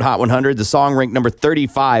Billboard Hot 100. The song ranked number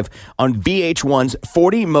 35 on VH1's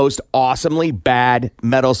 40 Most Awesomely Bad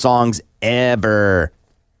Metal Songs Ever.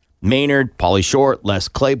 Maynard, Pauly Shore, Les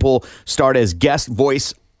Claypool starred as guest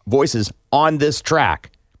voices on this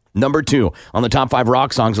track. Number 2 on the top 5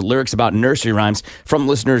 rock songs with lyrics about nursery rhymes from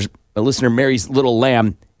listener Mary's Little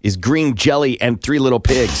Lamb is Green Jelly and Three Little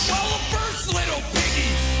Pigs. Well,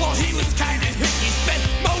 he was kind of hippie, spent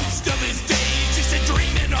most of his days just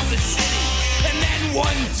dreaming of the city. And then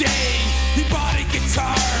one day, he bought a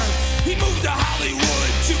guitar. He moved to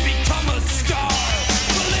Hollywood to become a star.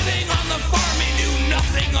 But living on the farm, he knew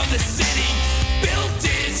nothing of the city. Built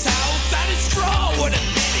his house out of straw, what a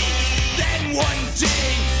pity. Then one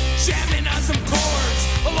day, jamming on some chords,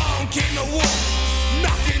 along came the wolf,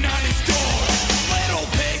 knocking on his door. Little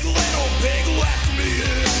pig, let me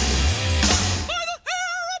in. By the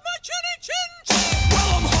hair of my chinny chin chin. Well,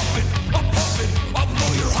 I'm huffing, I'll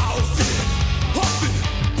blow your house in. Huffing,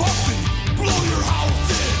 puffing, blow your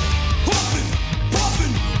house in. Huffing,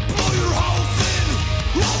 puffing, blow your house in.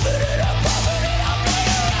 Huffing it up, puffing it, I'll blow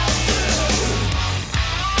your house in.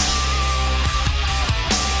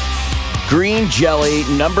 Green Jelly,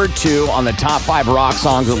 number 2 on the top 5 rock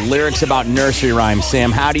songs with lyrics about nursery rhymes. Sam,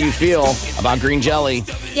 how do you feel about Green Jelly?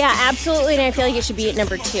 Yeah, absolutely. And I feel like it should be at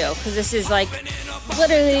number 2 because this is like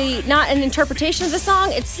literally not an interpretation of the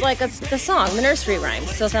song. It's like the song, the nursery rhyme.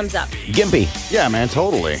 So thumbs up. Gimpy. Yeah, man,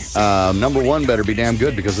 totally. Number 1 better be damn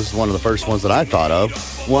good because this is one of the first ones that I thought of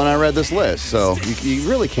when I read this list. So you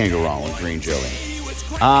really can't go wrong with Green Jelly.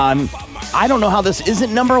 I don't know how this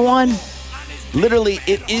isn't number 1. Literally,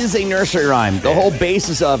 it is a nursery rhyme. The whole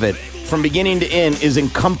basis of it, from beginning to end, is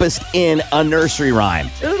encompassed in a nursery rhyme.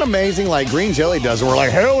 Isn't it amazing? Like Green Jelly does, and we're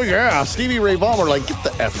like, hell yeah. Stevie Ray Vaughan, we're like, get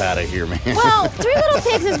the F out of here, man. Well, Three Little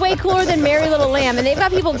Pigs is way cooler than Merry Little Lamb, and they've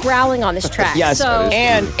got people growling on this track. Yes, so.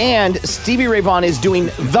 and Stevie Ray Vaughan is doing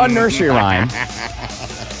the nursery rhyme.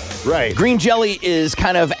 Right. Green Jelly is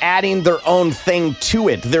kind of adding their own thing to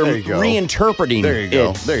it. They're reinterpreting There you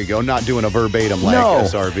go. it. There you go. Not doing a verbatim like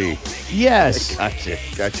SRV. Yes. Gotcha.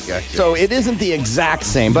 So it isn't the exact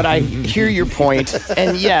same, but I hear your point.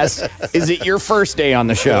 And yes, is it your first day on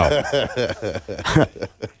the show?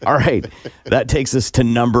 All right. That takes us to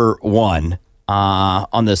number 1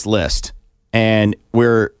 on this list. And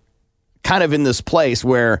we're kind of in this place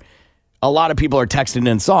where a lot of people are texting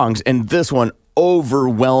in songs, and this one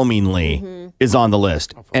overwhelmingly is on the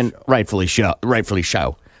list, and rightfully so.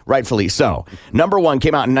 Number 1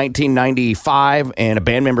 came out in 1995, and a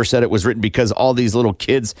band member said it was written because all these little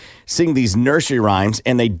kids sing these nursery rhymes,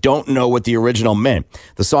 and they don't know what the original meant.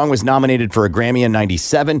 The song was nominated for a Grammy in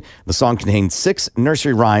 97. The song contained 6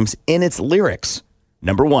 nursery rhymes in its lyrics.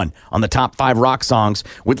 Number 1 on the top 5 rock songs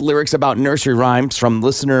with lyrics about nursery rhymes from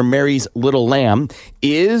listener Mary's Little Lamb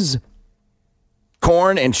is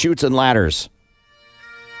Korn and Chutes and Ladders.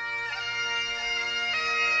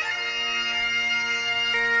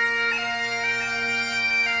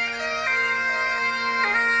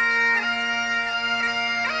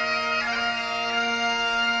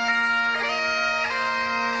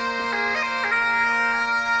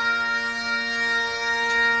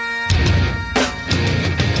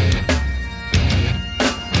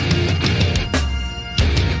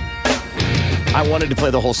 I wanted to play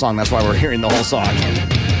the whole song. That's why we're hearing the whole song.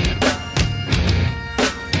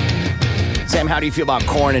 Sam, how do you feel about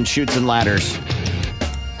Korn and Chutes and Ladders?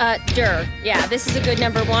 Yeah, this is a good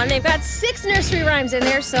number 1. They've got 6 nursery rhymes in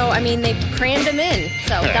there, so, I mean, they crammed them in.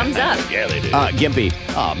 So, thumbs up. Yeah, they did. Gimpy.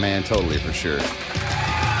 Oh, man, totally, for sure.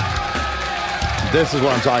 This is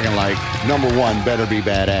what I'm talking like. Number 1 better be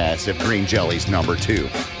badass if Green Jelly's number 2.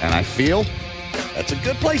 And I feel that's a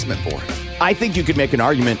good placement for it. I think you could make an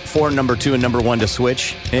argument for number 2 and number 1 to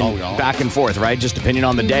switch and back and forth, right? Just depending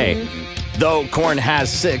on the day. Though Korn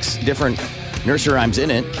has 6 different nursery rhymes in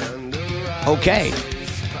it. Okay.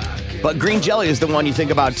 But Green Jelly is the one you think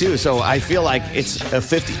about too, so I feel like it's a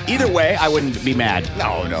 50. Either way, I wouldn't be mad.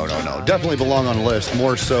 No. Definitely belong on the list,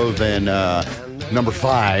 more so than number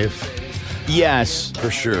 5. Yes. For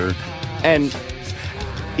sure. And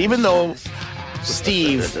even though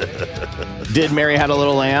Steve did Mary Had a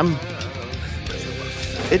Little Lamb,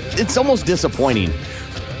 it's almost disappointing.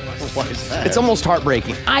 Why is that? It's almost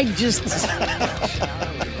heartbreaking.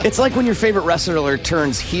 It's like when your favorite wrestler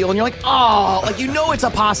turns heel and you're like, oh, like it's a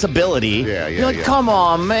possibility. Yeah. You're like, come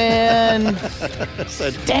on, man. Dang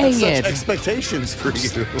Such it. expectations for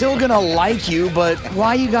you. Still gonna like you, but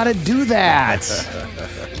why you gotta do that?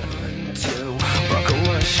 2, buckle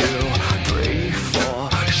my shoe. 3, 4,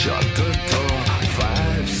 shut the door.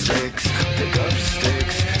 5, 6, pick up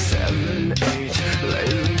sticks. 7, 8, lay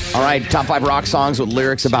loose. All right, top 5 rock songs with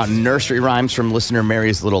lyrics about nursery rhymes from listener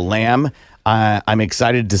Mary's Little Lamb. I'm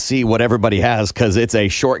excited to see what everybody has because it's a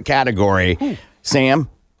short category. Sam?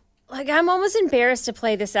 Like, I'm almost embarrassed to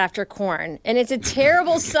play this after Korn, and it's a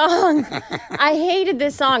terrible song. I hated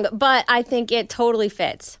this song, but I think it totally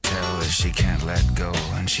fits. Tell her she can't let go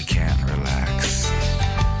and she can't relax.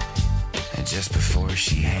 And just before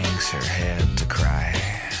she hangs her head to cry,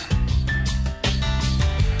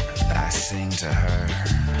 I sing to her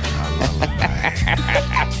a lullaby.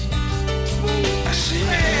 I sing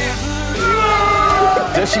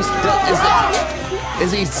Does she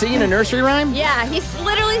is he singing a nursery rhyme? Yeah, he's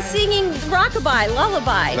literally singing rockabye,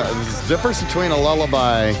 lullaby. There's a difference between a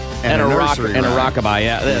lullaby and a nursery and a rhyme. rockabye.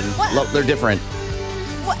 Yeah, they're different.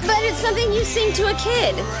 What, but it's something you sing to a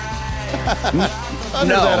kid.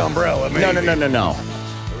 Under that umbrella, maybe.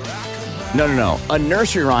 No. A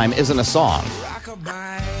nursery rhyme isn't a song.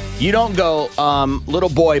 You don't go, Little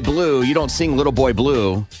Boy Blue. You don't sing Little Boy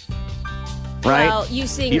Blue, right? Well, you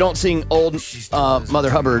sing. You don't sing Old Mother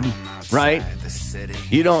Hubbard, right?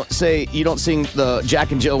 You don't sing the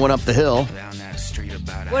Jack and Jill Went Up the Hill.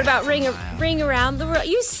 What about Ring Around the World?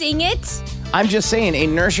 You sing it. I'm just saying, a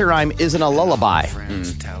nursery rhyme isn't a lullaby.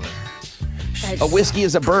 A whiskey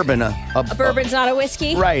is a bourbon. A bourbon's not a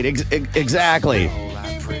whiskey? Right, exactly.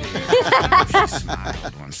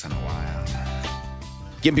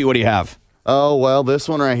 Gimpy, what do you have? Oh, well, this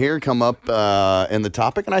one right here come up in the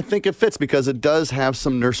topic, and I think it fits because it does have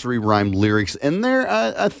some nursery rhyme lyrics in there.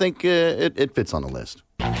 I think it fits on the list.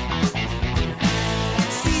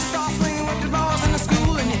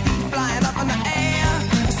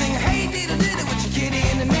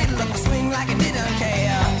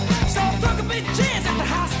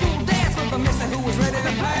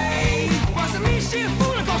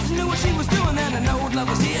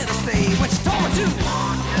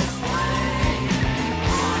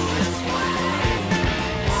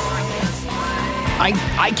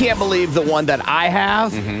 I can't believe the one that I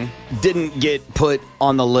have didn't get put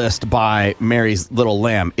on the list by Mary's Little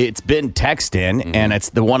Lamb. It's been texted in, and it's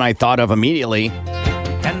the one I thought of immediately.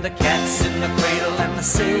 And the cat's in the cradle and the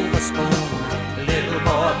silver spoon. Little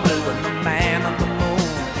boy blue and the man on the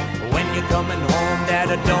moon. When you're coming home, Dad,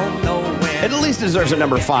 I don't know when. It at least deserves a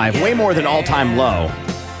number 5, way more than All Time Low.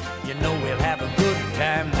 You know we'll have a good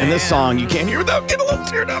time. And this song, you can't hear without getting a little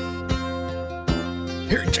teared up.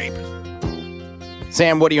 Here, James.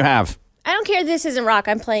 Sam, what do you have? I don't care if this isn't rock.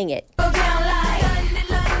 I'm playing it.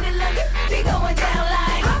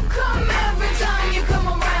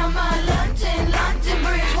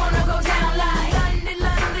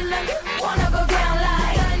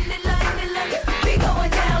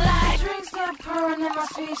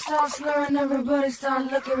 Everybody start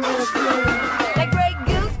looking real good. That Grey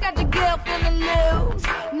Goose got the girl feeling loose.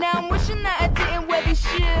 Now I'm wishing that I didn't wear these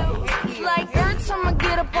shoes. It's like every time I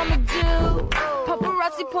get up on the do,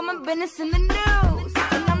 paparazzi put my business in the news,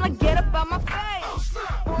 and I'm like, get up out my face.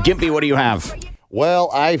 Gimpy, what do you have? Well,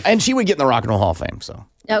 and she would get in the Rock and Roll Hall of Fame, so.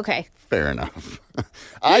 Okay. Fair enough.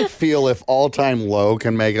 I feel if All Time Low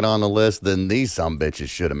can make it on the list, then these sumbitches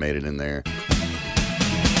should have made it in there.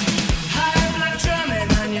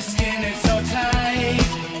 Skin is so tight.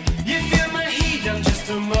 You feel my heat, I'm just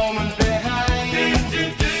a moment behind.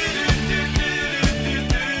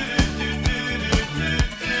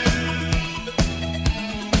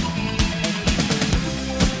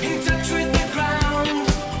 In touch with the ground,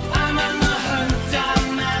 I'm on the hunt,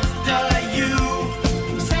 I'm after you.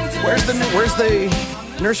 Where's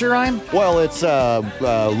the nursery rhyme? Well, it's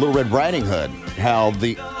Little Red Riding Hood. How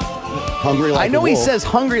the hungry like I know a he wolf. says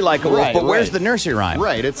hungry like a wolf, Right, but where's right. the nursery rhyme?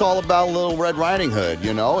 Right, it's all about Little Red Riding Hood,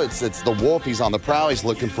 you know? It's the wolf, he's on the prowl, he's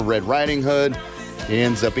looking for Red Riding Hood. He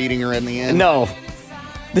ends up eating her in the end. No.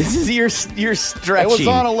 This is your stretching. It was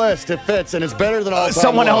on a list, it fits, and it's better than All Time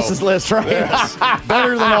someone Low. else's list, right? Yes,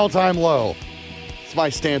 better than All Time Low. It's my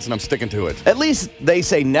stance, and I'm sticking to it. At least they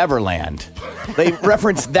say Neverland. They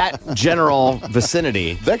reference that general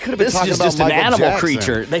vicinity. That could have been This talking is about just an Michael animal Jackson.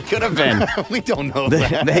 creature. They could have been. We don't know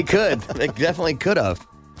that. They could. They definitely could have.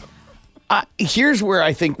 Here's where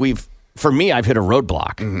I think for me, I've hit a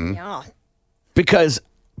roadblock. Yeah. Because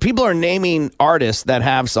people are naming artists that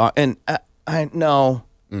have songs, and I know.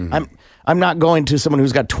 I'm not going to someone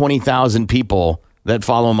who's got 20,000 people that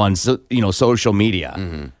follow him on social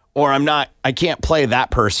media. Or I can't play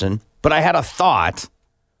that person. But I had a thought.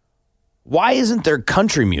 Why isn't there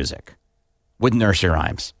country music with nursery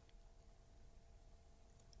rhymes?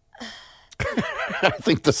 I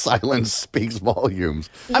think the silence speaks volumes.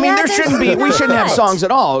 I mean, there shouldn't be. We shouldn't have songs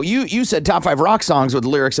at all. You said top 5 rock songs with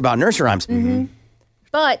lyrics about nursery rhymes.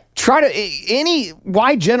 But try to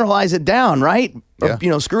why generalize it down, right? Yeah.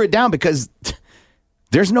 Or, screw it down because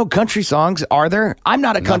there's no country songs, are there? I'm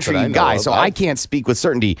not a country that I know guy, of. so I can't speak with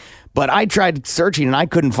certainty. But I tried searching and I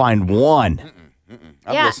couldn't find one.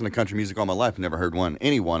 I've listened to country music all my life, never heard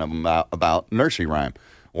any one of them about nursery rhyme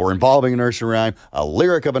or involving a nursery rhyme, a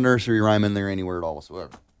lyric of a nursery rhyme in there anywhere at all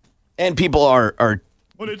whatsoever. And people are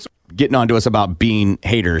getting onto us about being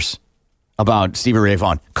haters about Stevie Ray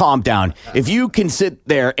Vaughan. Calm down. If you can sit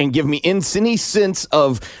there and give me any sense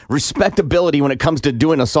of respectability when it comes to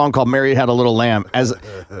doing a song called Mary Had a Little Lamb, as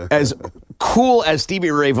cool as Stevie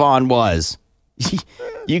Ray Vaughan was,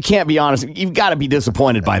 you can't be honest. You've got to be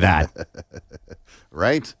disappointed by that.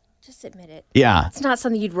 Right? just admit it. Yeah. It's not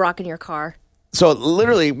something you'd rock in your car. So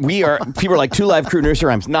literally, people are like 2 Live Crew nursery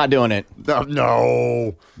rhymes. Not doing it.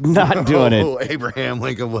 No. Not doing it. Abraham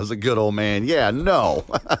Lincoln was a good old man. Yeah, no.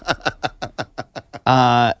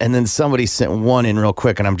 And then somebody sent one in real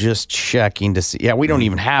quick, and I'm just checking to see. Yeah, we don't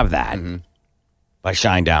even have that by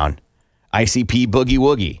Shinedown. ICP Boogie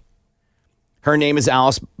Woogie. Her Name is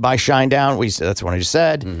Alice by Shinedown. That's what I just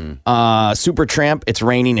said. Supertramp, It's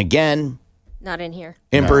Raining Again. Not in here.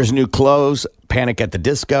 Emperor's New Clothes, Panic at the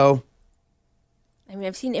Disco. I mean,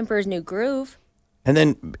 I've seen Emperor's New Groove. And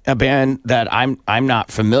then a band that I'm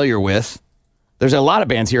not familiar with. There's a lot of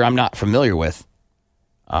bands here I'm not familiar with.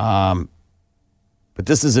 But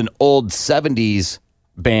this is an old 70s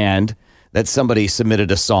band that somebody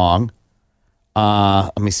submitted a song.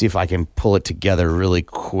 Let me see if I can pull it together really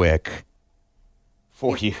quick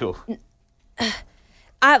for you.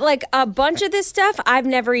 Like a bunch of this stuff I've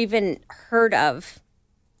never even heard of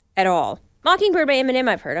at all. Mockingbird by Eminem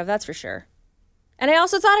I've heard of, that's for sure. And I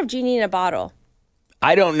also thought of Genie in a Bottle.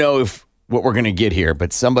 I don't know if what we're going to get here,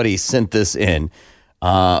 but somebody sent this in.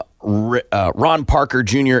 Ron Parker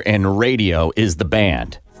Jr. and Radio is the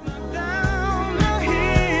band.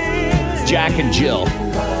 Jack and Jill.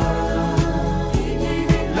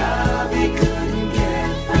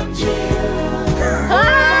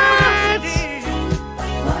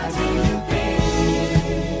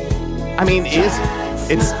 I mean,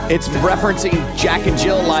 it's referencing Jack and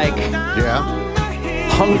Jill like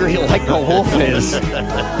hungry like a wolf is.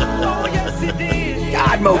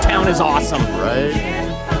 God, Motown is awesome. Right?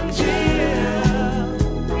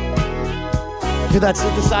 Hear that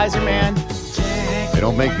synthesizer, man? They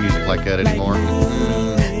don't make music like that anymore.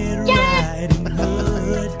 Yeah!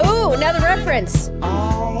 Ooh, another reference.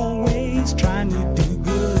 Always trying to do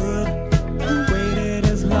good. Waited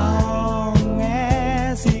as long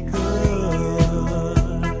as he could.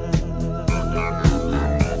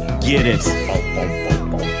 Get it.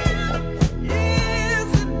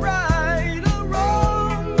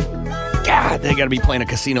 God, they got to be playing a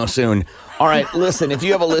casino soon. All right, listen, if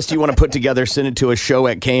you have a list you want to put together, send it to a show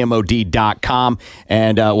at KMOD.com,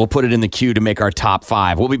 and we'll put it in the queue to make our top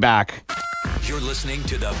 5. We'll be back. You're listening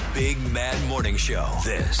to the Big Mad Morning Show.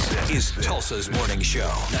 This is Tulsa's Morning Show.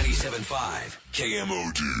 97.5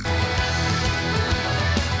 KMOD.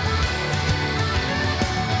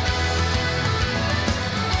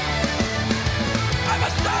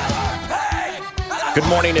 Good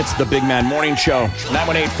morning. It's the Big Man Morning Show.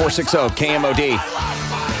 918-460-KMOD.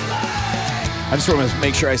 I just want to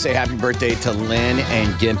make sure I say happy birthday to Lynn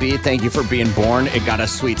and Gimpy. Thank you for being born. It got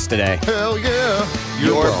us sweets today. Hell yeah.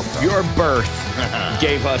 Your birth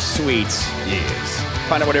gave us sweets. Yes.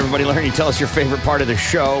 Find out what everybody learned. You tell us your favorite part of the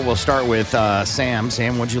show. We'll start with Sam.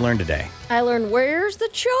 Sam, what'd you learn today? I learned where's the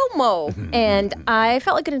chomo, and I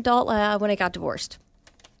felt like an adult when I got divorced.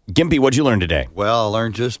 Gimpy, what'd you learn today? Well, I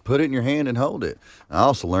learned just put it in your hand and hold it. I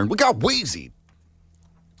also learned we got wheezied.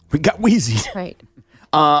 We got wheezied. Right.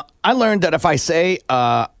 I learned that if I say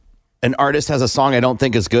an artist has a song I don't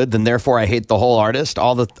think is good, then therefore I hate the whole artist,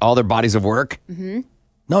 all their bodies of work. Mm-hmm.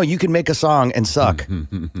 No, you can make a song and suck.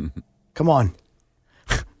 Come on.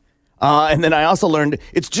 And then I also learned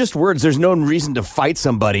it's just words. There's no reason to fight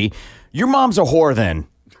somebody. Your mom's a whore then.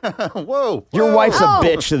 Whoa. Your wife's a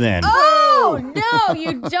bitch then. Oh, no,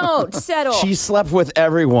 you don't. Settle. She slept with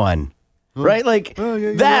everyone. Right? Like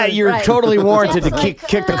you're Right. totally warranted to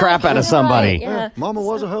kick the crap out of somebody. Right, yeah. Mama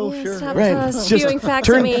was a hoe, sure. Stop Right. spewing facts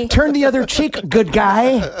at me. Turn the other cheek, good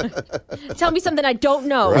guy. Tell me something I don't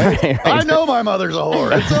know. Right. I know my mother's a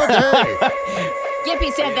whore. It's okay.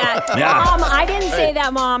 Gippy said that. Yeah. Mom, I didn't say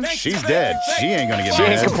that, Mom. She's dead. She ain't gonna get She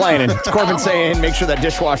mad. ain't complaining. It's Corbin saying, make sure that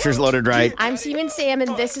dishwasher's loaded right. I'm Seaman Sam,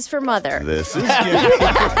 and this is for Mother. This is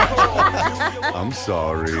I'm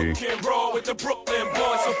sorry. Can roll with the Brooklyn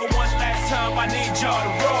boys, so for one last time, I need y'all to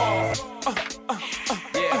roll.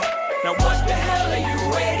 Now what the hell are you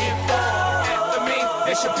waiting for? After me,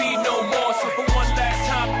 there should be no more. So for one last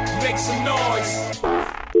time, make some noise.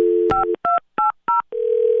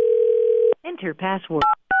 Enter password.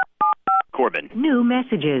 Corbin. New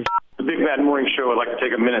messages. The Big Bad Morning Show would like to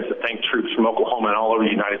take a minute to thank troops from Oklahoma and all over the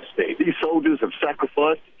United States. These soldiers have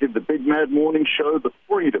sacrificed to give the Big Mad Morning Show the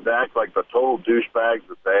freedom to act like the total douchebags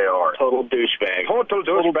that they are. Total douchebag. Total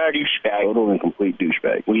douchebag. Total and complete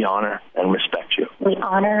douchebag. We honor and respect you. We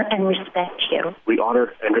honor and respect you. We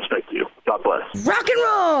honor and respect you. God bless. Rock and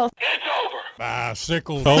roll!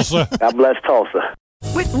 Bicycle. Tulsa. God bless Tulsa.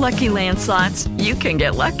 With Lucky Land Slots, you can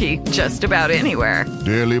get lucky just about anywhere.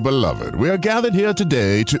 Dearly beloved, we are gathered here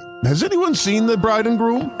today to... Has anyone seen the bride and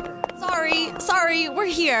groom? Sorry, we're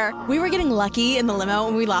here. We were getting lucky in the limo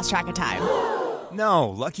and we lost track of time. No,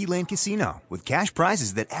 Lucky Land Casino, with cash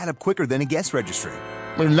prizes that add up quicker than a guest registry.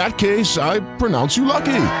 In that case, I pronounce you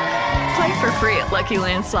lucky. Play for free at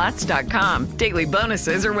LuckyLandSlots.com. Daily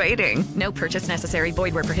bonuses are waiting. No purchase necessary.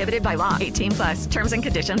 Void where prohibited by law. 18+. Terms and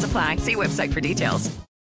conditions apply. See website for details.